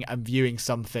seeing and viewing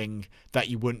something that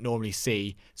you wouldn't normally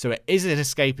see. So it is an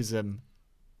escapism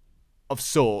of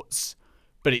sorts,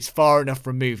 but it's far enough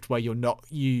removed where you're not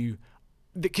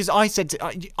because I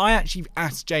actually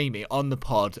asked Jamie on the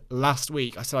pod last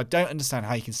week, I said, I don't understand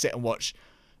how you can sit and watch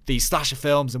these slasher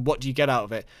films and what do you get out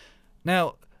of it?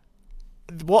 Now,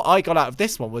 what I got out of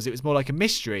this one was it was more like a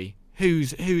mystery. Who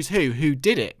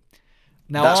did it?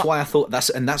 Now, that's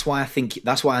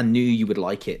why I knew you would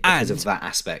like it, because of that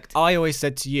aspect. I always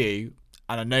said to you,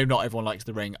 and I know not everyone likes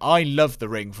The Ring, I love The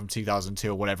Ring from 2002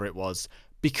 or whatever it was,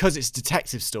 because it's a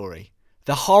detective story.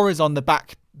 The horror's on the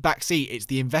back seat. It's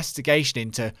the investigation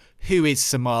into who is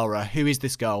Samara, who is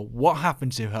this girl, what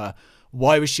happened to her,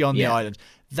 why was she on the island.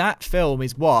 That film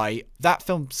is why that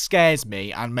film scares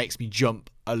me and makes me jump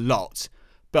a lot,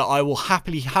 but I will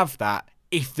happily have that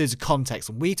if there's a context.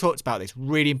 And we talked about this,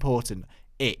 really important.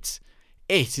 It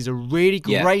is a really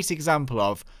great example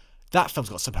of that. Film's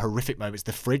got some horrific moments.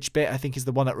 The fridge bit, I think, is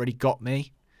the one that really got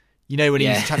me. You know, when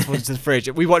he's transported to the fridge.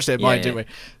 We watched it at mine, didn't we?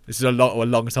 This is a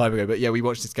long time ago, but yeah, we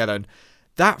watched it together, and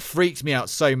that freaked me out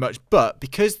so much. But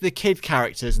because the kid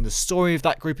characters and the story of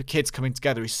that group of kids coming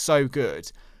together is so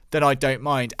good, then I don't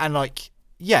mind. And I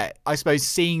suppose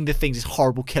seeing the things this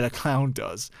horrible killer clown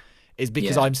does is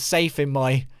because I'm safe in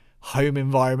my home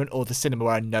environment or the cinema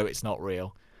where I know it's not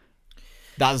real.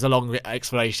 That was a long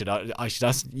explanation. I should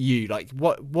ask you, like,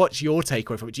 what's your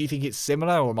takeaway from it? Do you think it's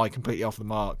similar, or am I completely off the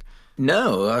mark?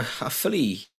 No,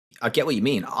 I get what you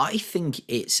mean. I think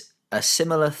it's a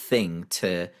similar thing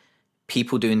to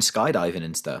people doing skydiving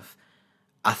and stuff.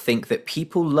 I think that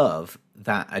people love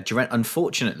that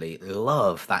unfortunately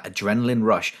love that adrenaline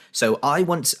rush. So I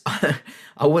once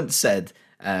said,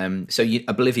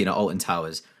 Oblivion at Alton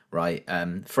Towers, right?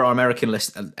 For our American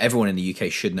listeners, everyone in the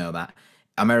UK should know that.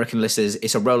 American listeners,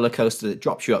 it's a roller coaster that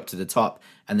drops you up to the top,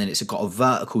 and then it's got a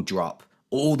vertical drop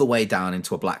all the way down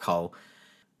into a black hole.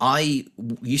 I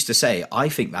used to say, I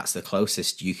think that's the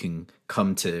closest you can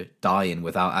come to dying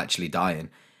without actually dying.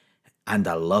 And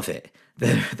I love it.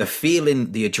 The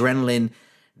feeling, the adrenaline,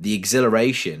 the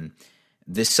exhilaration,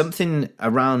 there's something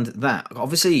around that.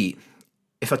 Obviously,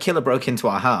 if a killer broke into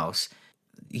our house,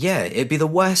 yeah, it'd be the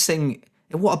worst thing.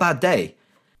 What a bad day.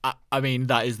 I mean,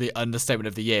 that is the understatement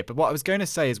of the year. But what I was going to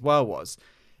say as well was,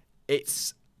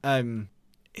 it's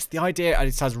the idea, and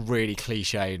it sounds really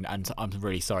cliche, and I'm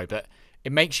really sorry, but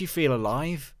it makes you feel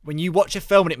alive when you watch a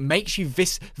film, and it makes you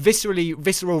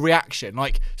visceral reaction.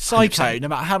 Like Psycho, 100%. no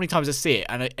matter how many times I see it,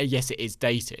 and yes, it is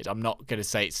dated. I'm not going to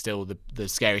say it's still the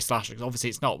scary slasher, because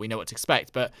obviously it's not. We know what to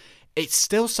expect, but it's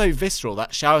still so visceral,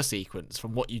 that shower sequence,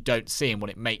 from what you don't see and what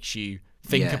it makes you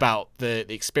think about the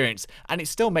experience. And it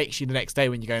still makes you the next day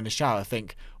when you go in the shower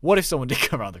think, what if someone did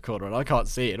come around the corner and I can't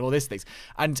see it, and all these things.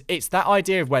 And it's that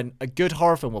idea of when a good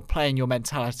horror film will play in your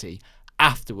mentality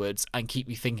afterwards and keep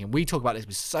you thinking. We talk about this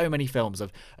with so many films,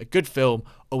 of a good film,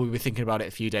 or we were thinking about it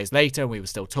a few days later and we were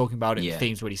still talking about it, and the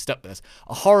themes really stuck with us.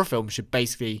 A horror film should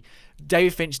basically,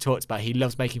 David Fincher talks about, he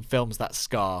loves making films that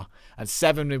scar, and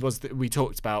Seven was we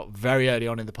talked about very early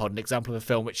on in the pod, an example of a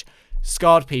film which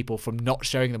scarred people from not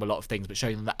showing them a lot of things but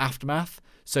showing them the aftermath.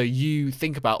 So you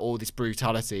think about all this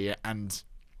brutality, and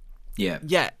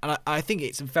and I think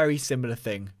it's a very similar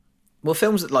thing. Well,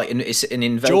 films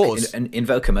that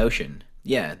invoke emotion.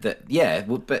 But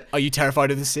are you terrified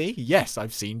of the sea? Yes,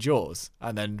 I've seen Jaws,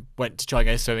 and then went to try and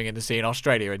go swimming in the sea in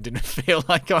Australia and didn't feel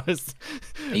like I was.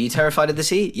 Are you terrified of the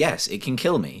sea? Yes, it can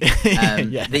kill me.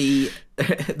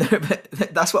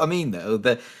 That's what I mean, though.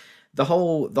 The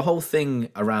whole thing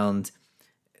around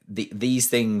these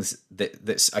things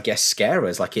that I guess scare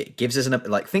us, like it gives us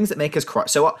like things that make us cry.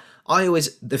 So I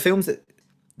always the films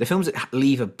that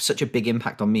leave such a big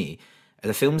impact on me are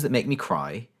the films that make me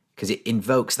cry, because it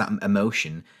invokes that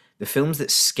emotion. The films that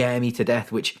scare me to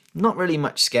death, which not really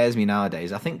much scares me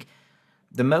nowadays. I think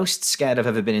the most scared I've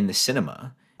ever been in the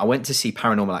cinema, I went to see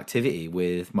Paranormal Activity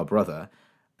with my brother.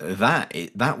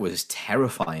 That was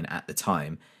terrifying at the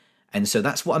time. And so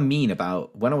that's what I mean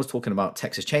about when I was talking about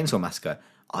Texas Chainsaw Massacre.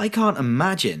 I can't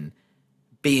imagine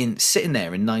sitting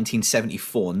there in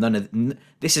 1974.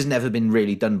 This has never been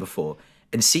really done before,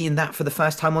 and seeing that for the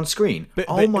first time on screen. But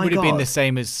my God! Would it have been the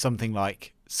same as something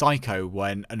like Psycho,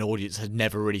 when an audience had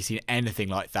never really seen anything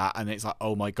like that, and it's like,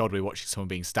 oh my God, we're watching someone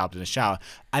being stabbed in a shower.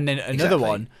 And then another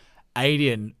one,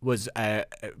 Alien, was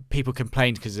people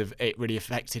complained because of it really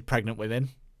affected pregnant women,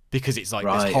 because it's like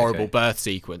this horrible birth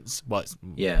sequence. Well,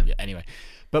 anyway.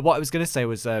 But what I was going to say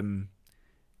was,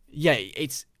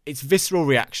 it's visceral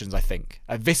reactions, I think.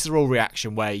 A visceral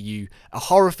reaction where a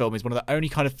horror film is one of the only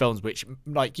kind of films which,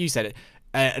 like you said,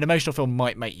 an emotional film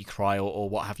might make you cry or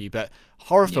what have you, but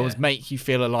horror films make you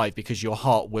feel alive because your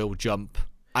heart will jump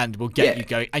and will get you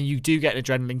going, and you do get an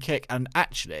adrenaline kick. And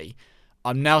actually,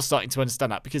 I'm now starting to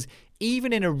understand that, because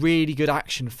even in a really good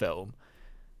action film,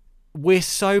 we're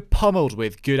so pummeled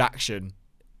with good action,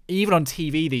 even on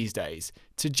TV these days.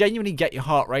 To genuinely get your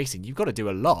heart racing, you've got to do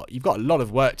a lot. You've got a lot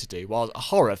of work to do. While a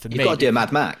horror, for me, you've got to do a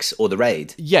Mad Max or The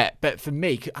Raid. Yeah, but for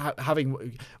me,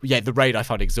 The Raid I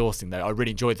found exhausting, though. I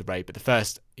really enjoyed The Raid, but the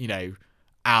first,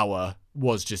 hour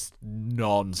was just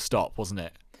non-stop, wasn't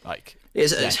it? Like,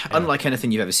 it's unlike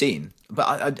anything you've ever seen.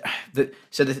 But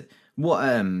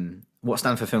what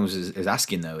Stanford Films is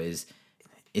asking, though, is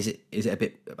it a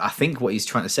bit? I think what he's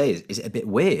trying to say is it a bit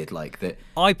weird, like that?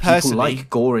 I personally people like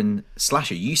gore and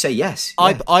slasher. You say yes.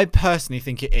 I personally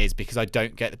think it is, because I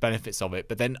don't get the benefits of it.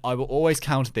 But then I will always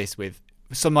counter this with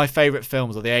some of my favourite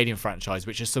films of the Alien franchise,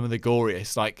 which are some of the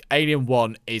goriest. Like Alien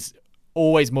 1 is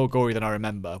always more gory than I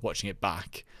remember watching it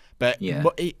back. But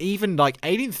even like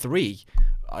Alien 3.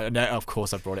 I know, of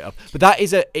course, I've brought it up, but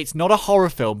it's not a horror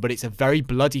film, but it's a very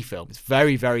bloody film. It's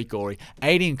very, very gory.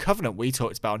 Alien Covenant, we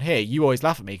talked about on here. You always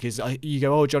laugh at me because you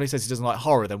go, oh, Johnny says he doesn't like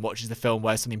horror, then watches the film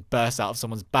where something bursts out of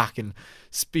someone's back and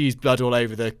spews blood all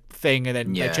over the thing, and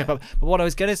then they trip up. But what I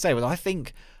was going to say was, I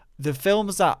think the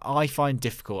films that I find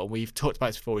difficult, and we've talked about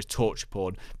this before, is torture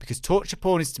porn, because torture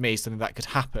porn is to me something that could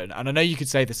happen. And I know you could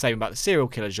say the same about the serial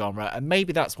killer genre, and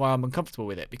maybe that's why I'm uncomfortable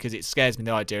with it, because it scares me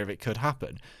the idea of it could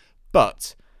happen.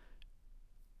 But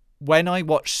when I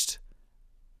went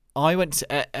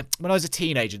to, when I was a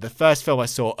teenager, the first film I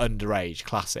saw underage,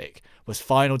 classic, was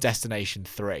Final Destination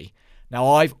 3. Now,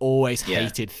 I've always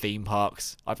hated theme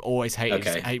parks. I've always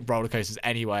hate roller coasters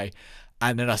anyway.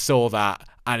 And then I saw that,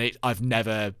 and I've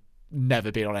never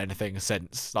been on anything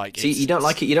since. Like, see, you don't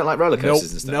like it. You don't like roller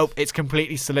coasters and stuff. Nope. It's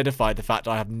completely solidified the fact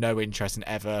I have no interest in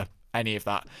ever any of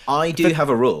that. I do have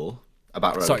a rule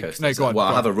about roller coasters. No, go on. Well,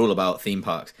 I have a rule about theme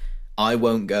parks. I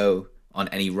won't go on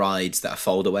any rides that are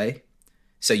fold away.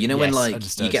 So you know when like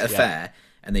understood, you get a fare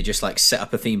and they just like set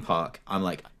up a theme park, I'm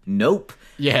like, nope.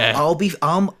 Yeah.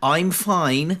 I'm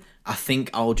fine. I think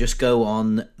I'll just go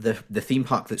on the theme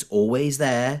park that's always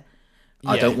there.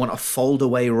 I don't want a fold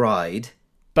away ride.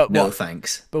 But no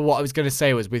thanks. But what I was going to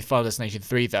say was with Final Destination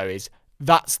 3 though is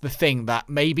that's the thing that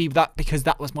maybe that because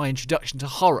that was my introduction to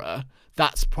horror,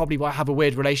 that's probably why I have a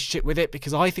weird relationship with it,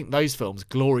 because I think those films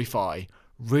glorify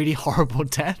really horrible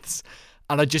deaths.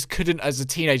 And I just couldn't, as a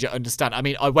teenager, understand. I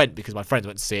mean, I went because my friends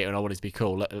went to see it and I wanted to be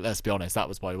cool. Let's be honest, that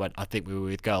was why we went. I think we were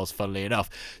with girls, funnily enough.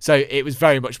 So it was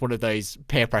very much one of those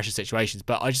peer pressure situations.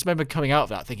 But I just remember coming out of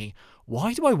that thinking,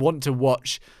 why do I want to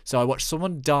watch? So I watched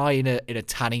someone die in a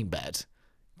tanning bed,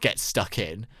 get stuck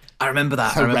in. I remember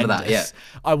that. Yeah.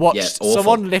 I watched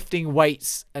someone lifting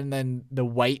weights and then the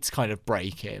weights kind of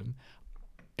break him.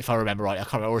 If I remember right, I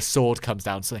can't remember. Or a sword comes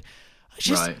down. Something.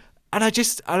 Right. And I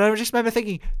just remember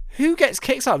thinking, who gets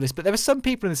kicks out of this? But there were some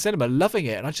people in the cinema loving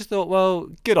it, and I just thought, well,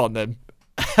 good on them.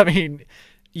 I mean,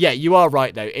 yeah, you are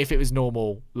right though. If it was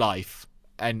normal life,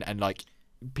 and like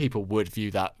people would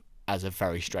view that as a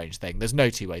very strange thing. There's no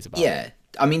two ways about it. Yeah,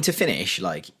 I mean, to finish,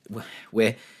 like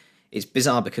it's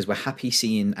bizarre because we're happy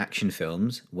seeing action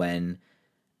films when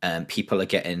people are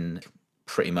getting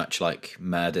pretty much like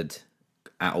murdered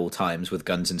at all times with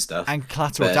guns and stuff. And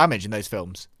collateral damage in those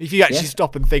films. If you actually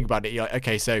stop and think about it, you're like,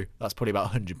 okay, so that's probably about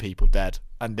 100 people dead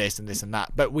and this and this and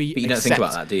that. But you don't think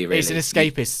about that, do you, really? It's an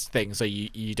escapist thing, so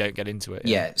you don't get into it.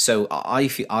 Yeah, so I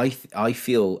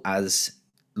feel as,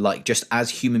 like, just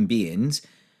as human beings,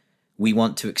 we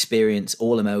want to experience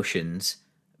all emotions,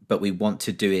 but we want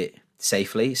to do it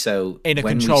safely. So in a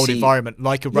controlled environment,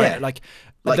 like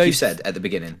you said at the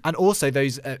beginning. And also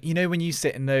those, you know, when you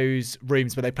sit in those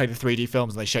rooms where they play the 3D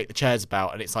films and they shake the chairs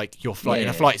about and it's like you're in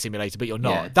a flight simulator, but you're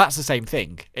not. Yeah. That's the same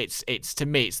thing. It's to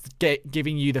me, it's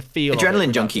giving you the feel.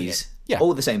 Adrenaline junkies,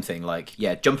 all the same thing. Like,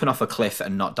 jumping off a cliff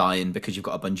and not dying because you've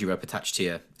got a bungee rope attached to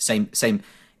you. Same.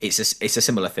 It's a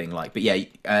similar thing. Like, but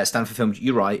Stanford Films,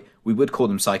 you're right. We would call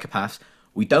them psychopaths.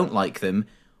 We don't like them.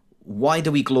 Why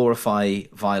do we glorify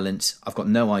violence? I've got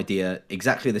no idea.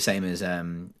 Exactly the same as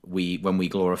when we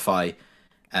glorify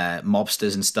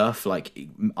mobsters and stuff. Like,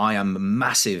 I am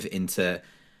massive into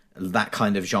that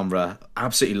kind of genre.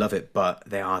 Absolutely love it, but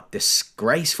they are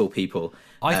disgraceful people.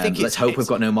 I think let's hope we've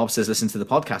got no mobsters listen to the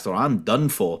podcast, or I'm done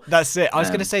for. That's it. I was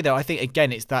going to say though, I think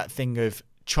again it's that thing of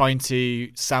trying to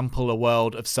sample a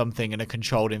world of something in a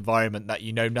controlled environment that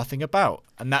you know nothing about,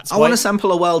 and that's. I want to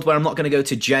sample a world where I'm not going to go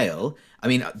to jail. I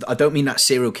mean, I don't mean that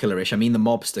serial killer-ish. I mean the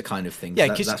mobster kind of thing. Yeah,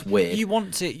 because that's weird. You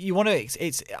want to.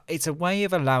 It's a way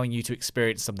of allowing you to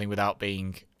experience something without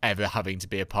being ever having to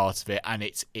be a part of it, and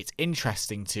it's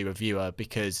interesting to a viewer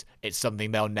because it's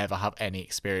something they'll never have any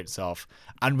experience of.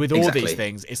 And with all these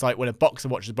things, it's like when a boxer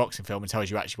watches a boxing film and tells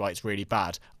you actually why it's really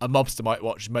bad. A mobster might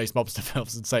watch most mobster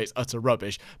films and say it's utter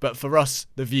rubbish, but for us,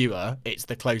 the viewer, it's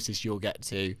the closest you'll get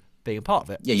to being a part of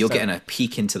it. Yeah, you're getting a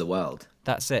peek into the world.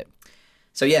 That's it.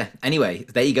 So yeah, anyway,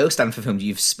 there you go, Stanford Films.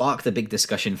 You've sparked a big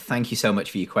discussion. Thank you so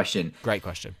much for your question. Great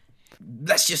question.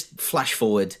 Let's just flash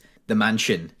forward The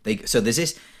Mansion. So there's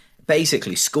this,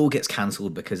 basically, school gets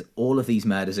cancelled because all of these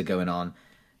murders are going on.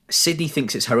 Sydney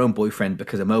thinks it's her own boyfriend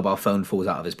because a mobile phone falls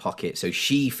out of his pocket. So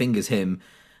she fingers him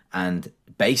and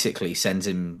basically sends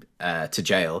him to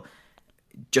jail.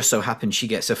 Just so happens she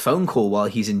gets a phone call while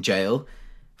he's in jail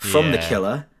from the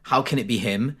killer. How can it be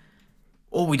him?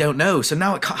 Oh, we don't know. So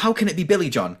now, how can it be Billy,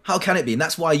 John? How can it be? And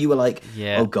that's why you were like,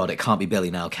 oh God, it can't be Billy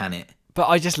now, can it? But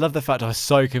I just love the fact I was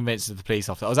so convinced of the police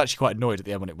officer. I was actually quite annoyed at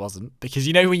the end when it wasn't. Because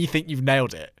you know when you think you've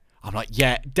nailed it? I'm like, you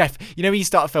know when you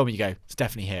start a film and you go, it's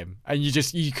definitely him. And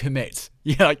you commit.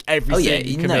 You like every scene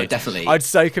you commit. No, definitely. I'd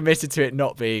so committed to it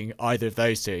not being either of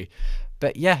those two.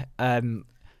 But yeah,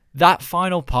 that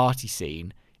final party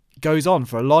scene goes on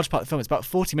for a large part of the film. It's about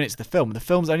 40 minutes of the film. And the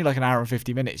film's only like an hour and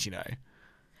 50 minutes, you know.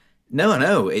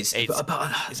 No, it's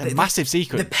a massive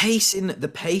sequence. The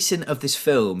pacing of this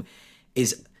film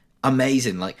is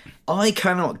amazing. Like, I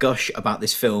cannot gush about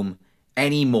this film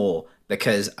anymore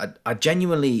because I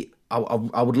genuinely,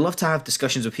 I would love to have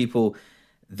discussions with people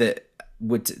that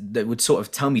would sort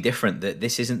of tell me different, that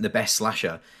this isn't the best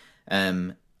slasher.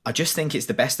 I just think it's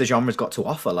the best the genre's got to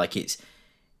offer. Like,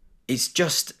 it's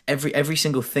just every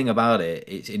single thing about it.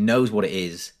 It knows what it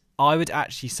is. I would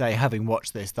actually say, having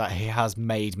watched this, that he has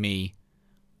made me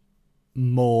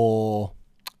more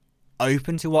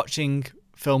open to watching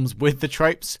films with the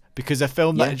tropes, because a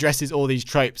film that addresses all these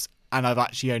tropes, and I've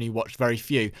actually only watched very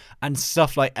few, and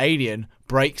stuff like Alien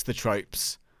breaks the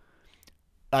tropes.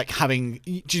 Like, having,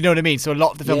 do you know what I mean? So a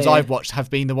lot of the films I've watched have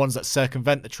been the ones that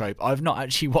circumvent the trope. I've not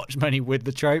actually watched many with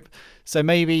the trope. So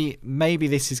maybe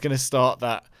this is going to start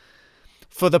that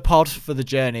for the pod, for the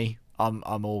journey.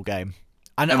 I'm all game.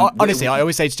 And honestly, I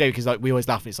always say to Jamie, because like we always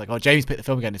laugh, it's like, oh, Jamie's picked the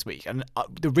film again this week, and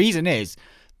the reason is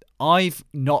I've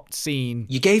not seen.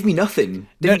 You gave me nothing,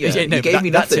 didn't you? You gave me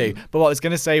nothing. That too. But what I was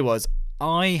going to say was,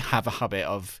 I have a habit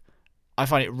of, I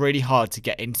find it really hard to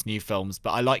get into new films,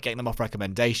 but I like getting them off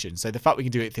recommendation. So the fact we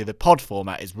can do it through the pod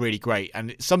format is really great,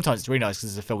 and sometimes it's really nice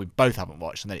because it's a film we both haven't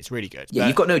watched, and then it's really good. Yeah,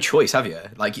 you've got no choice, have you?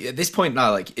 Like, at this point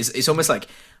now, like it's almost like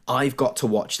I've got to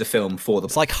watch the film for the.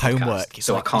 It's like homework,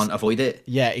 so I can't avoid it.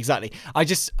 Yeah, exactly. I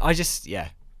just yeah.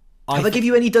 Have I give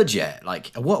you any duds yet?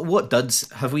 Like, what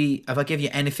duds have I give you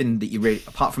anything that you really,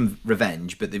 apart from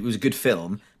Revenge, but it was a good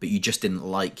film, but you just didn't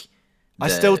like? I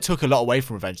still took a lot away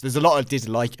from Revenge. There's a lot I did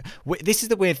like. This is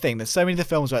the weird thing. There's so many of the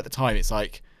films where at the time it's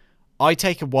like, I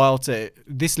take a while to.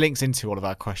 This links into all of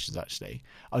our questions, actually.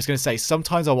 I was going to say,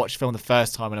 sometimes I'll watch a film the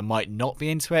first time and I might not be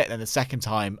into it, and then the second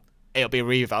time it'll be a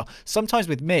reval. Sometimes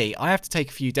with me, I have to take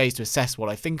a few days to assess what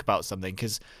I think about something,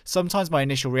 because sometimes my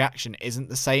initial reaction isn't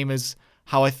the same as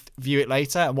how I view it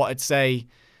later. And what I'd say,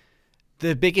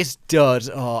 the biggest dud.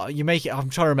 Oh, you make it. I'm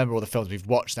trying to remember all the films we've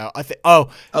watched now. I think. No,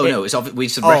 it's we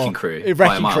said Wrecking Crew.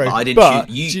 Wrecking Crew. But I didn't.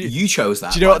 You chose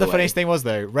that. Do you know what the funniest thing was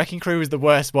though? Wrecking Crew was the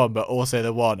worst one, but also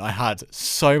the one I had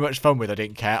so much fun with. I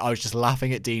didn't care. I was just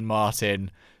laughing at Dean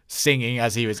Martin singing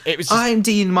as he was. It was. I'm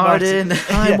Dean Martin.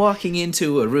 I'm walking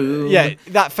into a room. Yeah,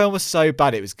 that film was so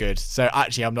bad it was good. So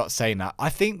actually, I'm not saying that. I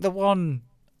think the one.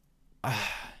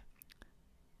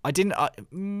 I didn't.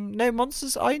 No,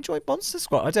 Monsters. I enjoyed Monster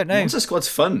Squad. I don't know. Monster Squad's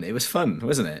fun. It was fun,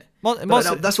 wasn't it?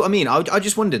 That's what I mean. I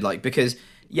just wondered, like, because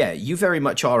you very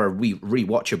much are a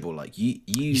rewatchable. Like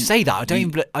you say that. I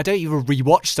don't even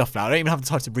rewatch stuff now. I don't even have the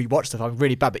time to rewatch stuff. I'm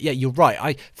really bad. But yeah, you're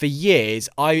right. For years,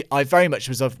 I very much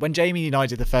was of when Jamie and I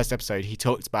did the first episode. He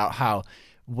talked about how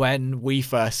when we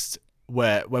first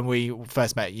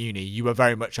met at uni, you were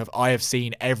very much of, I have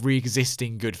seen every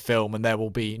existing good film and there will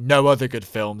be no other good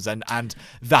films, and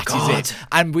that is it.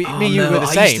 And me and you were the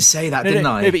same. I used to say that, didn't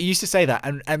I? No, but you used to say that,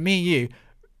 and me and you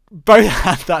both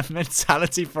had that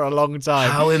mentality for a long time.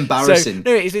 How embarrassing.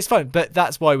 So, no, it's fun, but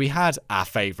that's why we had our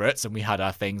favourites and we had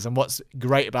our things. And what's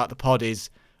great about the pod is,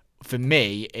 for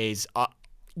me, is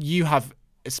you have,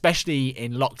 especially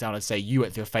in lockdown, I'd say you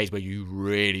went through a phase where you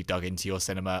really dug into your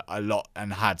cinema a lot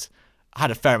and had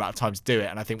a fair amount of time to do it.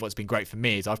 And I think what's been great for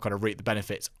me is I've kind of reaped the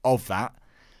benefits of that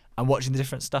and watching the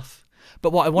different stuff.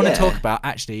 But what I want to talk about,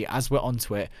 actually, as we're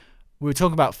onto it, we were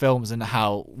talking about films and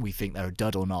how we think they're a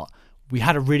dud or not. We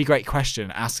had a really great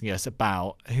question asking us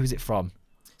about, who is it from?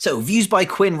 So Views by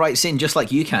Quinn writes in, just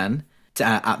like you can, to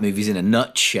at Movies in a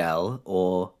Nutshell,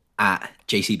 or at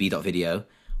jcb.video,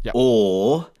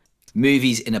 or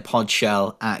Movies in a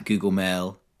Podshell at Google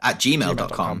Mail, at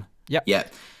gmail.com.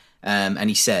 Yep. And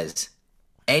he says,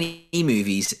 any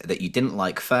movies that you didn't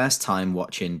like first time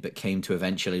watching but came to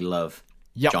eventually love?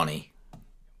 Johnny.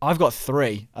 I've got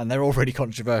 3 and they're all really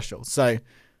controversial. So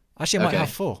actually I might have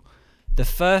 4. The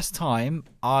first time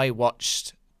I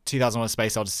watched 2001: A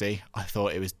Space Odyssey, I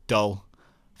thought it was dull.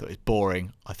 I thought it was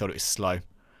boring. I thought it was slow.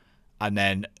 And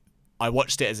then I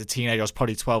watched it as a teenager. I was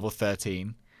probably 12 or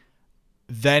 13.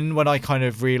 Then when I kind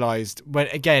of realised, when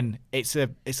again, it's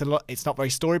not very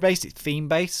story based, it's theme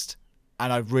based,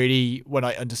 and when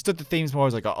I understood the themes more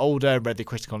as I got older and read the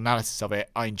critical analysis of it,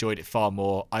 I enjoyed it far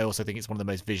more. I also think it's one of the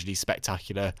most visually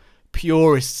spectacular,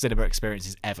 purest cinema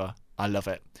experiences ever. I love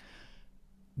it.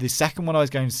 The second one I was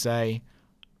going to say,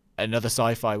 another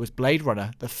sci-fi, was Blade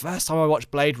Runner. The first time I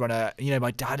watched Blade Runner,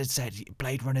 my dad had said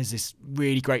Blade Runner is this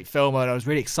really great film, and I was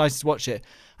really excited to watch it,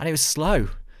 and it was slow.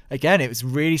 Again, it was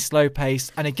really slow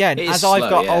paced. And again, as I've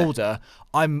got older,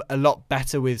 I'm a lot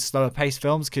better with slower paced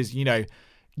films because,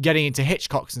 getting into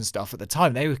Hitchcocks and stuff at the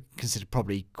time, they were considered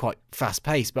probably quite fast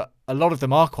paced, but a lot of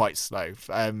them are quite slow.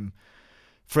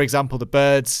 For example, The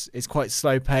Birds is quite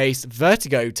slow paced.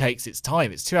 Vertigo takes its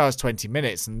time. It's 2 hours, 20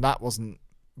 minutes. And that wasn't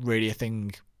really a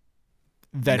thing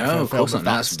than No, for a of film course of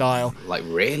not. that That's style. like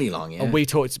really long. Yeah. And we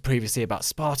talked previously about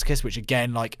Spartacus, which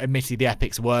again, like, admittedly the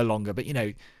epics were longer, but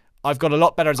I've got a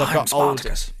lot better as I've got older.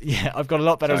 Spartacus. Yeah, I've got a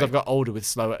lot better as Sorry. I've got older with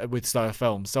slower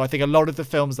films. So I think a lot of the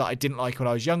films that I didn't like when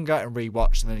I was younger and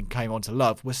rewatched and then came on to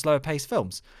love were slower paced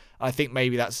films. I think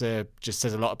maybe that's just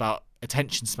says a lot about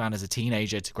attention span as a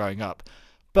teenager to growing up.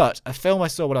 But a film I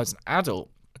saw when I was an adult,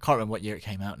 I can't remember what year it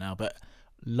came out now, but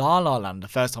La La Land, the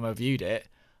first time I viewed it,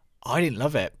 I didn't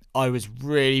love it. I was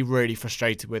really, really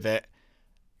frustrated with it.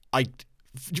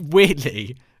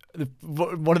 Weirdly,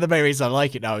 one of the main reasons I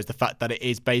like it now is the fact that it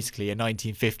is basically a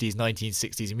 1950s,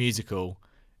 1960s musical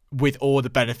with all the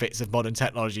benefits of modern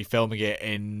technology, filming it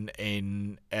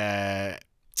in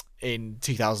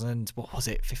 2000, what was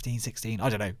it, 15, 16? I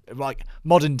don't know. Like,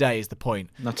 modern day is the point.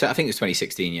 I think it was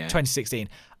 2016. Yeah. 2016.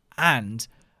 And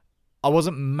I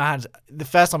wasn't mad. The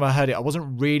first time I heard it, I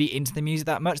wasn't really into the music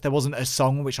that much. There wasn't a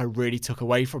song which I really took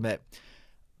away from it.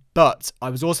 But I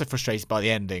was also frustrated by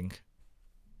the ending.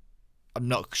 I'm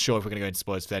not sure if we're going to go into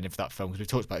spoilers for the ending for that film because we've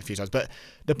talked about it a few times. But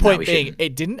the point being, shouldn't.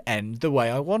 it didn't end the way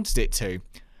I wanted it to.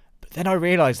 But then I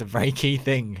realised a very key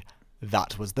thing.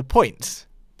 That was the point.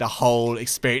 The whole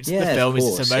experience of the film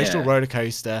is this emotional roller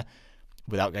coaster,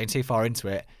 without going too far into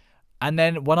it. And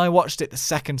then when I watched it the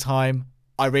second time,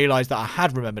 I realised that I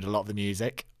had remembered a lot of the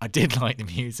music. I did like the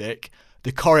music.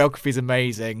 The choreography is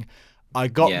amazing. I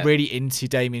got really into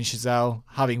Damien Chazelle,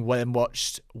 having then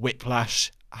watched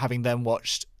Whiplash, having then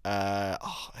watched I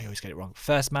always get it wrong.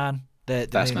 First Man, the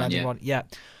First Man, one. Yeah.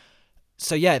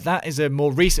 So yeah, that is a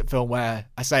more recent film where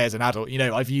I say as an adult,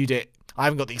 I viewed it. I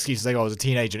haven't got the excuse to say I was a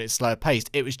teenager and it's slower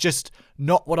paced. It was just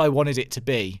not what I wanted it to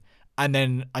be, and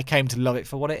then I came to love it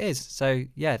for what it is. So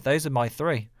yeah, those are my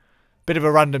three. Bit of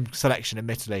a random selection,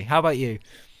 admittedly. How about you?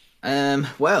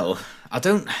 Well, I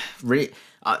don't really.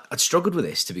 I struggled with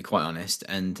this, to be quite honest,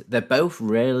 and they're both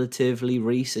relatively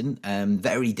recent,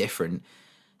 very different.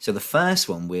 So the first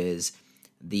one was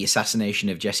the assassination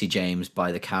of Jesse James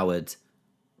by the coward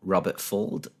Robert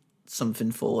Ford,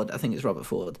 something Ford. I think it's Robert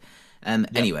Ford.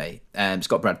 Anyway, it's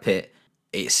got Brad Pitt.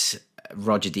 It's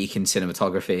Roger Deakins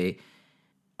cinematography.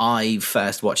 I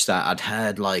first watched that. I'd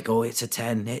heard like, oh, it's a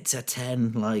 10. It's a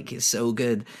 10. Like, it's so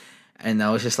good. And I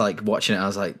was just like watching it. I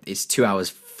was like, it's 2 hours,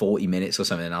 40 minutes or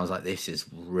something. And I was like, this is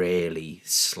really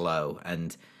slow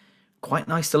and quite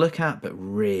nice to look at, but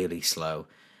really slow.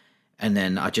 And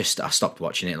then I stopped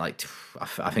watching it. Like,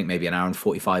 I think maybe an hour and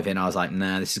 45 in. I was like,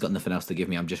 nah, this has got nothing else to give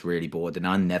me. I'm just really bored. And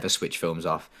I never switch films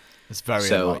off. It's very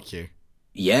unlike you.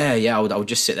 Yeah. I would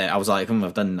just sit there. I was like,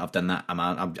 I've done that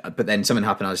amount. But then something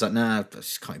happened. I was like, nah, I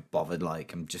just can't be bothered.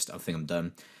 Like, I think I'm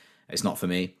done. It's not for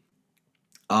me.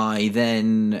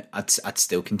 I'd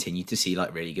still continue to see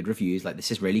like really good reviews. Like,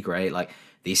 this is really great. Like,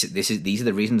 these are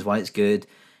the reasons why it's good.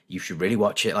 You should really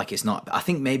watch it. Like, it's not. I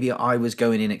think maybe I was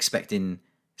going in expecting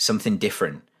something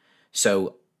different.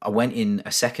 So I went in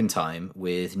a second time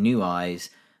with new eyes.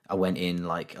 I went in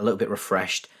like a little bit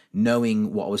refreshed,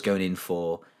 knowing what I was going in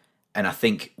for. And I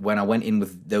think when I went in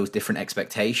with those different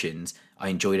expectations, I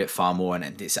enjoyed it far more.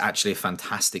 And it's actually a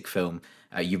fantastic film.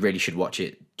 You really should watch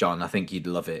it, John. I think you'd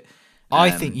love it.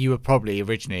 I think you were probably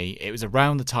originally, it was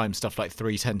around the time stuff like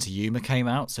 3:10 to Yuma came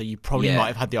out. So you probably might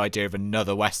have had the idea of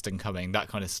another Western coming, that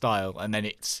kind of style. And then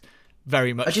it's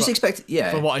very much. I just expect,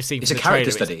 from what I've seen, it's from a the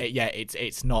character trailer, study.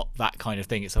 It's not that kind of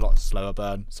thing. It's a lot slower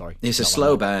burn. Sorry, it's a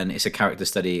slow burn. It's a character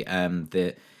study.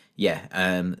 That's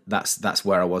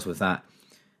where I was with that.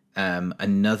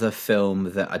 Another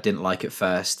film that I didn't like at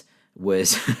first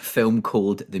was a film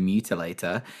called The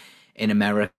Mutilator. In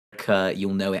America,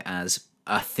 you'll know it as,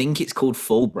 I think it's called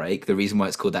Fall Break. The reason why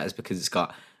it's called that is because it's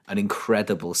got an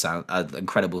incredible song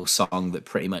that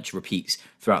pretty much repeats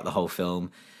throughout the whole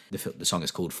film. The song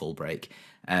is called Fall Break.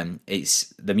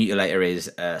 It's The Mutilator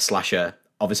is a slasher.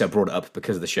 Obviously, I brought it up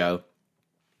because of the show.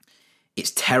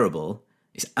 It's terrible.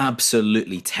 It's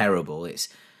absolutely terrible. It's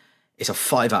a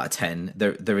 5 out of 10.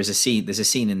 There's a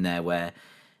scene in there where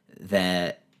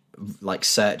they're like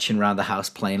searching around the house,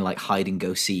 playing like hide and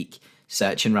go seek,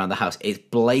 searching around the house. It's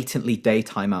blatantly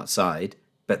daytime outside,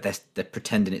 but they're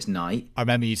pretending it's night. I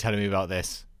remember you telling me about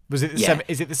this. Was it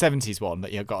is it the 70s one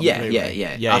that you got on yeah, the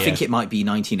Blu-ray? Yeah. I think it might be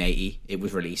 1980 it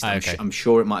was released. Okay. I'm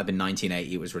sure it might have been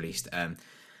 1980 it was released. I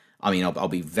mean, I'll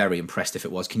be very impressed if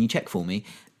it was. Can you check for me?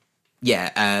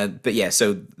 Yeah, but yeah,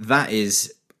 so that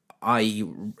is, I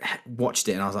watched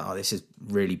it and I was like, oh, this is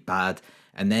really bad.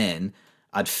 And then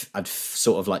I'd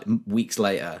sort of like weeks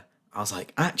later, I was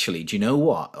like, actually, do you know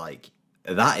what? Like,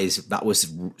 that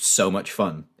was so much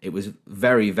fun. It was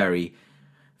very, very,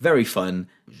 very fun,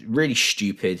 really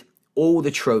stupid. All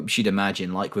the tropes you'd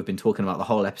imagine, like we've been talking about the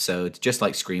whole episode, just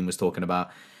like Scream was talking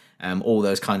about. all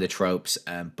those kind of tropes.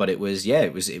 But it was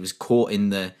caught in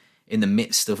the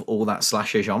midst of all that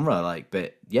slasher genre. Like,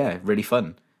 but yeah, really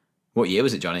fun. What year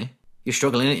was it, Johnny? You're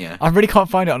struggling, aren't you? I really can't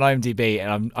find it on IMDb,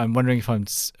 and I'm wondering if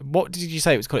what did you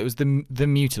say it was called? It was the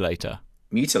Mutilator.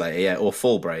 Mutilator, yeah, or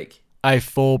Fall Break. Oh,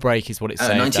 Fall Break is what it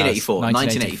says. 1984.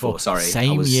 1984. Sorry,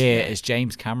 same year as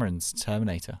James Cameron's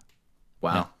Terminator.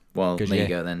 Wow. Yeah. Well, Good there year. you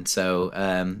go then. So,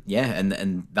 and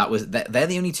they're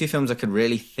the only two films I could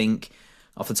really think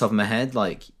off the top of my head.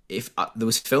 Like, if there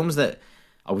was films that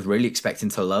I was really expecting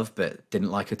to love but didn't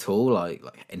like at all, like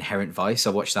Inherent Vice. I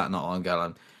watched that not long ago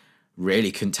and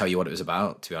really couldn't tell you what it was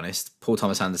about, to be honest. Paul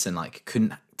Thomas Anderson, like,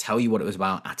 couldn't tell you what it was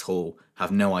about at all.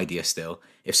 Have no idea still.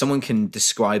 If someone can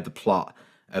describe the plot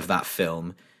of that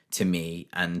film to me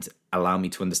and allow me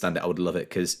to understand it, I would love it,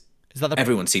 because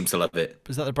everyone seems to love it.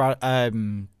 Is that the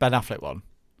Ben Affleck one?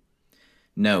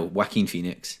 No, Joaquin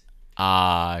Phoenix.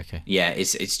 Ah, okay. Yeah,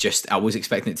 it's just, I was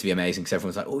expecting it to be amazing because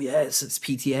everyone's like, oh yeah, it's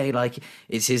PTA, like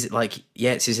it's his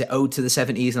ode to the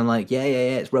 70s, and I'm like, yeah,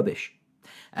 it's rubbish.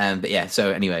 But yeah,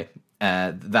 so anyway,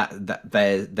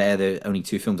 that they're the only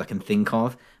two films I can think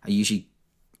of. I usually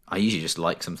just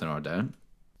like something or I don't.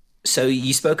 So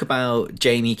you spoke about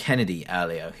Jamie Kennedy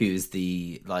earlier, who's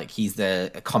he's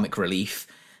the comic relief,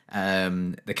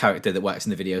 the character that works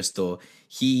in the video store.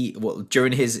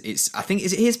 During is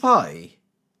it his party?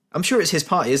 I'm sure it's his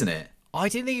party, isn't it? I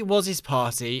didn't think it was his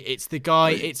party. It's the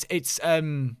guy. It's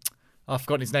I've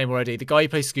forgotten his name already. The guy who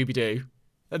plays Scooby Doo.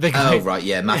 Oh right,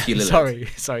 yeah, Matthew Lillard.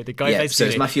 Sorry, the guy who plays Scooby-Doo. So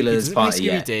it's Matthew Lillard's party.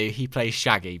 Scooby Doo. He plays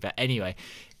Shaggy, but anyway,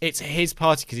 it's his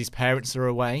party because his parents are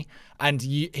away, and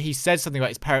he said something about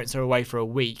his parents are away for a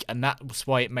week, and that's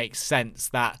why it makes sense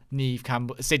that Neve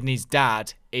Campbell, Sydney's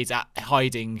dad, is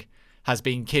has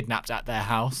been kidnapped at their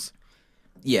house.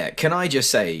 Yeah, can I just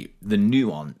say the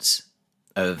nuance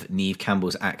of Neve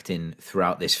Campbell's acting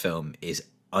throughout this film is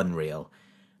unreal.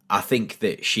 I think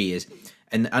that she is,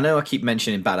 and I know I keep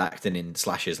mentioning bad acting in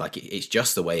slashers, like it's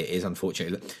just the way it is,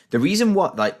 unfortunately.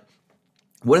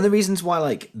 One of the reasons why,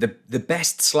 like, the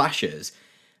best slashers,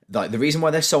 like, the reason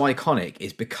why they're so iconic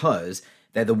is because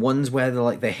they're the ones where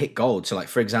they hit gold. So, like,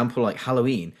 for example, like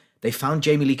Halloween, they found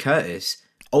Jamie Lee Curtis,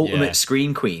 ultimate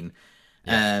scream queen.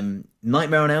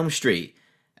 Nightmare on Elm Street,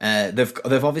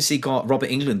 they've obviously got Robert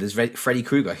Englund as Freddy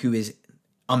Krueger, who is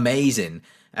amazing.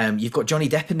 You've got Johnny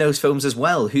Depp in those films as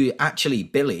well, who actually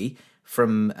Billy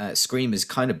from Scream is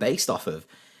kind of based off of.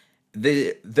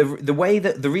 The way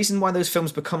that the reason why those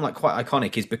films become like quite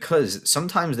iconic is because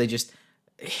sometimes they just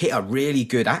hit a really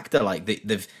good actor. Like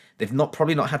they've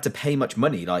probably not had to pay much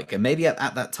money. Like, and maybe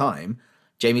at that time,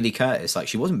 Jamie Lee Curtis, like,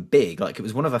 she wasn't big. Like, it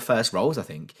was one of her first roles, I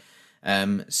think.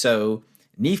 So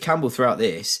Neve Campbell throughout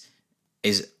this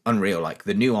is unreal. Like,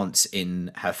 the nuance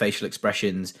in her facial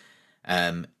expressions.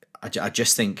 I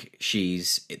just think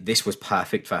this was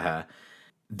perfect for her.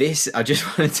 I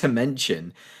just wanted to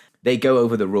mention, they go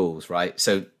over the rules, right?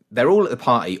 So they're all at the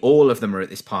party. All of them are at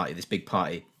this party, this big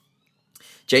party.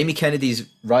 Jamie Kennedy's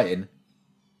writing.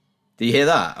 Do you hear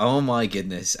that? Oh my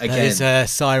goodness. Again. Those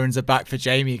sirens are back for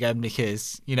Jamie again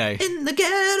because, you know. In the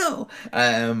ghetto.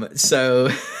 So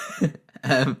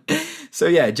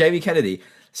yeah, Jamie Kennedy.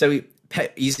 So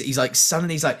he's like,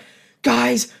 suddenly he's like,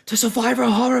 guys, to survive a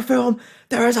horror film,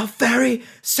 there is a very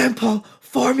simple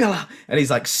formula. And he's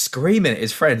like screaming at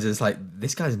his friends. It's like,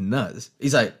 this guy's nuts.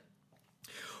 He's like,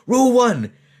 rule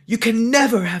 1, you can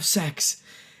never have sex.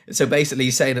 So basically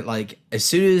he's saying that, like, as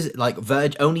soon as, like,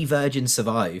 only virgins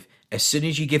survive. As soon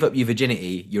as you give up your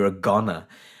virginity, you're a goner.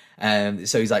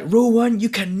 So he's like, rule 1, you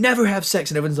can never have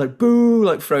sex. And everyone's like, boo,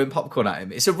 like throwing popcorn at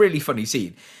him. It's a really funny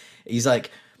scene. He's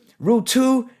like, rule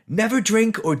 2, never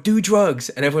drink or do drugs.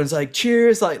 And everyone's like,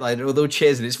 cheers, like although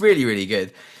cheers. And it's really, really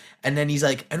good. And then he's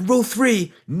like, and rule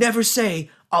 3, never say,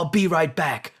 I'll be right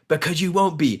back, because you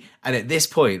won't be. And at this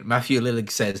point, Matthew Lillard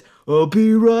says, I'll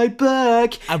be right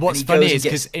back. And what's funny is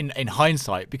because in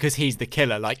hindsight, because he's the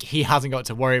killer, like, he hasn't got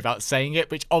to worry about saying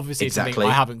it, which obviously is something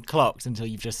I haven't clocked until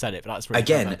you've just said it. But that's really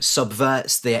clever.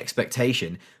 Subverts the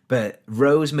expectation. But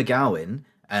Rose McGowan,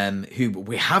 who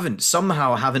we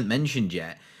somehow haven't mentioned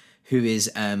yet, who is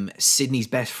Sydney's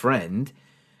best friend.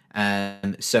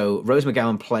 So Rose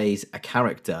McGowan plays a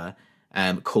character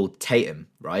called Tatum,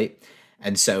 right?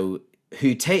 And so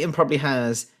who Tatum probably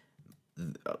has,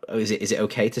 is it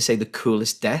okay to say the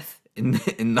coolest death in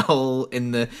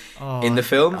the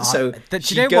film? So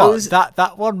do you know what?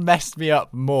 That one messed me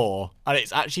up more, and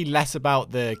it's actually less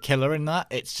about the killer in that.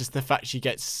 It's just the fact she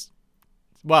gets.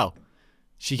 So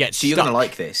you're gonna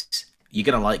like this. You're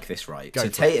gonna like this, right? So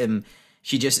Tatum.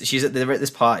 They're at this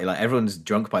party, like, everyone's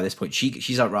drunk by this point.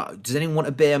 She's like, right, does anyone want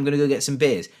a beer? I'm gonna go get some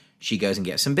beers. She goes and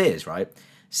gets some beers, right?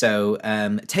 So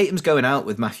Tatum's going out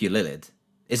with Matthew Lillard,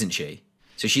 isn't she?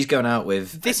 So she's going out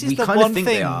with. This is we the kind one of think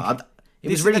thing. they are. It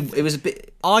This was is really. the It was a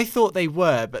bit. I thought they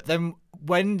were, but then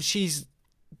when she's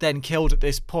then killed at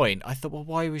this point, I thought, well,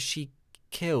 why was she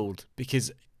killed?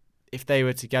 Because if they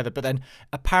were together, but then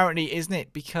apparently, isn't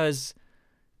it because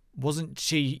wasn't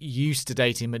she used to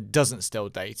date him and doesn't still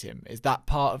date him? Is that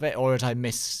part of it, or had I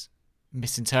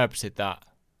misinterpreted that?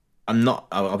 I'm not.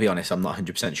 I'll be honest. I'm not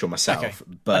 100% sure myself. Okay.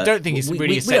 But I don't think it's really we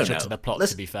don't essential know. to the plot,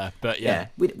 Let's- to be fair. But Yeah,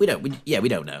 we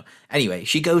don't know. Anyway,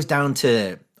 she goes down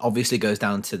to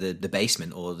the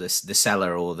basement or the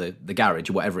cellar or the garage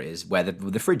or whatever it is where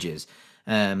the fridge is.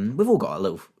 We've all got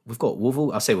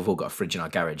I'll say we've all got a fridge in our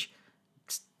garage.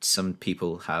 Some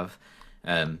people have.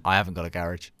 I haven't got a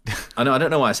garage. I don't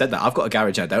know why I said that. I've got a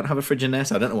garage. I don't have a fridge in there,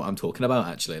 so I don't know what I'm talking about.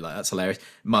 Actually, like that's hilarious.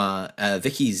 My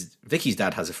Vicky's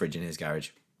dad has a fridge in his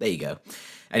garage. There you go.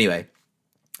 Anyway,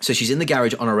 so she's in the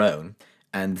garage on her own,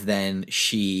 and then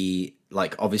she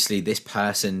obviously this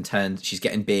person turns. She's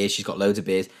getting beers. She's got loads of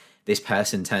beers. This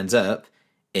person turns up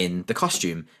in the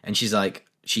costume, and she's like,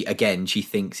 she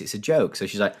thinks it's a joke. So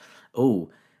she's like, oh,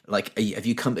 have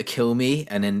you come to kill me?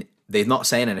 And then they're not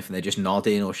saying anything. They're just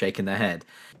nodding or shaking their head.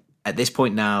 At this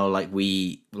point now,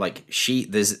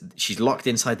 she's locked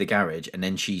inside the garage, and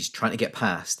then she's trying to get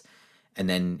past, and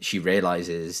then she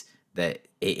realizes that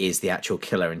it is the actual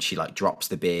killer, and she drops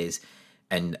the beers,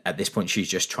 and at this point she's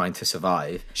just trying to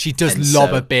survive. She does And lob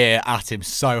so- a beer at him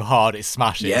so hard it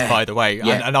smashes. Yeah. By the way,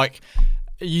 Yeah. and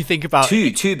you think about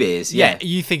two beers. Yeah, Yeah.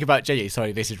 you think about JJ.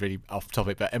 Sorry, this is really off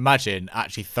topic, but imagine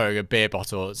actually throwing a beer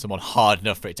bottle at someone hard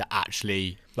enough for it to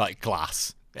actually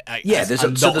glass. Yeah, there's a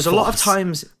lot of force.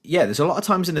 times. Yeah, there's a lot of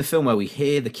times in the film where we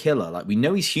hear the killer, we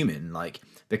know he's human,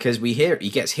 because we hear he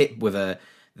gets hit with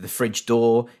the fridge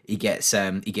door. He gets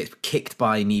kicked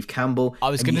by Neve Campbell. I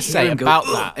was and going you to hear say him go, about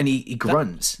 "Ugh," that, and he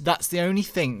grunts. That's the only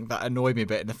thing that annoyed me a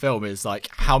bit in the film is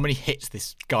how many hits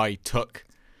this guy took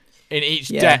in each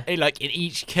Yeah. in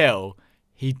each kill.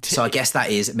 So I guess that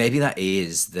is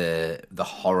the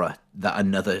horror that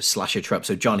another slasher trope.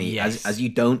 So Johnny, Yes. as you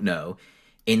don't know,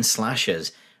 in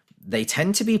slashers, they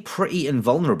tend to be pretty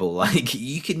invulnerable.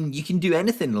 You can do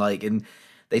anything, and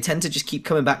they tend to just keep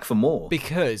coming back for more.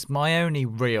 Because my only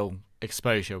real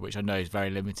exposure, which I know is very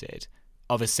limited,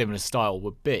 of a similar style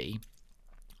would be,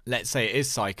 let's say it is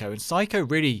Psycho, and Psycho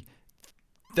really,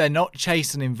 they're not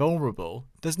chaste and invulnerable.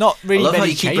 There's not really I love many how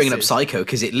you keep bringing up cases. Psycho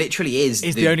because it literally is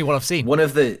It's the only one I've seen. One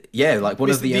of the one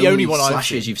It's of the the only only one I've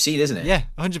slashers seen. you've seen, isn't it? Yeah,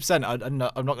 100%. I'm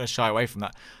not going to shy away from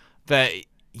that. But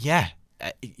yeah.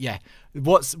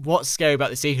 What's scary about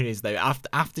the sequence is though,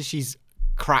 after she's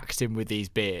cracked him with these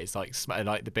beers,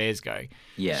 the beers going.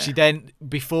 Yeah. She then,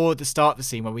 before the start of the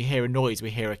scene, when we hear a noise, we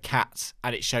hear a cat,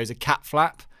 and it shows a cat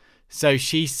flap. So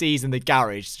she sees in the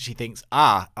garage. She thinks,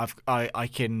 I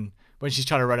can. When she's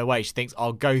trying to run away, she thinks,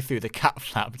 I'll go through the cat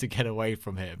flap to get away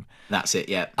from him. That's it.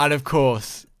 Yeah. And of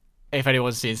course, if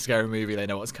anyone's seen Scary Movie, they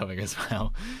know what's coming as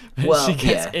well. Well, she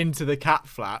gets yeah. into the cat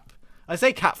flap. I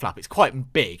say cat flap, it's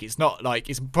quite big. It's not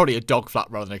it's probably a dog flap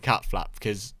rather than a cat flap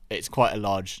because it's quite a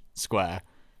large square.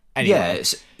 Anyway,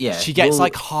 she gets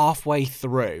halfway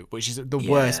through, which is the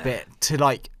worst bit,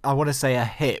 to I want to say her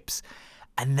hips.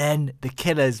 And then the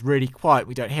killer's really quiet.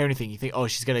 We don't hear anything. You think, oh,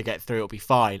 she's going to get through. It'll be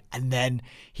fine. And then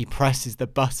he presses the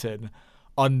button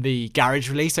on the garage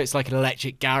release. So it's like an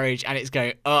electric garage and it's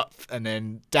going up and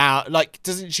then down.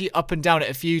 Doesn't she up and down it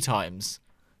a few times?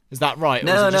 Is that right?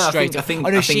 No, Or is it just I straight think- up? Oh,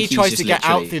 no, I think she he's tries just to get out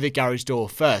literally- through the garage door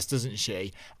first, doesn't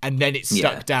she? And then it's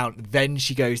stuck Yeah. down. Then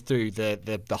she goes through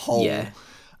the hole. Yeah.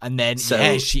 And then,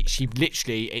 So- she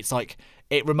literally, it's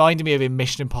it reminded me of in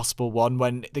Mission Impossible 1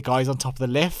 when the guy's on top of the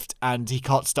lift and he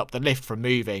can't stop the lift from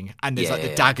moving and there's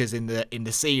the daggers in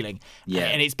the ceiling. Yeah.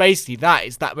 And it's basically that.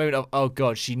 It's that moment of, oh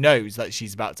God, she knows that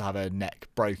she's about to have her neck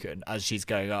broken as she's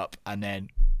going up and then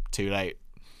too late.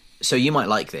 So you might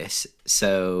like this.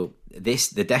 So this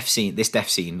death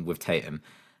scene with Tatum,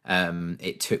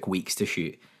 it took weeks to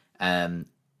shoot.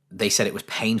 They said it was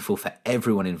painful for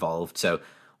everyone involved. So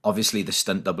obviously the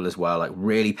stunt double as well,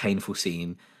 really painful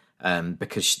scene.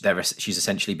 Because she's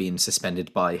essentially being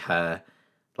suspended by her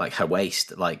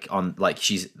waist,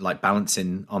 she's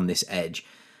balancing on this edge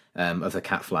of the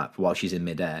cat flap while she's in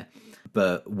midair.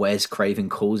 But Wes Craven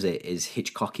calls it is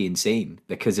Hitchcockian scene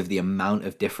because of the amount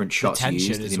of different shots Tension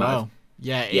used. as the amount well.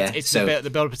 of- It's so- the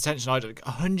build of tension. I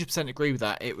 100% agree with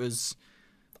that. It was...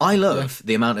 I love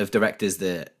the amount of directors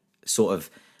that sort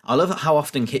of I love how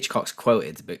often Hitchcock's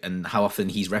quoted and how often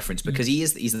he's referenced, because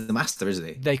he's the master, isn't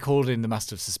he? They called him the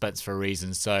master of suspense for a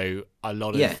reason. So a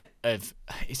lot of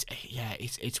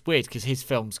it's weird because his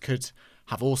films could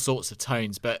have all sorts of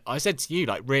tones. But I said to you,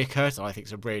 like, Rear Curtain, I think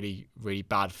is a really, really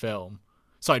bad film.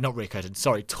 Sorry, not Rear Curtain.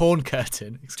 Sorry, Torn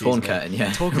Curtain. Torn Curtain,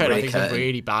 yeah. Torn Curtain, I think, is a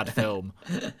really bad film.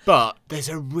 But there's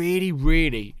a really,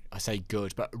 really, I say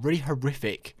good, but really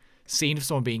horrific scene of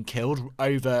someone being killed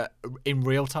over in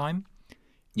real time.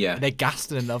 Yeah. They're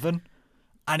gassed in an oven.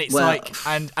 And it's wow.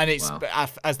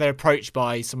 as they're approached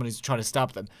by someone who's trying to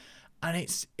stab them. And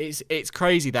it's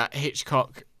crazy that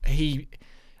Hitchcock,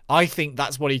 I think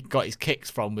that's what he got his kicks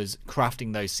from, was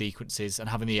crafting those sequences and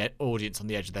having the audience on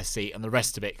the edge of their seat, and the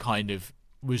rest of it kind of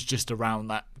was just around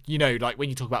that. You know, like when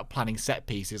you talk about planning set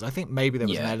pieces, I think maybe there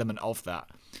was an element of that.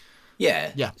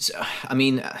 Yeah. Yeah. So, I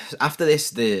mean, after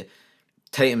this, the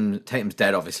Tatum's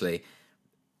dead, obviously.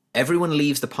 Everyone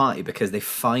leaves the party because they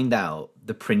find out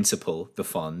the principal, the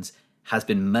Fonz, has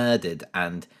been murdered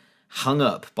and hung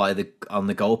up on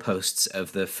the goalposts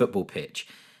of the football pitch.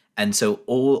 And so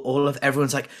all of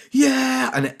everyone's like,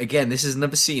 yeah. And again, this is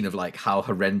another scene of like how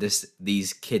horrendous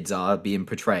these kids are being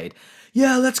portrayed.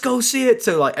 Yeah, let's go see it.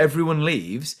 So like everyone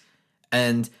leaves,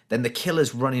 and then the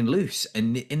killer's running loose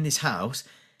and in this house,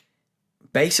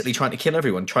 basically trying to kill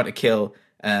everyone, trying to kill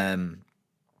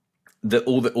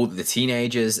all the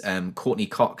teenagers. Courtney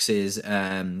Cox is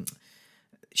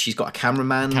she's got a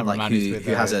cameraman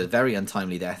who has a very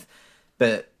untimely death.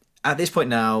 But at this point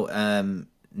now,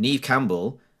 Neve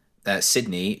Campbell,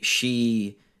 Sydney,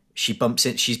 she bumps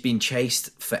in. She's been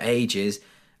chased for ages.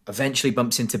 Eventually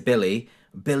bumps into Billy.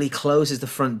 Billy closes the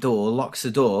front door, locks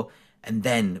the door, and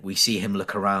then we see him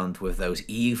look around with those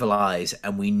evil eyes,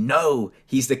 and we know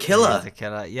he's the killer. He's the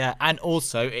killer, yeah. And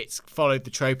also, it's followed the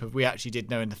trope of we actually did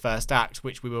know in the first act,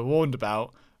 which we were warned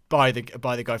about by the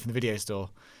guy from the video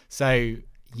store. So,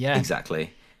 yeah.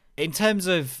 Exactly. In terms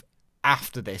of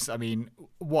after this, I mean,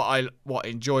 what I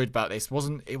enjoyed about this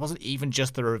wasn't even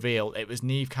just the reveal. It was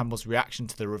Neve Campbell's reaction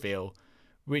to the reveal,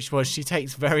 which was she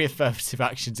takes very affirmative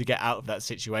action to get out of that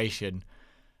situation,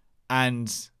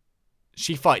 and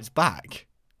she fights back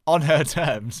on her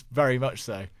terms, very much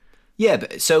so. Yeah,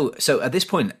 but so at this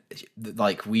point,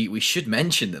 like we should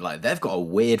mention that like they've got a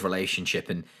weird relationship,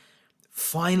 and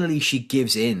finally she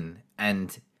gives in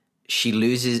and she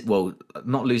loses. Well,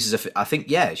 not loses. I think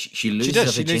she loses her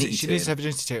virginity. She loses her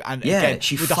virginity too, and yeah, again,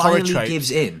 she with the finally horror trope,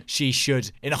 gives in. She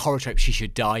should, in a horror trope, she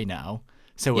should die now.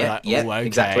 So we're like, oh, okay.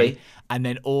 Exactly. And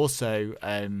then also,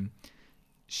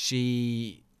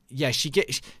 she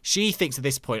thinks at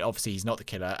this point, obviously he's not the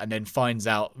killer, and then finds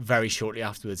out very shortly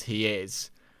afterwards he is.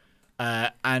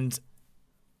 And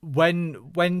when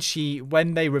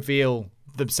they reveal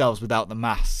themselves without the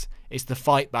mask, it's the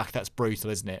fight back that's brutal,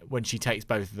 isn't it? When she takes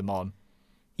both of them on.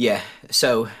 Yeah.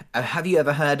 So, have you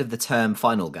ever heard of the term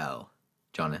 "final girl,"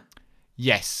 Johnny?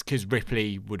 Yes, because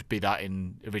Ripley would be that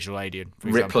in Original Alien. For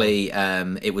example. Ripley,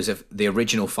 it was the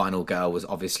original final girl was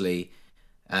obviously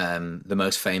the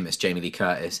most famous Jamie Lee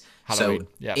Curtis. Halloween, so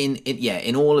yeah.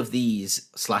 in all of these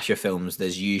slasher films,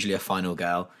 there's usually a final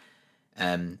girl,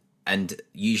 and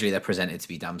usually they're presented to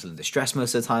be damsel in distress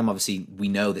most of the time. Obviously, we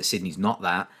know that Sydney's not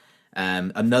that.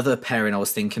 Another pairing I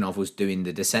was thinking of was doing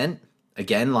The Descent.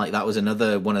 Again, like that was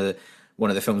another one of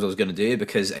the films I was going to do,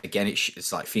 because again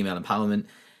it's like female empowerment.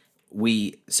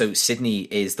 So Sydney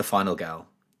is the final girl,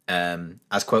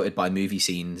 as quoted by movie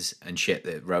scenes and shit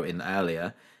that wrote in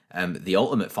earlier. The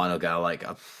ultimate final girl, like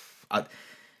I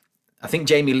think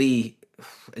Jamie Lee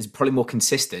is probably more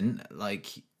consistent, like,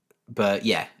 but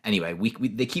yeah. Anyway,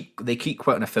 they keep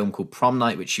quoting a film called Prom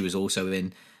Night, which she was also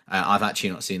in. I've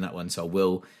actually not seen that one, so I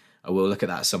will look at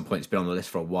that at some point. It's been on the list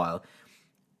for a while.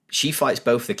 She fights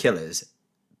both the killers.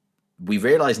 We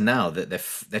realise now that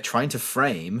they're trying to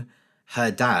frame her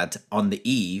dad on the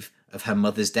eve of her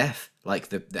mother's death, like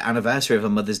the anniversary of her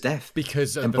mother's death,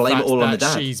 because of and the blame fact it all that on the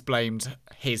dad. she's blamed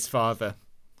his father,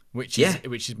 which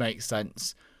makes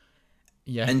sense.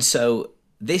 Yeah, and so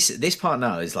this part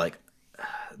now is like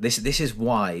this is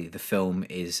why the film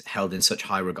is held in such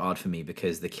high regard for me,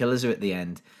 because the killers are at the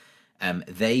end.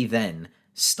 They then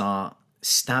start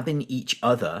stabbing each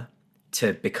other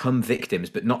to become victims,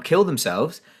 but not kill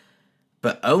themselves.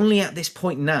 But only at this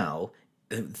point now,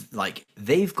 like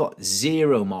they've got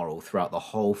zero moral throughout the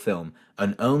whole film,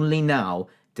 and only now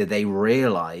do they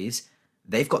realize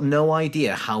they've got no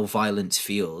idea how violence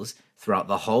feels throughout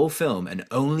the whole film, and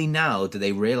only now do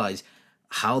they realize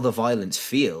how the violence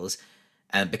feels,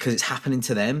 and because it's happening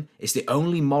to them. It's the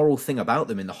only moral thing about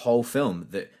them in the whole film,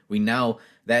 that we now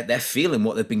they're feeling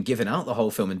what they've been given out the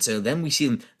whole film. And so then we see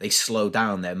them, they slow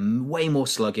down, they're way more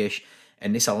sluggish,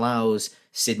 and this allows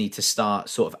Sydney to start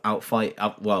sort of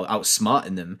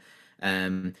outsmarting them.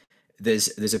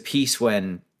 There's a piece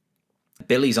when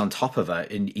Billy's on top of her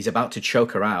and he's about to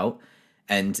choke her out.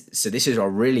 And so this is a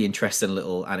really interesting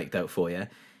little anecdote for you.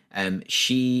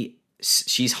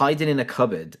 She's hiding in a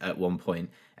cupboard at one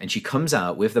point, and she comes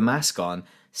out with the mask on,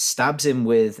 stabs him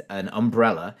with an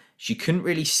umbrella. She couldn't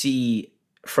really see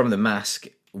from the mask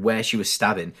where she was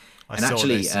stabbing. I saw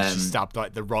this, and she stabbed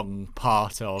like the wrong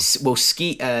part of. Well,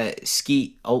 Skeet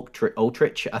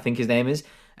Ultrich, I think his name is.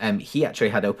 He actually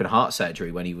had open heart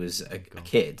surgery when he was a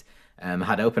kid.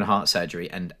 Had open heart surgery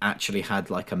and actually had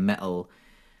like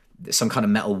some kind of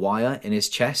metal wire in his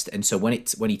chest, and so when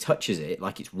he touches it,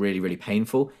 like it's really, really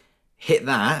painful. Hit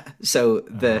that, so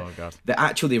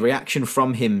the reaction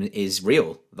from him is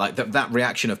real. Like that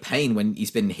reaction of pain when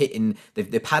he's been hitting.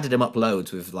 They padded him up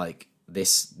loads with like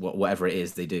this whatever it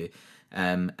is they do,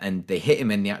 and they hit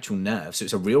him in the actual nerve. So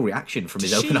it's a real reaction from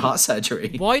his open heart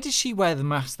surgery. Why did she wear the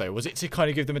mask though? Was it to kind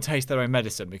of give them a taste of their own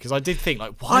medicine? Because I did think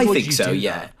like, why would you do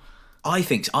that? I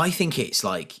think it's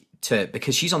like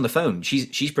because she's on the phone.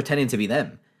 She's pretending to be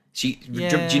them. Do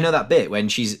you know that bit when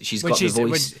she's got the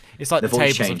voice? It's like the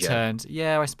tables changer. have turned.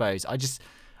 Yeah, I suppose. I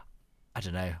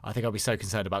don't know. I think I'd be so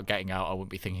concerned about getting out, I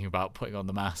wouldn't be thinking about putting on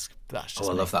the mask. That's just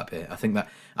I love that bit. I think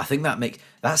that makes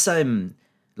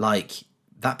like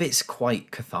that bit's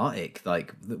quite cathartic.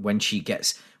 Like when she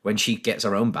gets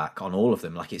her own back on all of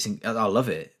them. Like I love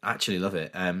it. I actually love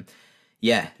it.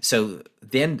 Yeah. So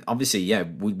the end. Obviously, yeah.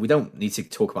 We don't need to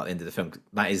talk about the end of the film.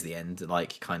 That is the end.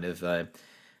 Like kind of.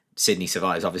 Sydney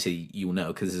survives. Obviously, you'll know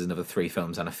because there's another 3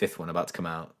 films and a 5th one about to come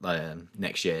out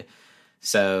next year.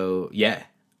 So yeah,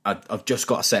 I've just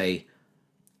got to say,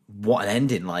 what an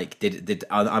ending! Like,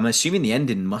 I'm assuming the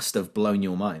ending must have blown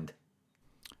your mind.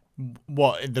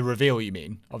 What, the reveal? You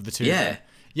mean of the 2? Yeah.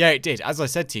 Yeah, it did. As I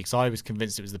said to you, because I was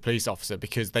convinced it was the police officer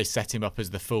because they set him up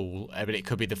as the fool, but it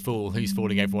could be the fool who's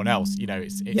fooling everyone else. You know,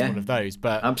 it's one of those.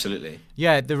 But absolutely,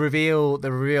 yeah, the reveal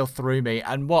threw me.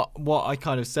 And what I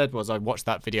kind of said was I watched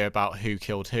that video about who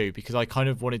killed who because I kind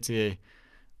of wanted to.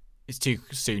 It's too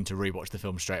soon to rewatch the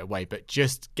film straight away, but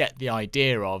just get the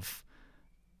idea of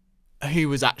who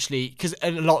was actually, because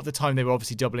a lot of the time they were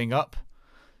obviously doubling up.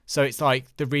 So it's like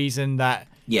the reason that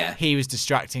he was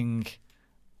distracting.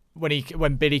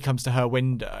 When Billy comes to her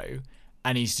window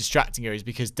and he's distracting her is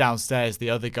because downstairs the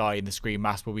other guy in the screen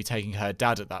mask will be taking her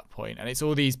dad at that point. And it's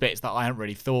all these bits that I hadn't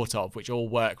really thought of, which all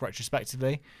work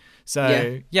retrospectively.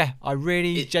 So yeah I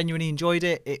really genuinely enjoyed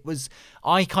it.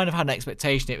 I kind of had an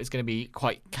expectation it was going to be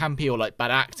quite campy or like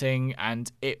bad acting, and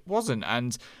it wasn't.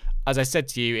 And as I said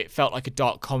to you, it felt like a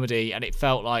dark comedy, and it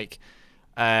felt like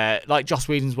Joss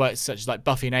Whedon's works such as like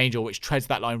Buffy and Angel, which treads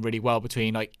that line really well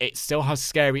between like it still has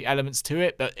scary elements to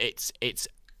it, but it's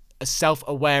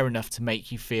self-aware enough to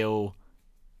make you feel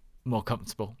more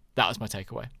comfortable. That was my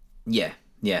takeaway. Yeah,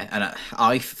 and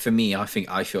I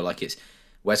feel like it's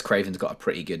Wes Craven's got a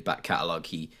pretty good back catalogue.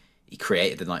 He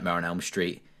created The Nightmare on Elm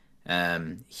Street.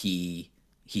 He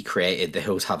created The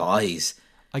Hills Have Eyes.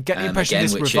 I get the impression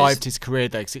this revived his career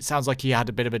though, because it sounds like he had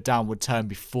a bit of a downward turn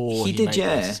before he did.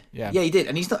 This. Yeah, he did,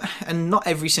 and not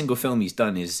every single film he's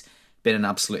done has been an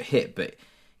absolute hit, but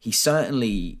he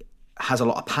certainly has a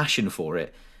lot of passion for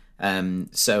it.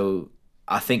 So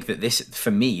I think that this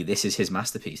is his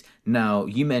masterpiece. Now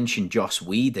you mentioned Joss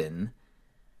Whedon.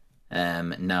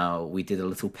 Now we did a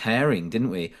little pairing, didn't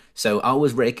we? So I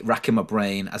was racking my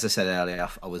brain, as I said earlier.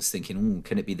 I was thinking,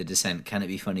 can it be The Descent? Can it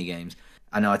be Funny Games?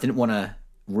 I know I didn't want to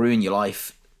ruin your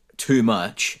life too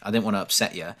much. I didn't want to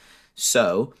upset you.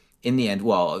 So in the end,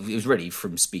 well, it was really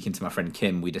from speaking to my friend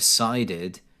Kim, we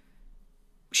decided,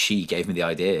 she gave me the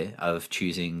idea of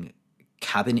choosing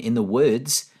Cabin in the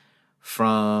Woods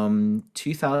from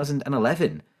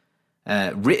 2011,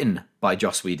 written by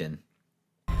Joss Whedon.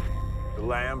 The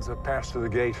lambs have passed through the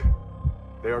gate.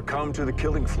 They are come to the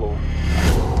killing floor.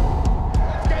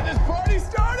 Get this party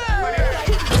started!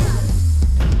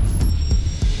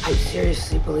 I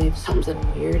seriously believe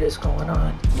something weird is going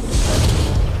on.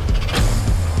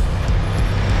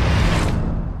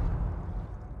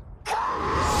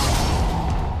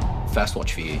 First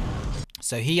watch for you.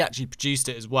 So he actually produced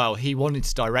it as well. He wanted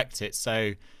to direct it,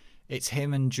 so it's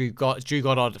him and Drew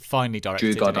Goddard finally directed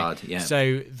it. Drew Goddard, yeah.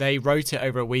 So they wrote it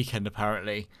over a weekend,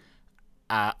 apparently.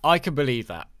 I can believe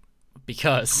that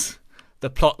because the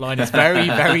plot line is very,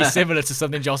 very similar to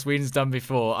something Joss Whedon's done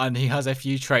before, and he has a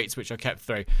few traits which are kept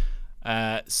through.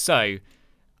 So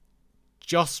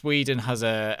Joss Whedon has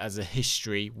a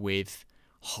history with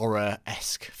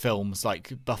horror-esque films,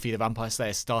 like Buffy the Vampire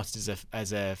Slayer started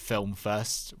as a film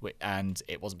first, and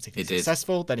it wasn't particularly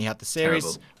successful. Then he had the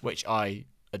series, which I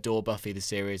adore. Buffy the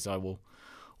series, I will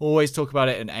always talk about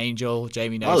it. And Angel,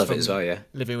 Jamie knows. I love it from as well, yeah.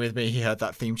 Living with me, he heard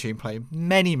that theme tune play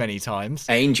many, many times.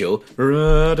 Angel. Best theme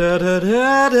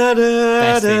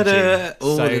tune.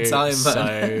 All the time, man.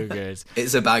 So good.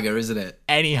 It's a banger, isn't it?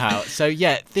 Anyhow, so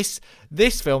yeah, this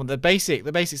film, the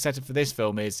basic setup for this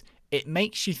film is it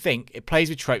makes you think. It plays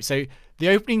with tropes. So the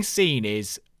opening scene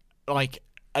is like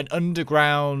an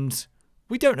underground.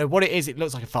 We don't know what it is. It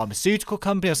looks like a pharmaceutical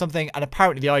company or something. And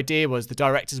apparently the idea was the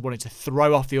directors wanted to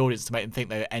throw off the audience to make them think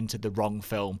they entered the wrong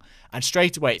film. And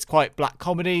straight away, it's quite black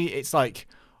comedy. It's like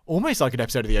almost like an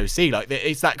episode of The OC. Like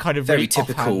it's that kind of Very really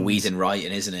typical offhand, Whedon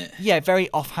writing, isn't it? yeah, very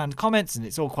offhand comments, and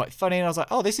it's all quite funny. And I was like,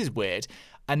 oh, this is weird.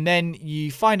 And then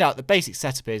you find out the basic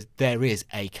setup is there is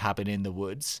a cabin in the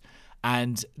woods,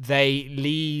 and they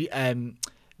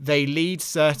lead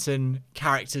certain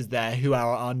characters there who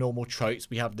are our normal tropes.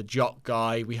 We have the jock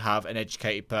guy, we have an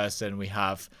educated person, we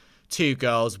have two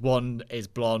girls. One is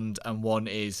blonde and one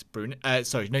is brunette.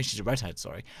 She's a redhead,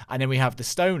 sorry. And then we have the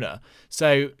stoner.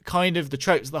 So kind of the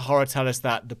tropes of the horror tell us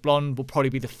that the blonde will probably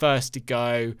be the first to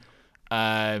go,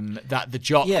 that the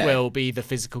jock will be the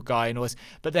physical guy and all this.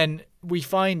 But then we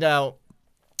find out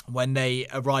when they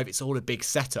arrive, it's all a big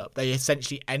setup. They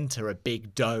essentially enter a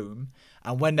big dome.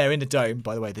 And when they're in the dome,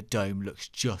 by the way, the dome looks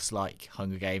just like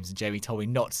Hunger Games. And Jamie told me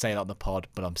not to say that on the pod,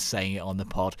 but I'm saying it on the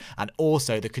pod. And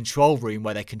also the control room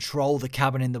where they control the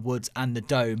cabin in the woods and the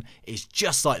dome is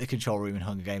just like the control room in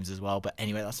Hunger Games as well. But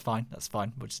anyway, that's fine.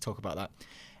 We'll just talk about that.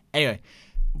 Anyway,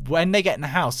 when they get in the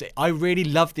house, I really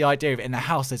love the idea of in the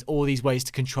house, there's all these ways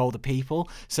to control the people.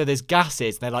 So there's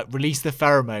gases, they're like, release the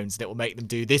pheromones, and it will make them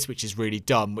do this, which is really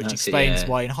dumb, which explains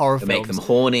why in horror films, make them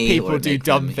horny, people do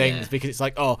dumb things because it's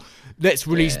like, oh, let's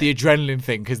release the adrenaline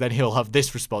thing because then he'll have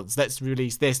this response. Let's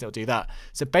release this, and it'll do that.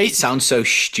 So basically, it sounds so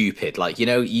stupid. Like, you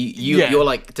know, you're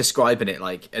like describing it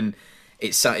like, and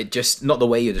it just not the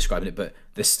way you're describing it, but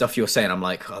the stuff you're saying, I'm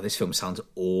like, oh, this film sounds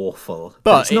awful.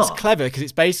 But it's clever because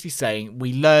it's basically saying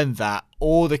we learned that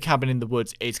all the cabin in the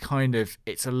woods is kind of,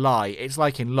 it's a lie. It's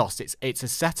like in Lost. It's a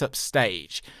setup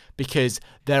stage because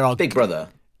there are Big Brother.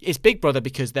 It's Big Brother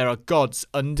because there are gods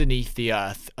underneath the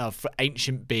earth of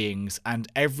ancient beings, and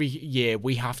every year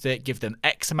we have to give them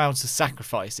X amounts of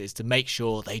sacrifices to make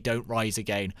sure they don't rise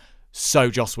again. So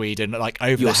Joss Whedon, like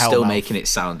over You're the hell still mouth. making it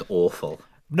sound awful.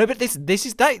 No, but this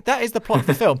is that is the plot of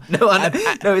the film. No,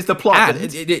 it's the plot.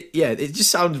 But it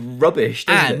just sounds rubbish.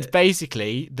 And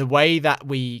basically, the way that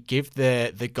we give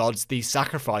the gods these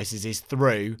sacrifices is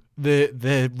through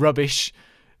the rubbish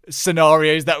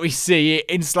scenarios that we see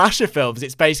in slasher films.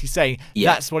 It's basically saying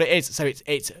that's what it is. So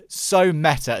it's so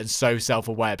meta and so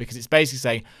self-aware because it's basically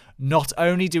saying not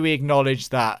only do we acknowledge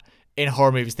that in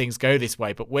horror movies things go this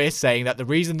way, but we're saying that the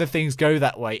reason the things go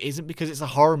that way isn't because it's a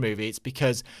horror movie, it's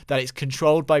because that it's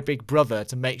controlled by Big Brother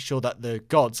to make sure that the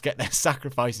gods get their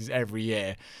sacrifices every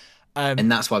year. And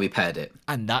that's why we paired it.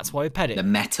 The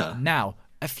meta. Now,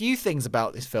 a few things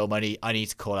about this film I need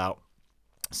to call out.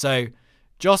 So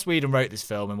Joss Whedon wrote this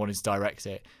film and wanted to direct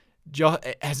it.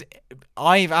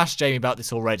 I've asked Jamie about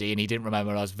this already and he didn't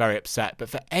remember and I was very upset, but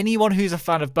for anyone who's a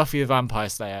fan of Buffy the Vampire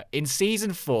Slayer, in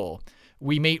season 4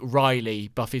 we meet Riley,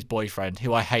 Buffy's boyfriend,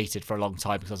 who I hated for a long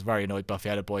time because I was very annoyed Buffy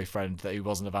had a boyfriend who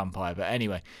wasn't a vampire. But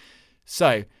anyway,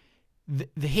 so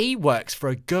he works for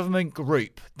a government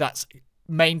group that's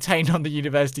maintained on the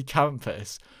university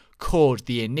campus called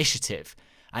The Initiative.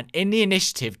 And in The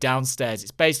Initiative downstairs,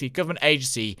 it's basically a government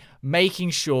agency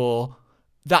making sure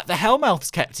that the Hellmouth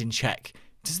is kept in check.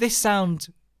 Does this sound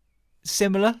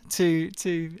similar to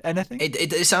anything?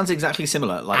 It sounds exactly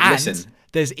similar. Like, and listen.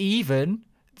 There's even...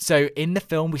 So in the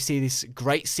film, we see this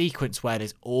great sequence where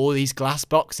there's all these glass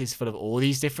boxes full of all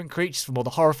these different creatures from all the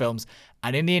horror films.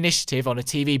 And in The Initiative, on a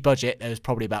TV budget, there's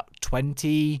probably about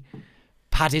 20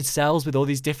 padded cells with all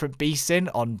these different beasts in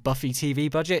on Buffy TV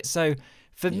budget. So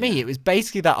for me, it was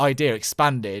basically that idea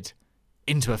expanded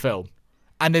into a film.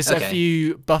 And there's a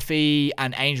few Buffy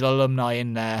and Angel alumni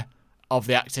in there of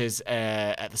the actors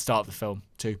at the start of the film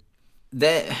too.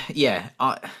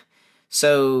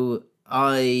 So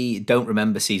I don't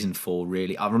remember season 4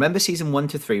 really. I remember season 1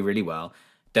 to 3 really well.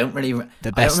 Don't really.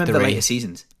 The best I don't remember 3. the later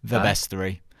seasons. The best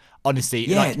 3. Honestly,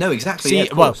 yeah, no, exactly.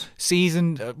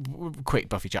 Quick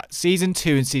Buffy chat. Season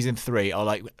 2 and season 3 are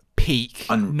like peak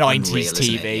 90s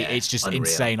TV. Yeah, it's just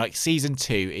insane. Like season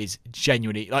 2 is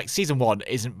genuinely like season 1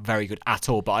 isn't very good at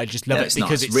all, but I just love it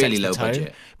because it's really low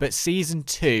budget. But season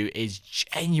 2 is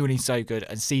genuinely so good,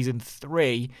 and season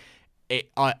 3.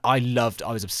 I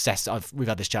was obsessed. We've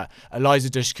had this chat. Eliza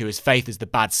Dushku as Faith as the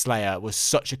bad slayer was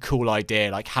such a cool idea,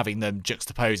 like having them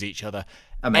juxtapose each other.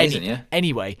 Amazing, yeah.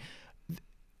 Anyway,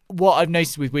 what I've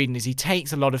noticed with Whedon is he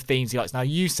takes a lot of themes he likes. Now,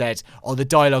 you said, the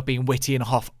dialogue being witty and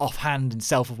offhand and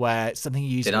self-aware, something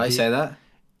you use. Did I say that?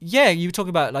 Yeah, you were talking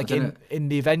about like in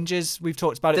the Avengers. We've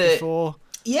talked about it before.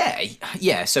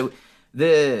 Yeah. So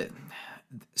the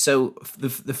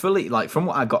fully, like, from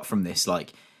what I got from this,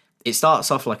 like, it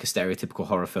starts off like a stereotypical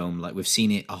horror film. Like, we've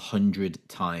seen it 100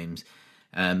 times,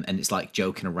 and it's like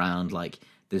joking around. Like,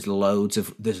 there's loads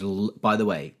of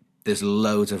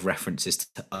references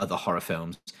to other horror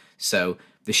films. So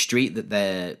the street that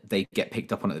they get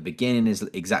picked up on at the beginning is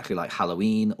exactly like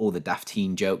Halloween. All the daft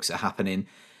teen jokes are happening.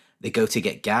 They go to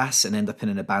get gas and end up in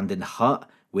an abandoned hut,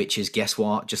 which is, guess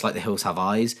what? Just like The Hills Have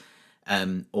Eyes,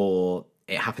 or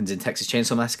it happens in Texas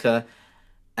Chainsaw Massacre.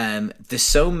 There's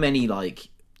so many like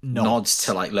nods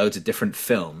to like loads of different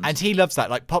films, and he loves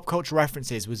that. Like, pop culture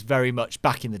references was very much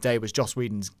back in the day was Joss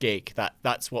Whedon's gig.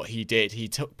 That's what he did. He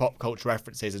took pop culture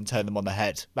references and turned them on the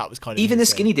head. That was kind of even the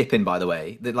skinny dipping, by the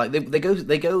way. They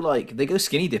go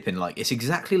skinny dipping. Like, it's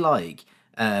exactly like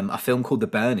a film called The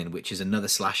Burning, which is another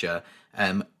slasher,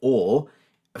 or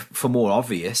for more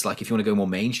obvious, like if you want to go more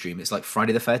mainstream, it's like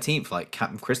Friday the 13th, like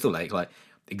Captain Crystal Lake, like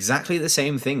exactly the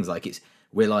same things. Like,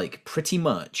 we're like pretty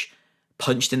much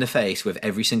punched in the face with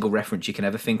every single reference you can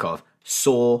ever think of.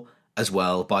 Saw as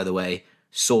well, by the way.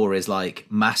 Saw is like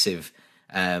massive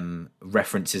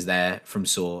references there from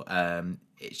Saw.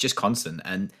 It's just constant,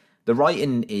 and the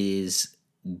writing is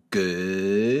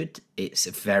good. It's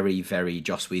very, very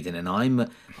Joss Whedon, and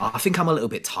I think I'm a little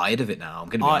bit tired of it now. I'm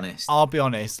going to be honest. I'll be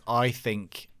honest. I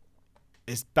think,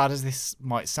 as bad as this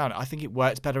might sound, I think it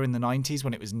worked better in the 90s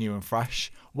when it was new and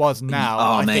fresh. Was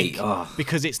now, think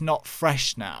because it's not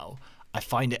fresh now, I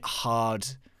find it hard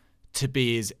to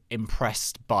be as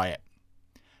impressed by it.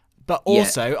 But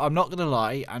also, I'm not going to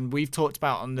lie, and we've talked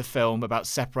about on the film about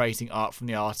separating art from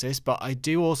the artist, but I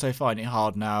do also find it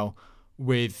hard now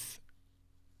with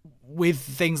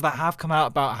things that have come out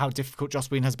about how difficult Joss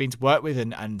Whedon has been to work with and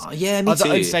me other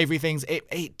too. unsavory things.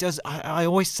 It does. I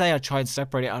always say I try and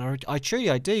separate it, and I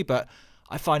truly do, but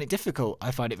I find it difficult.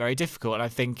 I find it very difficult, and I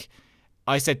think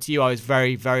I said to you I was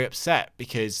very, very upset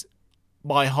because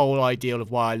my whole ideal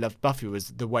of why I loved Buffy was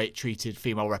the way it treated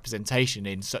female representation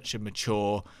in such a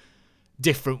mature,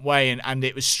 different way, and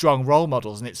it was strong role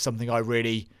models, and it's something I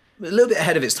really a little bit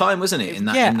ahead of its time, wasn't it? In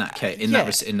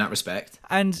that respect,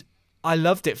 and I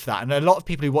loved it for that. And a lot of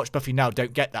people who watch Buffy now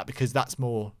don't get that because that's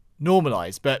more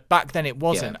normalized, but back then it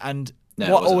wasn't. And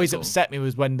what always upset me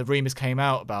was when the rumors came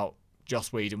out about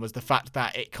Joss Whedon was the fact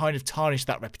that it kind of tarnished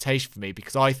that reputation for me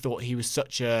because I thought he was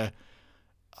such a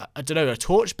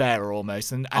torchbearer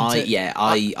almost.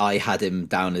 I had him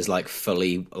down as like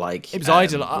fully like. It was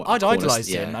I'd idolized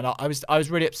him, and I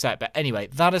was really upset. But anyway,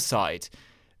 that aside,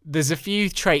 there's a few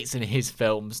traits in his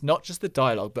films, not just the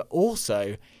dialogue, but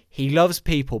also he loves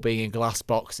people being in glass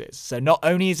boxes. So not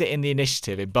only is it in the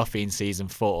initiative in Buffy in season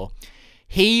 4,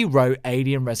 he wrote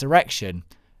Alien Resurrection.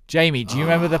 Jamie, do you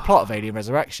remember the plot of Alien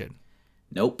Resurrection?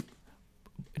 Nope.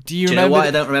 Do you know why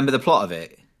I don't remember the plot of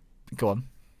it? Go on.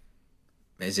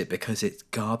 Is it because it's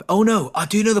garbage? Oh no, I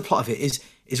do know the plot of it.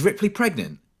 Is Ripley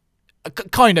pregnant?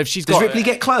 Kind of. Does Ripley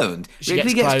get cloned?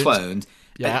 Ripley gets cloned.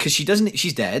 Yeah. Because she doesn't.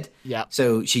 She's dead. Yeah.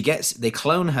 So they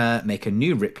clone her, make a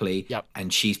new Ripley. Yep.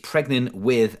 And she's pregnant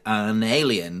with an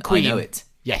alien. Queen. I know it.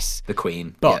 Yes. The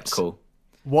Queen. But yeah, cool.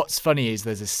 What's funny is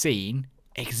there's a scene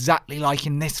exactly like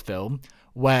in this film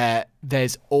where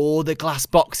there's all the glass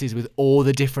boxes with all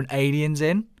the different aliens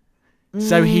in.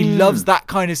 So he loves that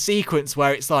kind of sequence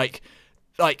where it's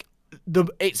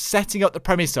it's setting up the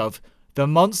premise of the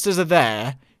monsters are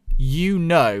there,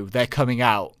 they're coming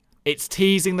out. It's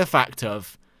teasing the fact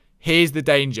of here's the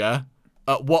danger.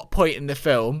 At what point in the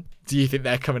film do you think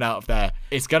they're coming out of there?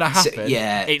 It's going to happen.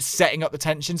 Yeah. It's setting up the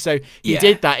tension. So he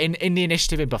did that in the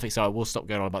initiative in Buffy. Sorry, we'll stop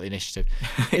going on about the initiative.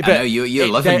 I know, you're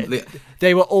loving...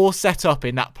 They were all set up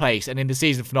in that place, and in the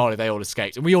season finale, they all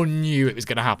escaped. And we all knew it was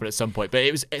going to happen at some point, but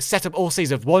it set up all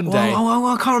season of one day.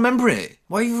 I can't remember it.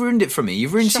 Why have you ruined it for me?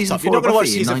 You've ruined season 4 of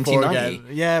Buffy in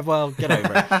 1990. Yeah, well, get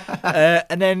over it.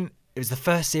 And then... it was the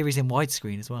first series in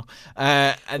widescreen as well.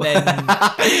 And then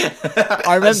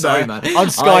I remember on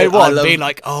Sky One being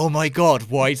like, oh my God,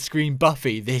 widescreen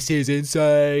Buffy. This is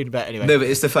insane. But anyway. No, but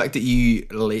it's the fact that you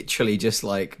literally just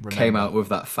came out with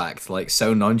that fact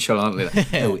so nonchalantly.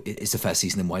 Oh, it's the first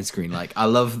season in widescreen. I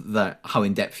love that how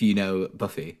in depth you know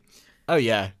Buffy. Oh,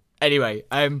 yeah. Anyway,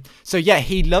 so yeah,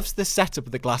 he loves the setup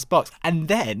of the glass box. And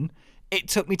then it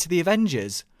took me to the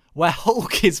Avengers where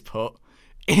Hulk is put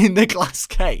in the glass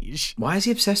cage. Why is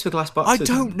he obsessed with glass I boxes?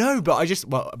 don't know,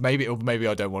 but maybe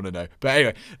I don't want to know. But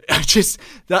anyway,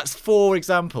 that's 4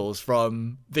 examples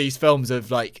from these films of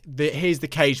like, here's the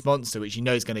caged monster, which you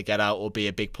know is going to get out or be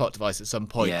a big plot device at some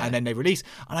point, Yeah. and then they release.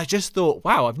 And I just thought,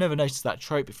 wow, I've never noticed that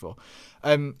trope before.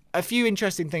 A few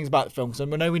interesting things about the film, because I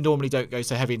know we normally don't go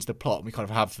so heavy into the plot, and we kind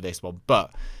of have for this one,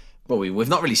 but Well, we've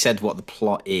not really said what the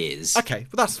plot is. okay,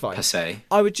 well that's fine. Per se.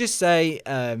 I would just say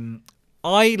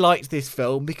I liked this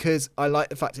film because I liked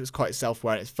the fact it was quite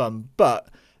self-aware and it's fun, but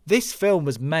this film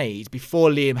was made before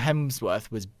Liam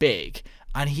Hemsworth was big,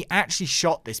 and he actually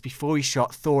shot this before he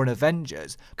shot Thor and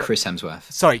Avengers. Chris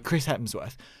Hemsworth. Sorry, Chris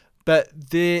Hemsworth. But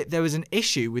there was an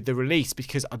issue with the release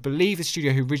because I believe the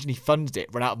studio who originally funded it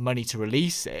ran out of money to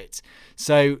release it.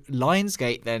 So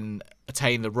Lionsgate then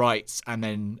attained the rights and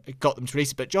then got them to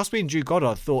release it. But Joss Whedon and Drew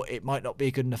Goddard thought it might not be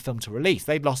a good enough film to release.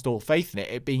 They'd lost all faith in it.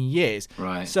 It'd been years.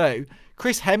 Right. So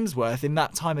Chris Hemsworth in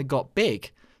that time had got big.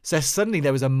 So suddenly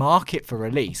there was a market for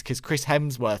release because Chris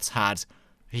Hemsworth's had...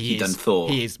 He'd done Thor.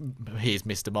 He is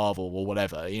Mr. Marvel or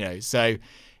whatever, So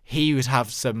he would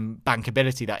have some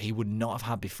bankability that he would not have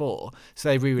had before. So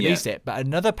they re-released it.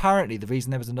 But apparently the reason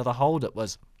there was another hold-up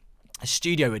was a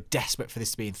studio were desperate for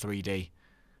this to be in 3D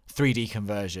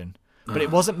conversion. But it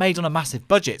wasn't made on a massive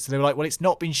budget. So they were like, well, it's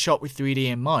not been shot with 3D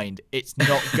in mind. It's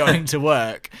not going to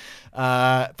work.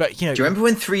 But, Do you remember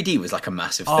when 3D was like a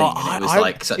massive thing? And it was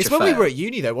like such it's a when we fair? were at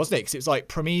uni, though, wasn't it? Because it was like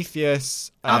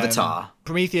Prometheus. Avatar.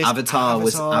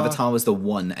 Avatar was the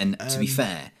one. And to be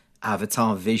fair,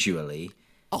 Avatar visually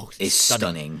is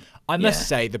stunning. I must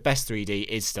say the best 3D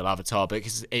is still Avatar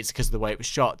because of the way it was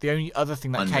shot. The only other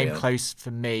thing that came close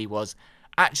for me was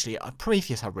actually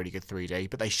Prometheus had really good 3D,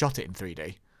 but they shot it in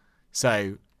 3D.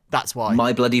 So that's why.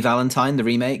 My Bloody Valentine, the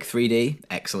remake, 3D,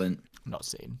 excellent. Not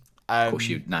seen. Of course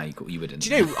you wouldn't.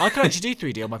 Do you know I can actually do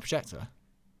 3D on my projector?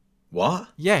 What?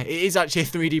 Yeah, it is actually a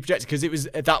 3D projector because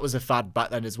that was a fad back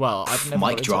then as well. I've never got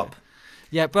Mic into drop. it.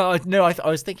 Yeah, but I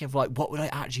was thinking of like what would I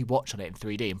actually watch on it in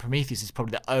 3D, and Prometheus is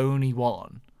probably the only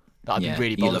one that I'd be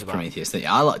really bothered you love about. Prometheus. Don't you?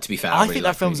 I like, to be fair. I really think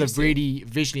like that film's Prometheus a really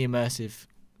visually immersive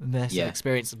Yeah.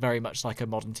 experience, very much like a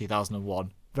modern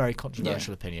 2001. Very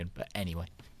controversial opinion, but anyway.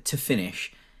 To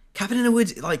finish, Cabin in the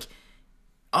Woods,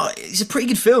 it's a pretty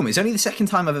good film. It's only the second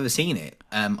time I've ever seen it.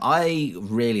 I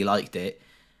really liked it.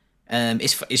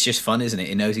 It's just fun, isn't it?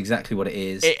 It knows exactly what it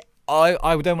is. I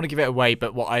don't want to give it away,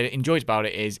 but what I enjoyed about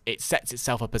it is it sets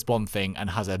itself up as one thing and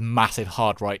has a massive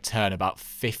hard right turn about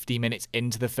 50 minutes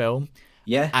into the film.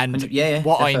 Yeah. And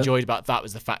defo. I enjoyed about that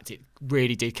was the fact it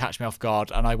really did catch me off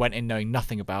guard, and I went in knowing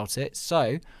nothing about it.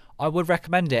 So I would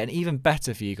recommend it, and even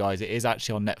better for you guys, it is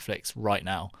actually on Netflix right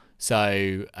now. So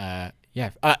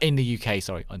in the UK,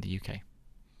 on the UK.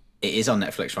 It is on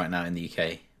Netflix right now in the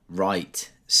UK. Right.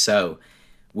 So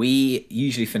we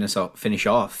usually finish off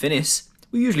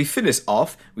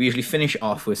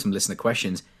with some listener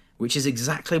questions, which is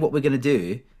exactly what we're going to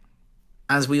do,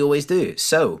 as we always do.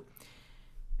 So,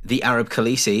 the Arab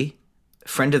Khaleesi,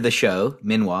 friend of the show,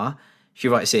 Minwa, she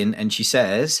writes in and she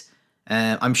says,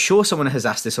 I'm sure someone has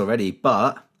asked this already,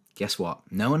 but guess what?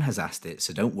 No one has asked it,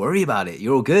 so don't worry about it.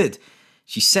 You're all good.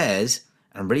 She says,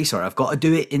 and I'm really sorry, I've got to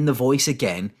do it in the voice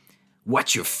again.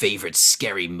 What's your favorite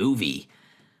scary movie?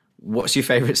 What's your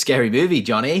favorite scary movie,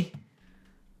 Johnny?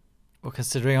 Well,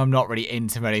 considering I'm not really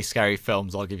into many scary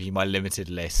films, I'll give you my limited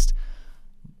list.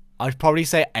 I'd probably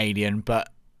say Alien, but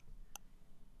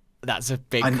that's a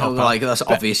big cop-out. That's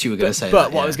obvious you were going to say that.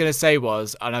 But what I was going to say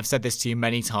was, and I've said this to you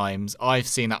many times, I've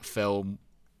seen that film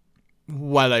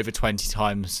well over 20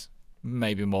 times,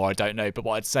 maybe more, I don't know. But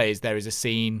what I'd say is there is a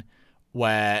scene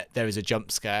where there is a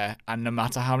jump scare, and no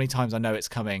matter how many times I know it's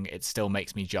coming, it still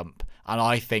makes me jump. And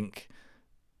I think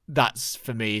that's,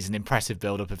 for me, is an impressive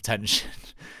build-up of tension.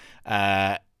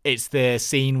 It's the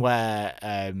scene where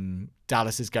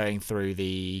Dallas is going through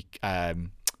the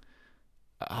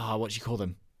what do you call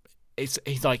them?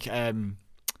 He's like on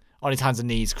his hands and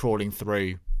knees crawling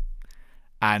through,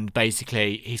 and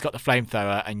basically he's got the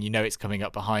flamethrower, and you know it's coming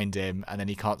up behind him, and then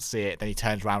he can't see it. Then he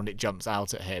turns around, it jumps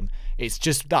out at him. It's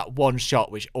just that one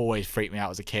shot which always freaked me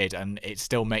out as a kid, and it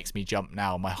still makes me jump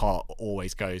now. My heart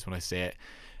always goes when I see it.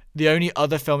 The only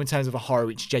other film in terms of a horror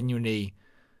which genuinely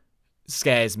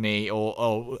scares me,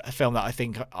 or a film that I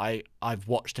think I've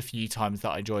watched a few times that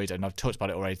I enjoyed, and I've talked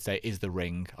about it already today, is The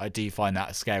Ring. I do find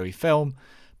that a scary film,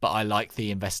 but I like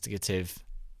the investigative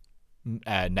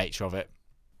nature of it.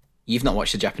 You've not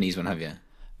watched the Japanese one, have you?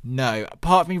 No,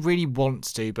 part of me really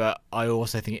wants to, but I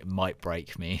also think it might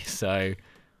break me. So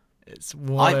it's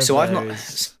one of those. I've not.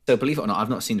 So believe it or not, I've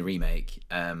not seen the remake.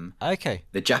 Okay.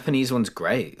 The Japanese one's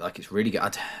great. Like, it's really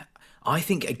good. I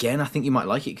think you might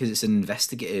like it because it's an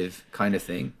investigative kind of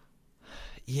thing.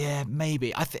 Yeah,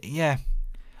 maybe. I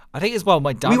think as well.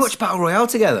 My dad. We watched Battle Royale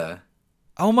together.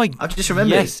 Oh my! I've just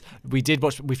remembered. Yes, we did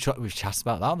watch. We've chatted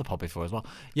about that on the pod before as well.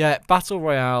 Yeah, Battle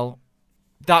Royale.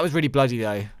 That was really bloody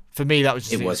though. For me, that was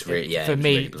just. It was really, yeah. For it was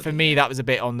me, really bloody, for me, that was a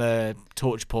bit on the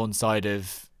torture porn side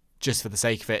of just for the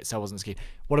sake of it. So I wasn't keen.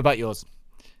 What about yours?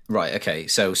 Right. Okay.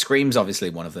 So Scream's obviously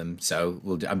one of them. So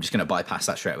I'm just going to bypass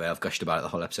that straight away. I've gushed about it the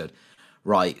whole episode.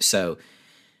 Right. So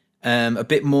a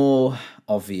bit more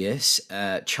obvious.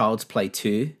 Child's Play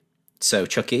 2. So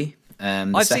Chucky.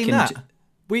 I've seen that.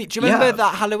 Do you remember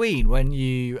that Halloween when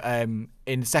you in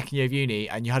the second year of uni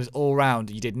and you had us all round?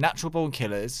 You did Natural Born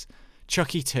Killers,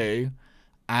 Chucky 2,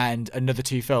 and another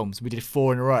 2 films. We did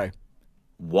 4 in a row.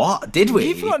 What did we?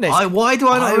 You've forgotten this. Why do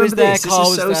I not remember this? This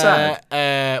is so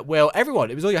sad. Will, everyone.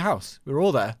 It was all your house. We were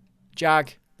all there.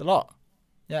 Jag, the lot.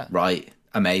 Yeah. Right.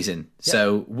 Amazing. Yeah.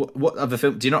 So what other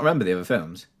film? Do you not remember the other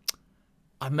films?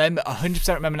 I remember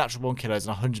 100% remember Natural Born Killers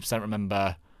and 100%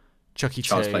 remember Chucky 2.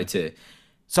 Child's Play 2.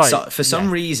 Sorry. So, for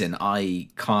some reason, I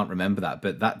can't remember that,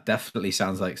 but that definitely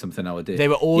sounds like something I would do. They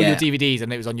were all your DVDs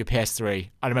and it was on your PS3.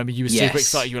 I remember you were super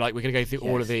excited. You were like, we're going to go through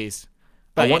all of these.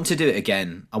 But I want to do it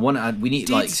again. We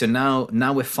need so now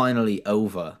we're finally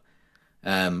over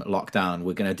lockdown.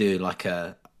 We're going to do like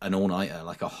an all-nighter,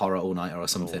 like a horror all-nighter or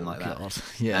something like that.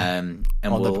 Yeah. And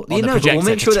we'll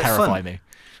make sure that's fun. Me.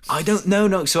 I don't know.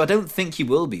 No. So I don't think you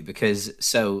will be because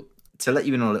to let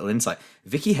you in on a little insight,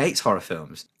 Vicky hates horror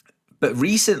films. But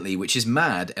recently, which is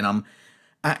mad, and I'm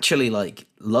actually like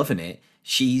loving it,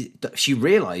 she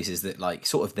realizes that like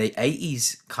sort of the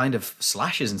 80s kind of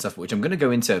slashes and stuff, which I'm going to go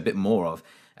into a bit more of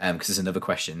because there's another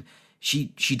question.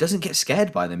 She doesn't get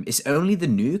scared by them. It's only the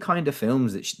new kind of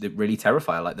films that really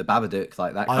terrify her, like the Babadook,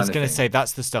 like that kind of thing. I was going to say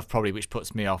that's the stuff probably which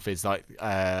puts me off is like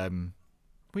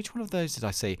which one of those did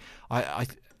I see? I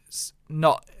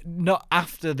not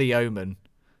after The Omen.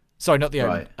 Sorry, not The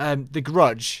Omen. Right. The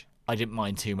Grudge. I didn't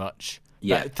mind too much.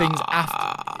 Yeah. But things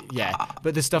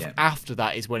but the stuff after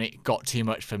that is when it got too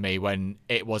much for me. When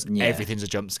it was everything's a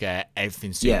jump scare,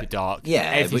 everything's super dark,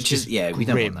 which is we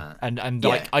don't want that. And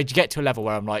like I get to a level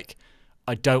where I'm like,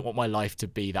 I don't want my life to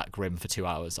be that grim for 2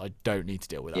 hours. I don't need to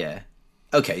deal with that. Yeah.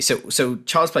 Okay, so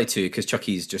Child's Play 2 because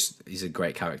Chucky's he's a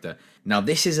great character. Now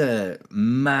this is a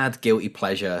mad guilty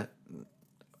pleasure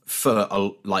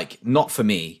for not for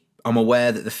me. I'm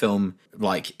aware that the film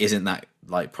isn't that.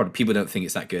 Probably people don't think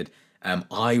it's that good.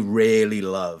 I really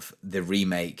love the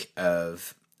remake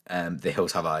of The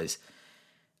Hills Have Eyes.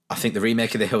 I think the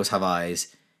remake of The Hills Have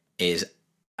Eyes is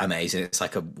amazing. It's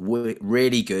like a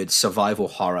really good survival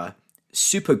horror,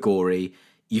 super gory.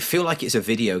 You feel like it's a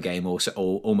video game also,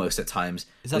 almost at times.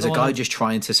 There's a guy just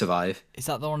trying to survive. Is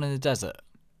that the one in the desert?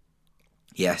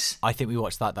 Yes. I think we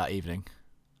watched that evening.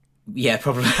 Yeah,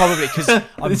 probably because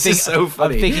I'm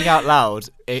thinking out loud.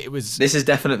 This is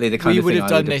definitely the kind of thing we would have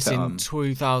done this in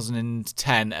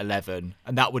 2010, 11,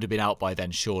 and that would have been out by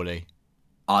then, surely.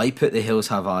 I put The Hills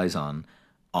Have Eyes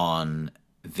on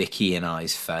Vicky and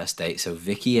I's first date. So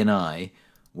Vicky and I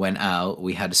went out,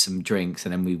 we had some drinks,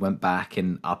 and then we went back,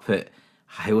 and I put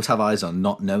Hills Have Eyes on,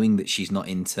 not knowing that she's not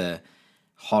into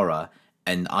horror,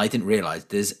 and I didn't realise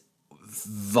there's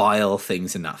vile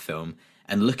things in that film.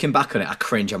 And looking back on it, I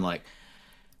cringe. I'm like,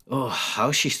 oh, how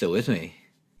is she still with me?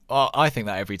 Well, I think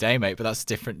that every day, mate, but that's a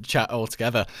different chat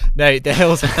altogether. No, The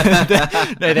Hills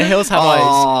The Hills Have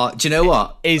Eyes. Do you know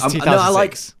what? Is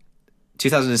 2006.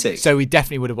 2006. So we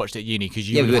definitely would have watched it at uni because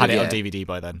you would have had it on DVD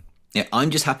by then. Yeah, I'm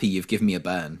just happy you've given me a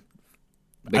burn.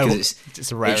 Because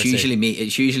it's a rarity.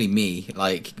 It's usually me,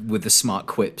 like, with the smart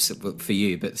quips for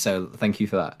you. But so thank you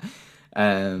for that.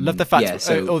 Love the fact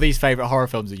all these favourite horror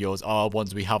films of yours are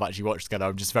ones we have actually watched together.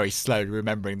 I'm just very slowly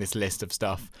remembering this list of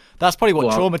stuff. That's probably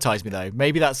what traumatised me though.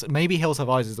 Maybe Hills Have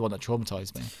Eyes is the one that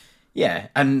traumatised me. Yeah,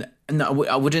 and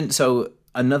I wouldn't. So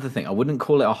another thing, I wouldn't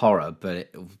call it a horror, but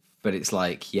it's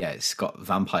like it's got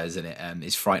vampires in it.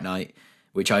 It's Fright Night,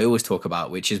 which I always talk about,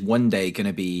 which is one day going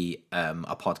to be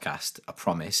a podcast. I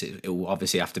promise. It will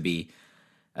obviously have to be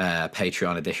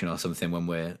Patreon edition or something when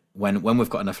we've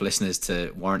got enough listeners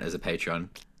to warrant as a Patreon.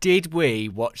 Did we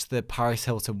watch the Paris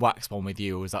Hilton Wax one with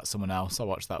you, or was that someone else I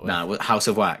watched that with? No, House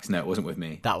of Wax. No, it wasn't with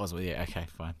me. That was with you. Okay,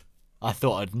 fine. I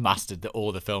thought I'd mastered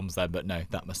all the films then, but no,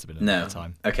 that must have been another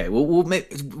time. Okay, well,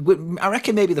 I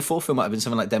reckon maybe the fourth film might have been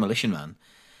something like Demolition Man,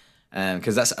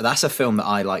 because that's a film that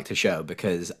I like to show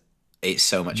because it's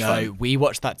so much fun. No, we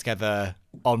watched that together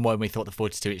on when we thought the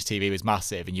 42-inch TV was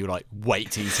massive, and you were like, "Wait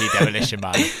till you see Demolition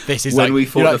Man." This is when like we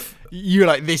thought you were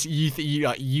like this.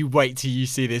 You wait till you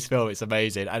see this film. It's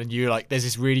amazing. And you're like, there's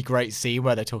this really great scene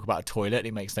where they talk about a toilet, and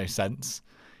it makes no sense.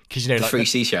 because you know, The like three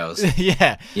seashells.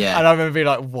 yeah, Yeah. And I remember being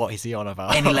like, "What is he on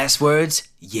about?" Any last words?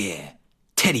 Yeah.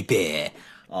 Teddy bear.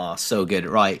 Oh, so good.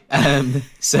 Right.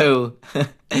 So,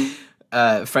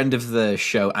 friend of the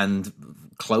show and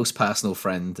close personal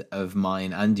friend of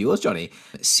mine and yours, Johnny,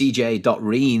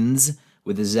 CJ.Reens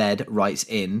with a Z writes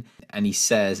in, and he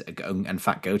says, in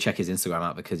fact, go check his Instagram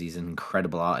out because he's an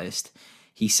incredible artist.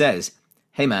 He says,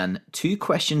 "Hey man, 2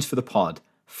 questions for the pod.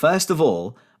 First of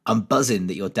all, I'm buzzing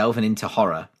that you're delving into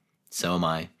horror. So am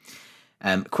I.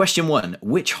 Question 1,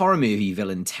 which horror movie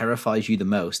villain terrifies you the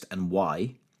most and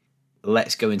why?"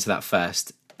 Let's go into that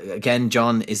first. Again,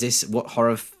 John, is this what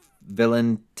horror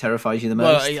villain terrifies you the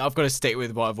most? Well, I've got to stick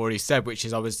with what I've already said, which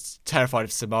is I was terrified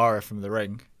of Samara from The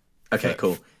Ring. Okay,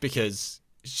 cool. Because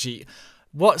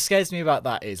what scares me about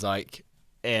that is like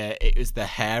it was the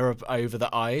hair over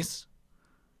the eyes.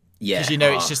 Yeah. Because, you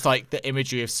know, it's just like the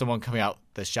imagery of someone coming out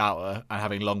the shower and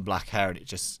having long black hair, and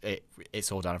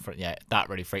it's all down in front. Yeah, that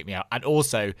really freaked me out. And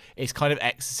also, it's kind of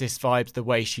Exorcist vibes, the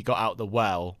way she got out the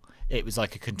well. It was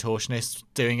like a contortionist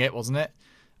doing it, wasn't it?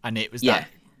 And it was that.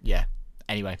 Yeah.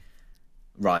 Anyway.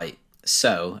 Right.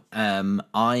 So,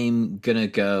 I'm gonna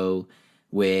go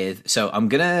with. So I'm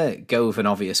gonna go with an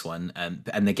obvious one.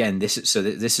 And again, this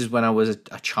is when I was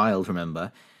a child.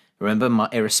 Remember my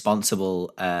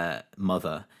irresponsible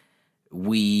mother.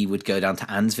 We would go down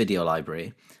to Anne's video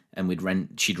library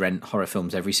and she'd rent horror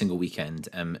films every single weekend.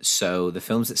 So the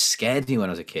films that scared me when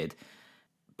I was a kid,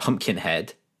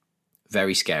 Pumpkinhead,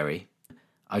 very scary.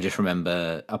 I just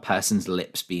remember a person's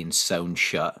lips being sewn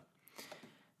shut.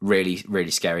 Really,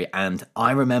 really scary. And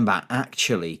I remember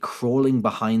actually crawling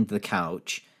behind the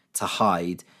couch to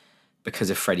hide because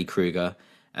of Freddy Krueger,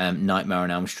 Nightmare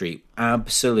on Elm Street.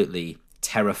 Absolutely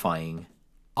terrifying.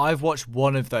 I've watched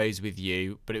one of those with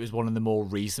you, but it was one of the more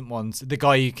recent ones. The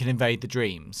guy who can invade the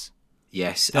dreams.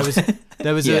 Yes.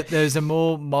 There was a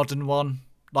more modern one.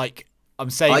 Like, I'm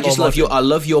saying, I just love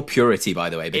your purity, by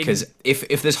the way, because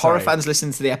if there's horror fans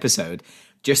listening to the episode,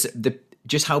 just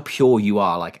how pure you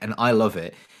are, like, and I love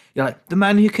it. You're like the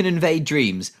man who can invade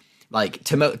dreams. Like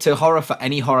to horror for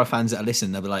any horror fans that are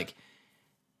listening, they'll be like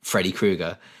Freddy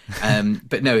Krueger.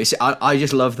 But no, I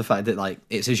just love the fact that like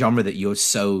it's a genre that you're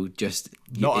so just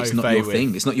it's not your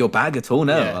thing. It's not your bag at all.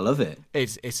 No, yeah. I love it.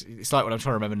 It's like when I'm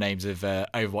trying to remember names of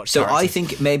Overwatch. So characters. I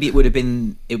think maybe it would have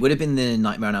been the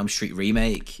Nightmare on Elm Street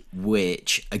remake,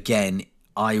 which again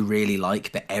I really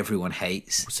like, but everyone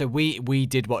hates. So we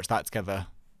did watch that together.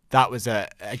 That was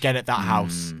again at that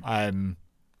house.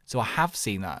 So I have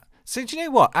seen that. So do you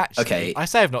know what? Actually, okay. I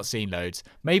say I've not seen loads.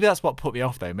 Maybe that's what put me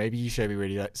off, though. Maybe you showed me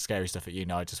really scary stuff at uni.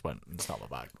 I just went, it's not my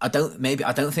bag. I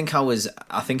don't think I was.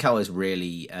 I think I was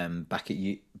really back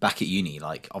at uni.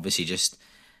 Like obviously, just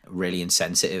really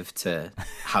insensitive to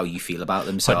how you feel about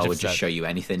them. So 100%. I would just show you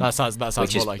anything. That sounds more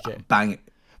like it. Bang.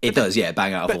 It does, yeah.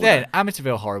 Bang out. But then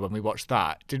Amityville Horror, when we watched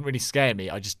that, didn't really scare me.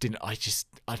 I just didn't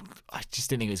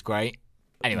think it was great.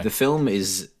 Anyway, the film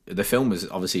was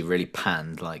obviously really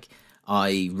panned. Like.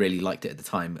 I really liked it at the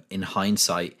time. In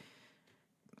hindsight,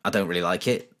 I don't really like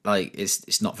it. Like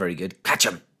it's not very good. Catch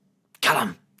him, kill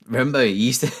him. Remember, you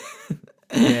used to.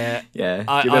 Yeah, yeah.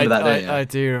 Do you remember that? Don't you? I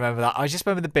do remember that. I just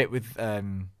remember the bit with.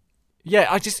 Yeah,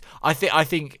 I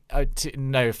think.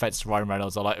 No offense to Ryan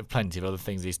Reynolds, I like plenty of other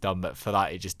things he's done, but for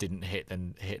that, it just didn't hit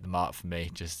the mark for me.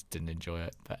 Just didn't enjoy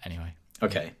it. But anyway.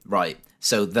 Okay, right.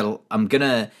 So the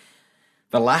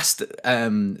last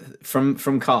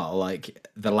from Carl, like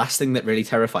the last thing that really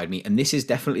terrified me, and this is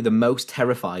definitely the most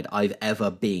terrified I've ever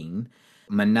been.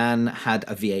 My nan had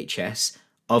a VHS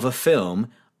of a film.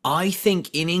 I think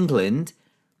in England,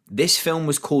 this film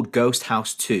was called Ghost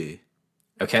House 2.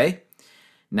 Okay?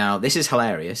 Now, this is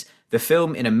hilarious. The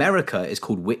film in America is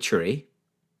called Witchery.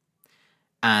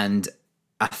 And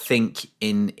I think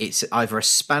it's either a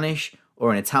Spanish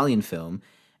or an Italian film.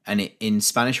 And in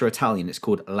Spanish or Italian, it's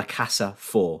called La Casa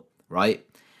 4, right?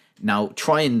 Now,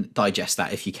 try and digest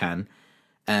that if you can.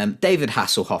 David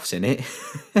Hasselhoff's in it.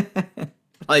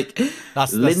 Like,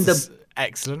 that's Linda...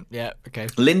 excellent. Yeah, okay.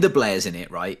 Linda Blair's in it,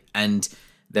 right? And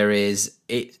there is...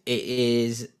 It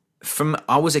is... From...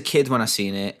 I was a kid when I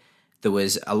seen it. There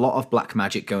was a lot of black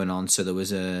magic going on. So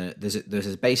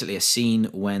there's basically a scene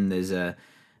when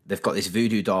they've got this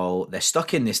voodoo doll. They're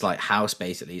stuck in this like house.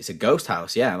 Basically, it's a ghost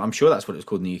house. Yeah, I'm sure that's what it's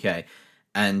called in the UK.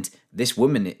 And this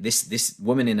woman, this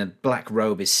woman in a black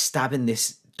robe, is stabbing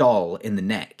this doll in the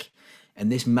neck,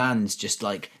 and this man's just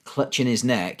like clutching his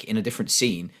neck in a different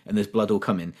scene, and there's blood all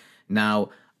coming.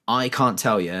 Now, I can't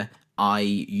tell you.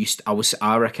 I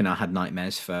reckon I had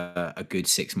nightmares for a good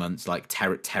 6 months, like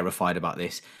terrified about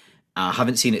this. I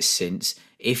haven't seen it since.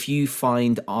 If you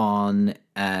find on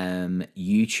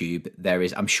YouTube, there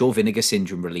is, I'm sure Vinegar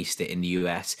Syndrome released it in the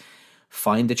US.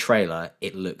 Find the trailer.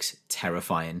 It looks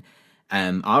terrifying.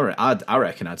 I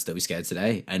reckon I'd still be scared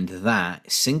today. And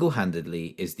that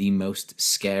single-handedly is the most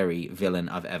scary villain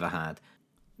I've ever had.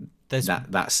 That's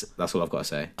all I've got to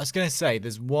say. I was going to say,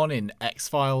 there's one in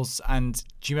X-Files, and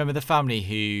do you remember the family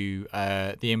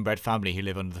the inbred family who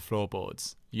live under the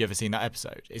floorboards? You ever seen that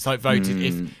episode? It's like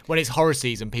voted when it's horror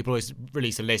season, people always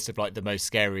release a list of like the most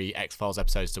scary X-Files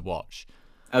episodes to watch.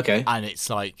 Okay. And it's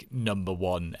like number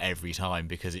one every time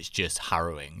because it's just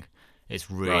harrowing. It's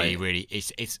really, really,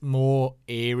 it's more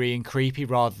eerie and creepy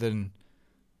rather than,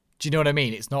 do you know what I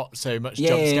mean? It's not so much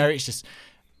jump scare. It's just,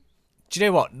 do you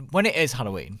know what? When it is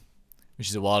Halloween, which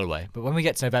is a while away, but when we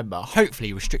get to November,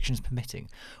 hopefully restrictions permitting,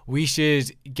 we should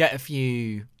get a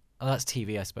few. Oh, that's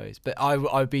TV, I suppose. But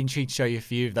I've been intrigued to show you a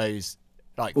few of those.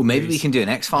 Like, well, maybe we can do an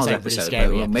X-Files episode.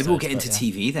 But maybe we'll get into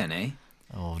TV then, eh?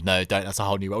 Oh no, don't! That's a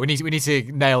whole new one. We need to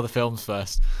nail the films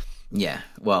first. Yeah.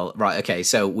 Well, right. Okay.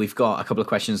 So we've got a couple of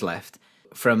questions left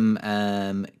from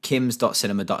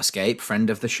Kims.cinema.escape,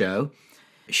 friend of the show.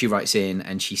 She writes in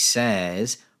and she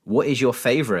says, "What is your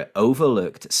favourite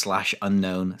overlooked /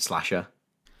 unknown slasher?"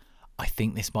 I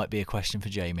think this might be a question for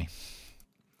Jamie.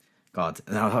 God,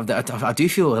 I do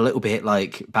feel a little bit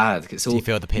like bad. It's all, do you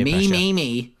feel the peer pressure?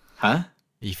 Me. Huh? Are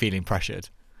you feeling pressured?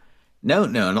 No,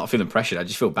 I'm not feeling pressured. I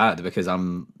just feel bad because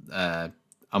I'm the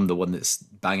one that's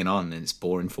banging on and it's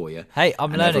boring for you. Hey,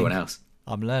 I'm learning. Everyone else.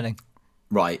 I'm learning.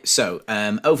 Right. So,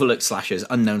 overlooked slashers,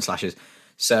 unknown slashers.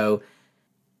 So,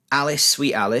 Alice,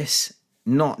 Sweet Alice,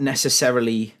 not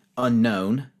necessarily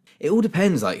unknown. It all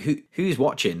depends, like who's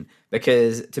watching.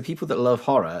 Because to people that love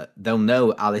horror, they'll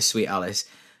know Alice, Sweet Alice.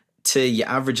 To your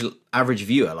average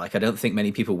viewer, like I don't think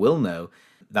many people will know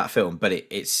that film, but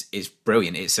it's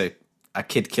brilliant. It's a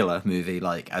kid killer movie,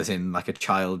 like as in like a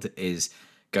child is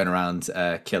going around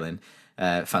killing.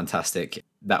 Fantastic.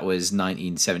 That was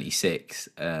 1976,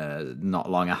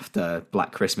 not long after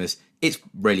Black Christmas. It's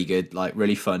really good, like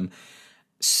really fun.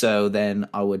 So then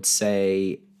I would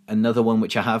say another one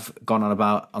which I have gone on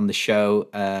about on the show,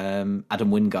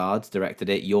 Adam Wingard directed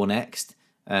it, You're Next,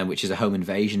 which is a home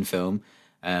invasion film.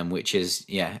 Which is,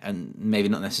 and maybe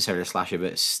not necessarily a slasher,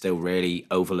 but it's still really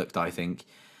overlooked, I think.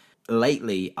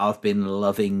 Lately, I've been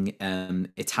loving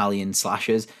Italian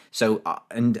slashers. So,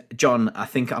 and John, I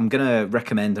think I'm going to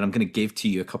recommend and I'm going to give to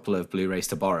you a couple of Blu-rays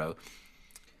to borrow.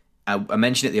 I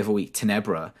mentioned it the other week,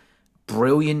 Tenebra.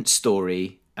 Brilliant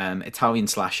story, Italian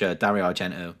slasher, Dario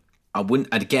Argento. I wouldn't,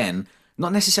 and again,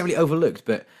 not necessarily overlooked,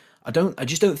 but I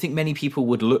just don't think many people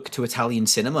would look to Italian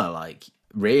cinema, like,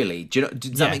 really.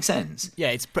 Does that make sense? Yeah,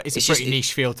 it's a pretty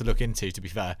niche field to look into, to be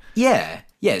fair. Yeah.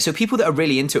 So people that are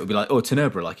really into it would be like, oh,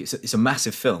 Tenebra, like it's a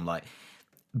massive film, like.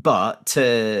 But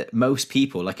to most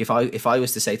people, like if I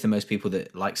was to say to most people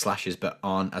that like slashers but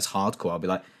aren't as hardcore, I'll be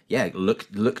like, yeah,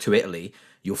 look to Italy.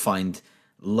 You'll find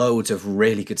loads of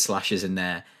really good slashers in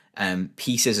there.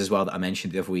 Pieces as well that I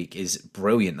mentioned the other week is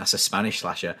brilliant. That's a Spanish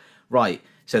slasher, right?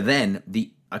 So then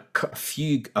a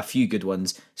few good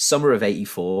ones. Summer of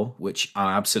 '84, which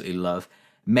I absolutely love.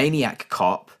 Maniac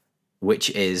Cop, which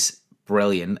is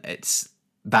brilliant.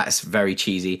 That's very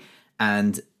cheesy,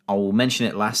 and I will mention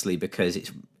it lastly because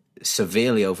it's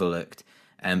severely overlooked.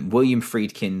 William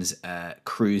Friedkin's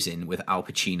Cruising with Al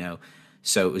Pacino.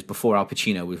 So it was before Al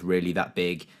Pacino was really that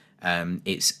big.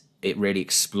 It really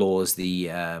explores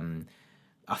the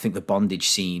I think the bondage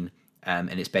scene,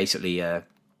 and it's basically a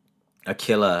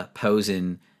killer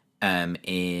posing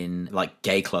in like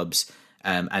gay clubs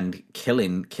and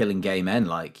killing gay men.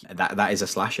 Like that is a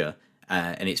slasher,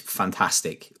 and it's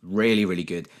fantastic, really really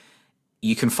good.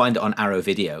 You can find it on Arrow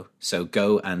Video, so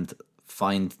go and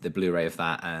find the Blu-ray of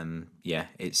that.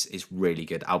 It's really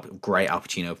good. Great Al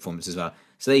Pacino performance as well.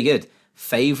 So there you go.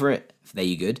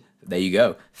 There you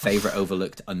go. Favorite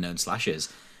overlooked unknown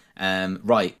slashers.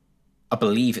 Right. I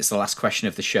believe it's the last question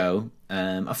of the show.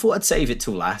 I thought I'd save it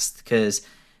till last because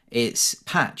it's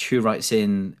Patch who writes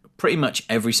in pretty much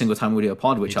every single time we do a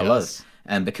pod, which I love,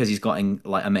 because he's got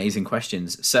like amazing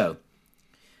questions. So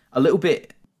a little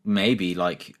bit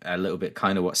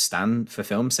kind of what Stan for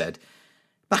Film said.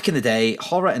 Back in the day,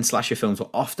 horror and slasher films were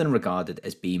often regarded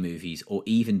as B-movies or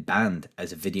even banned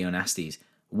as video nasties.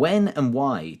 When and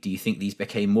why do you think these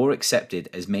became more accepted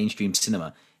as mainstream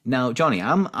cinema? Now, Johnny,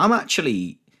 I'm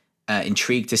actually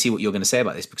intrigued to see what you're going to say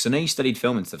about this because I know you studied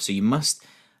film and stuff, so you must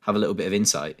have a little bit of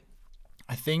insight.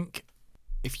 I think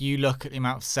if you look at the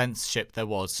amount of censorship there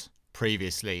was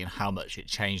previously and how much it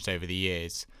changed over the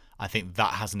years, I think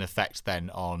that has an effect then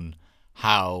on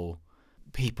how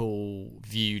people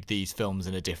viewed these films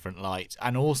in a different light,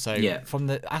 and also Yeah. from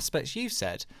the aspects you've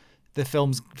said, the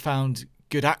films found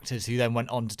good actors who then went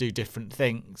on to do different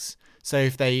things. So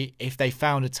if they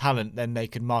found a talent, then they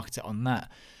could market it on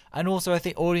that. And also, I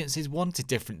think audiences wanted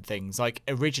different things. Like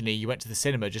originally, you went to the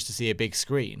cinema just to see a big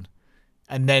screen,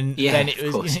 and then it of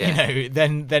was course, yeah.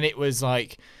 then it was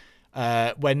like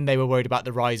when they were worried about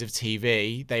the rise of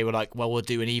TV, they were like, well, we'll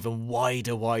do an even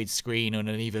wider widescreen on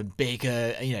an even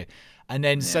bigger, And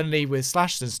then suddenly with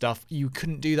slashers and stuff, you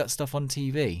couldn't do that stuff on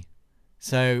TV.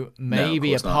 So maybe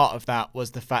a course not. part of that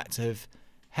was the fact of,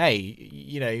 hey,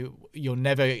 you're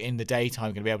never in the daytime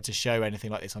going to be able to show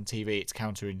anything like this on TV. It's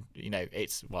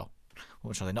it's, well, I'm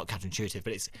not sure they're not counterintuitive,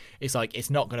 but it's like it's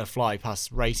not going to fly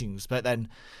past ratings. But then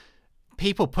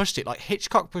people pushed it, like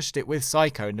Hitchcock pushed it with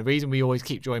Psycho, and the reason we always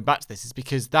keep drawing back to this is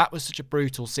because that was such a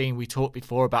brutal scene. We talked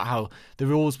before about how the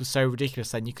rules were so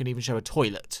ridiculous then you couldn't even show a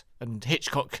toilet, and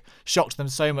Hitchcock shocked them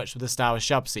so much with the Stour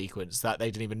Shab sequence that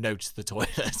they didn't even notice the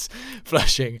toilet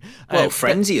flushing. Well,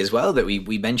 Frenzy as well, that we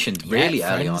mentioned really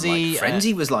early on. Frenzy, Like,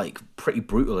 Frenzy was like pretty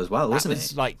brutal as well, that wasn't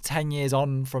was it? like 10 years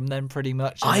on from them pretty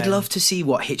much. and I'd then love to see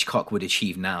what Hitchcock would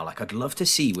achieve now. Like, I'd love to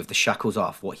see with the shackles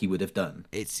off what he would have done.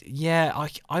 I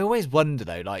always wonder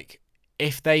though, like,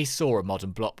 if they saw a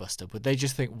modern blockbuster, would they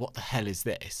just think, what the hell is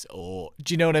this? Or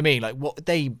do you know what I mean? Like, what would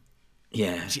they...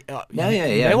 Yeah. Yeah. Yeah.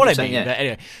 You know what I 100%, mean? yeah. But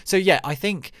anyway, so yeah, I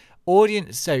think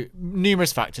audience. So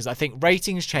numerous factors. I think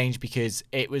ratings changed because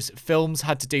it was films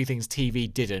had to do things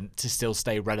TV didn't to still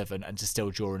stay relevant and to still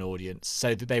draw an audience,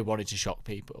 so that they wanted to shock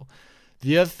people.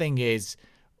 The other thing is,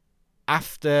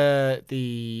 after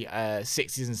the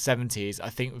 60s and 70s, I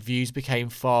think views became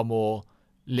far more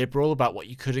liberal about what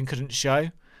you could and couldn't show.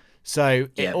 So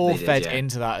it Yeah, all they did, fed yeah.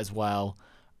 into that as well.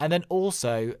 And then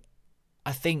also,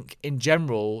 I think in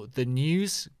general, the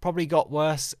news probably got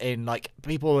worse in, like,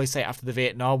 people always say after the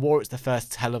Vietnam War, it's the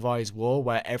first televised war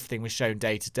where everything was shown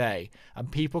day to day.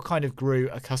 And people kind of grew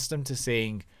accustomed to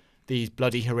seeing these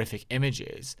bloody horrific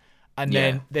images. And Yeah.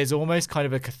 then there's almost kind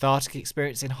of a cathartic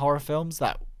experience in horror films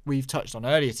that we've touched on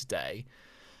earlier today,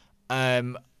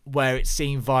 where it's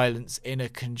seeing violence in a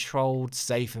controlled,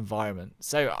 safe environment.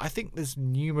 So I think there's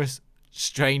numerous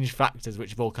strange factors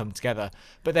which have all come together.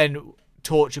 But then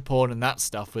torture porn and that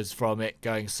stuff was from it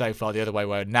going so far the other way,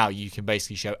 where now you can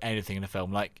basically show anything in a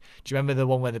film. Like, do you remember the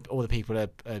one where all the people are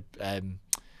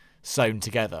sewn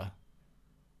together?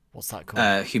 What's that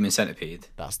called? Human Centipede.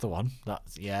 That's the one.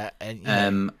 That's, yeah.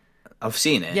 And, I've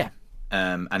seen it. Yeah.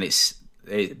 And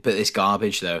but it's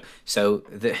garbage though. So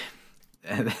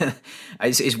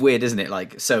it's weird, isn't it?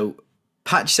 Like, so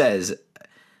Patch says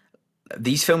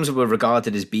these films were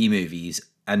regarded as B movies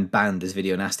and banned as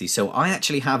video nasties. So I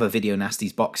actually have a Video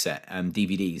Nasties box set,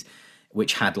 DVDs,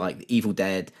 which had like Evil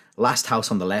Dead, Last House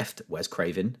on the Left, Wes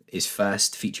Craven, his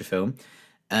first feature film,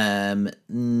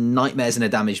 Nightmares in a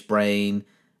Damaged Brain,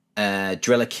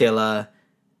 Driller Killer,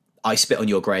 I Spit on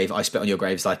Your Grave. I Spit on Your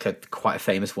Grave is like quite a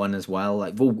famous one as well.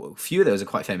 Like, well, a few of those are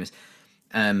quite famous,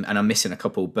 and I'm missing a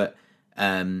couple. But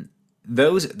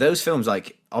those films,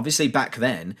 like, obviously back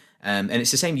then, and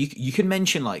it's the same. You can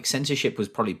mention, like, censorship was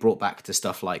probably brought back to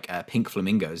stuff like Pink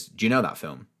Flamingos. Do you know that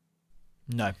film?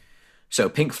 No. So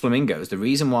Pink Flamingos, the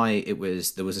reason why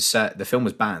the film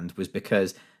was banned was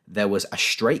because there was a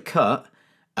straight cut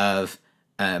of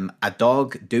a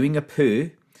dog doing a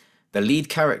poo, the lead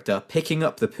character picking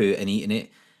up the poo and eating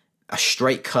it, a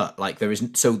straight cut. Like, there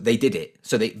isn't. So they did it.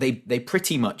 So they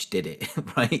pretty much did it,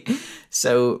 right?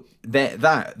 So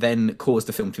that then caused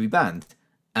the film to be banned.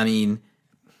 I mean,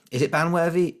 is it ban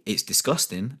worthy? It's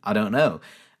disgusting. I don't know.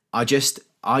 I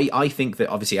think that,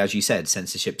 obviously, as you said,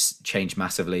 censorship's changed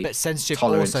massively. But censorship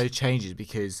Tolerance. also changes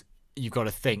because you've got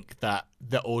to think that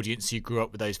the audience who grew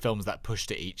up with those films that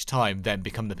pushed it each time then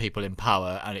become the people in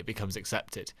power and it becomes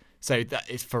accepted. So that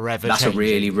is forever That's changing. a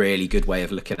really, really good way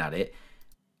of looking at it.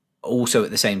 Also, at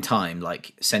the same time,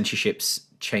 like, censorship's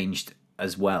changed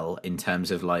as well in terms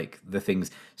of, like, the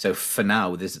things. So for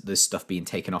now, there's stuff being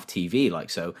taken off TV, like,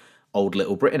 so old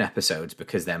Little Britain episodes,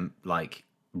 because they're, like,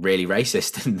 really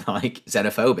racist and, like,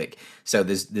 xenophobic. So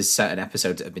there's certain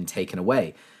episodes that have been taken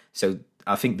away. So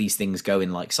I think these things go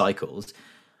in, like, cycles.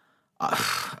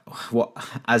 What,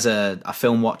 as a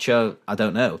film watcher, I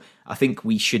don't know. I think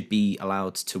we should be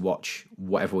allowed to watch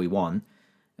whatever we want,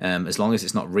 as long as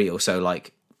it's not real. So,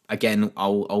 like, again,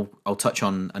 I'll touch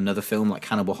on another film like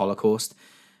Cannibal Holocaust,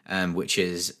 which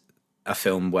is a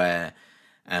film where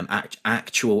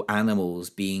actual animals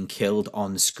being killed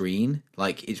on screen,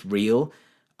 like, it's real.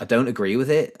 I don't agree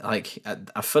with it. Like,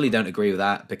 I fully don't agree with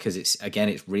that because it's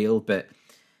real. But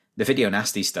the video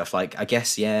nasty stuff, like, I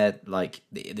guess, yeah, like,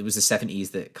 it was the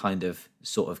 70s that kind of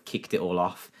sort of kicked it all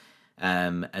off.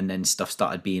 and then stuff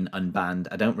started being unbanned.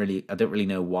 I don't really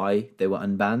know why they were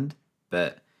unbanned,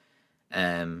 but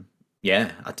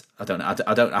yeah, I don't know.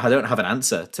 I don't have an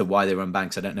answer to why they were unbanned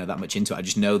because I don't know that much into it. I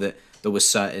just know that there was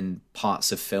certain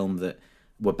parts of film that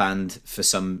were banned for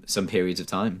some periods of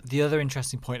time. The other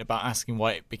interesting point about asking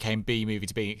why it became B movie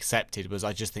to being accepted was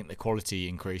I just think the quality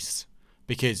increased.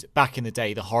 Because back in the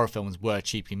day, the horror films were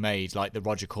cheaply made, like the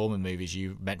Roger Corman movies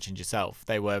you mentioned yourself.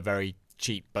 They were very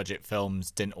cheap budget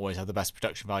films, didn't always have the best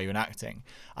production value and acting.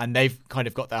 And they've kind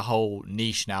of got their whole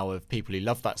niche now of people who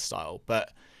love that style.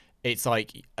 But it's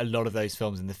like a lot of those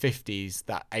films in the 50s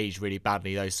that aged really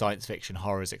badly, those science fiction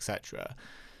horrors, etc.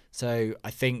 So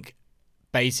I think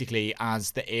basically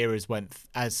as the eras went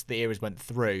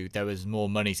through, there was more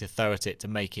money to throw at it to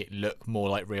make it look more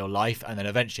like real life, and then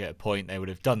eventually at a point they would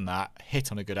have done that, hit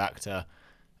on a good actor,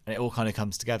 and it all kind of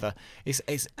comes together. It's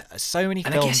so many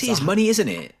and films. I guess it is money, isn't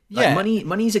it? Like, Yeah,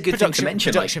 money's a good thing to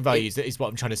mention. Production values is what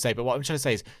I'm trying to say. But what I'm trying to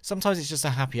say is sometimes it's just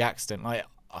a happy accident. Like,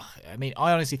 I mean,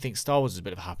 I honestly think Star Wars is a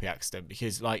bit of a happy accident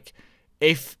because, like,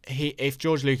 if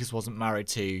George Lucas wasn't married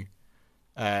to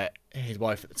his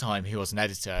wife at the time, who was an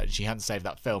editor, and she hadn't saved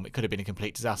that film, it could have been a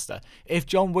complete disaster. If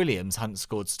John Williams hadn't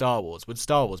scored Star Wars, would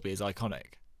Star Wars be as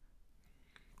iconic?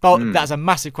 But that's a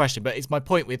massive question. But it's my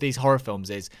point with these horror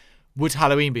films is, would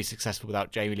Halloween be successful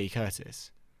without Jamie Lee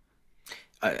Curtis?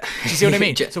 Do you see what I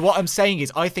mean? So what I'm saying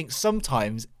is, I think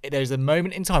sometimes there's a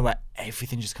moment in time where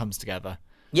everything just comes together.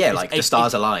 Yeah, like the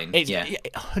stars align. Yeah,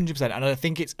 100%. And I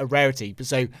think it's a rarity.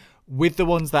 So with the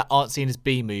ones that aren't seen as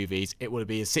B movies, it will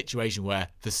be a situation where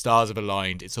the stars have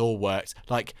aligned. It's all worked.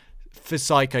 Like for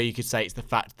Psycho, you could say it's the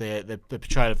fact the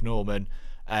portrayal of Norman,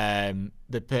 Norman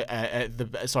Bates,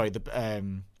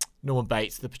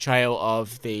 the portrayal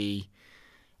of the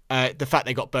fact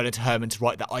they got Bernard Herrmann to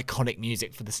write that iconic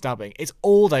music for the stabbing. It's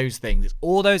all those things. It's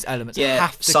all those elements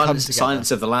have to come together.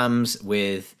 Silence of the Lambs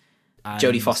with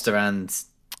Jodie Foster and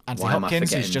Anthony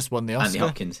Hopkins, who's just won the Oscar. Anthony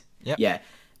Hopkins. Yep. Yeah.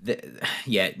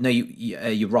 No,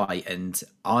 you're right. And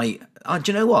I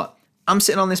do you know what? I'm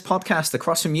sitting on this podcast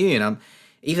across from you, and I'm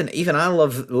even I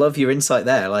love your insight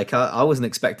there. Like I wasn't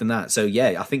expecting that. So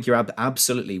yeah, I think you're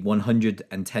absolutely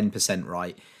 110%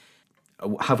 right.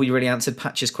 Have we really answered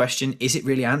Patch's question? Is it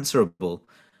really answerable?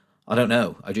 I don't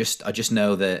know. I just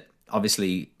know that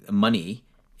obviously money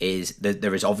is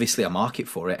there is obviously a market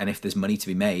for it, and if there's money to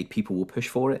be made, people will push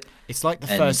for it. It's like the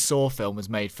first Saw film was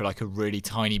made for like a really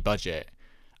tiny budget,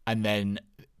 and then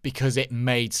because it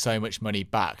made so much money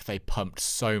back, they pumped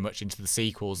so much into the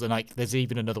sequels. And like there's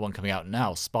even another one coming out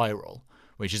now, Spiral,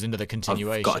 which is another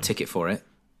continuation. I've got a ticket for it.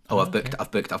 I've booked.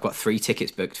 I've got 3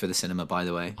 tickets booked for the cinema, by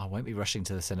the way. I won't be rushing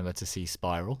to the cinema to see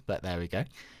Spiral, but there we go.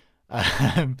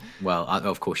 Well,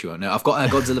 of course you won't. No, I've got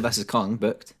Godzilla vs Kong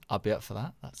booked. I'll be up for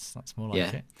that. That's more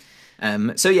like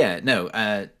it. So yeah, no.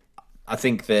 I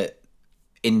think that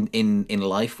in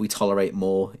life we tolerate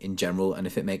more in general, and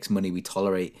if it makes money, we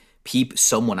tolerate.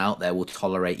 Someone out there will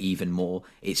tolerate even more.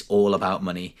 It's all about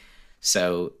money.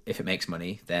 So if it makes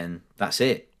money, then that's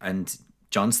it. And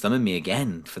John's thumbing me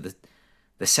again for the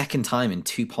second time in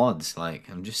 2 pods. Like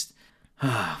I'm just,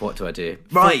 what do I do?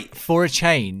 Right. For a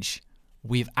change,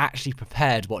 we've actually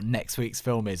prepared what next week's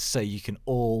film is, so you can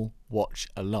all watch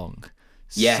along.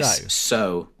 Yes.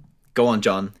 So go on,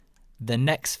 John. The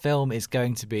next film is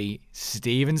going to be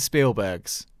Steven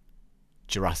Spielberg's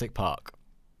Jurassic Park.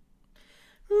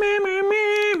 I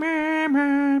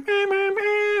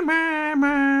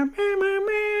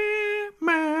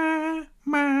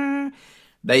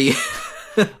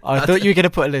thought you were going to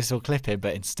put a little clip in,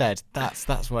 but instead,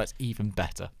 that's where it's even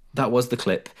better. That was the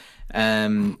clip.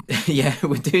 Yeah,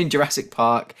 we're doing Jurassic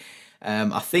Park.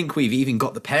 I think we've even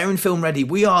got the pairing film ready.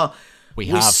 We're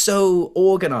so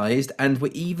organised, and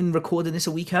we're even recording this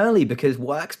a week early because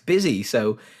work's busy.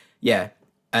 So, yeah,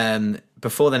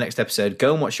 before the next episode,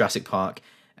 go and watch Jurassic Park.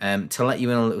 To let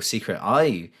you in on a little secret,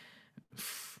 I'm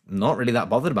not really that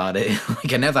bothered about it.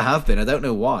 Like I never have been. I don't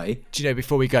know why. Do you know,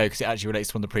 before we go, because it actually relates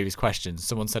to one of the previous questions,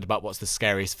 someone said about what's the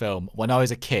scariest film. When I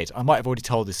was a kid, I might have already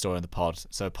told this story on the pod,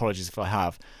 so apologies if I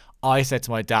have. I said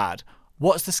to my dad,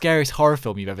 what's the scariest horror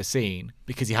film you've ever seen?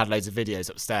 Because he had loads of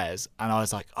videos upstairs. And I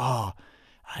was like,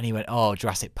 and he went,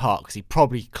 Jurassic Park, because he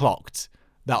probably clocked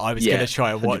that I was going to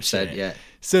try and watch it. Yeah.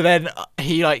 So then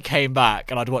he came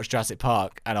back and I'd watched Jurassic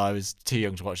Park and I was too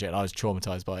young to watch it and I was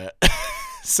traumatized by it.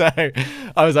 So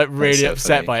I was really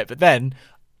upset by it. But then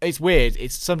it's weird.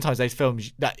 It's sometimes those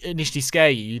films that initially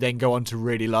scare you then go on to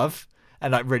really love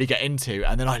and really get into.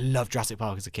 And then I loved Jurassic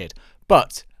Park as a kid.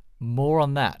 But more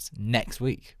on that next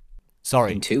week.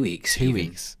 Sorry. In 2 weeks. 2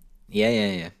 weeks.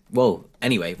 Yeah. Well,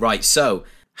 anyway, right. So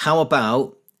how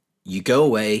about you go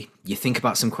away, you think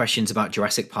about some questions about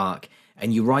Jurassic Park,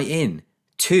 and you write in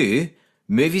to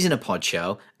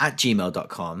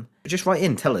moviesinapod@gmail.com. Just write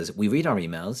in, tell us. We read our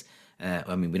emails.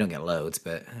 I mean, we don't get loads,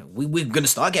 but we're going to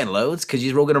start getting loads because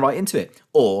you're all going to write into it.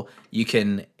 Or you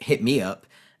can hit me up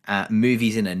at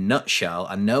Movies in a Nutshell.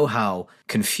 I know how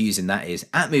confusing that is.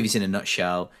 At Movies in a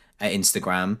Nutshell at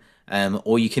Instagram.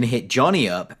 Or you can hit Johnny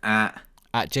up at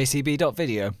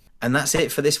jcb.video. And that's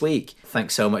it for this week.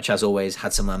 Thanks so much, as always.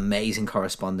 Had some amazing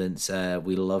correspondence.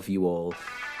 We love you all.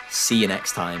 See you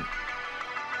next time.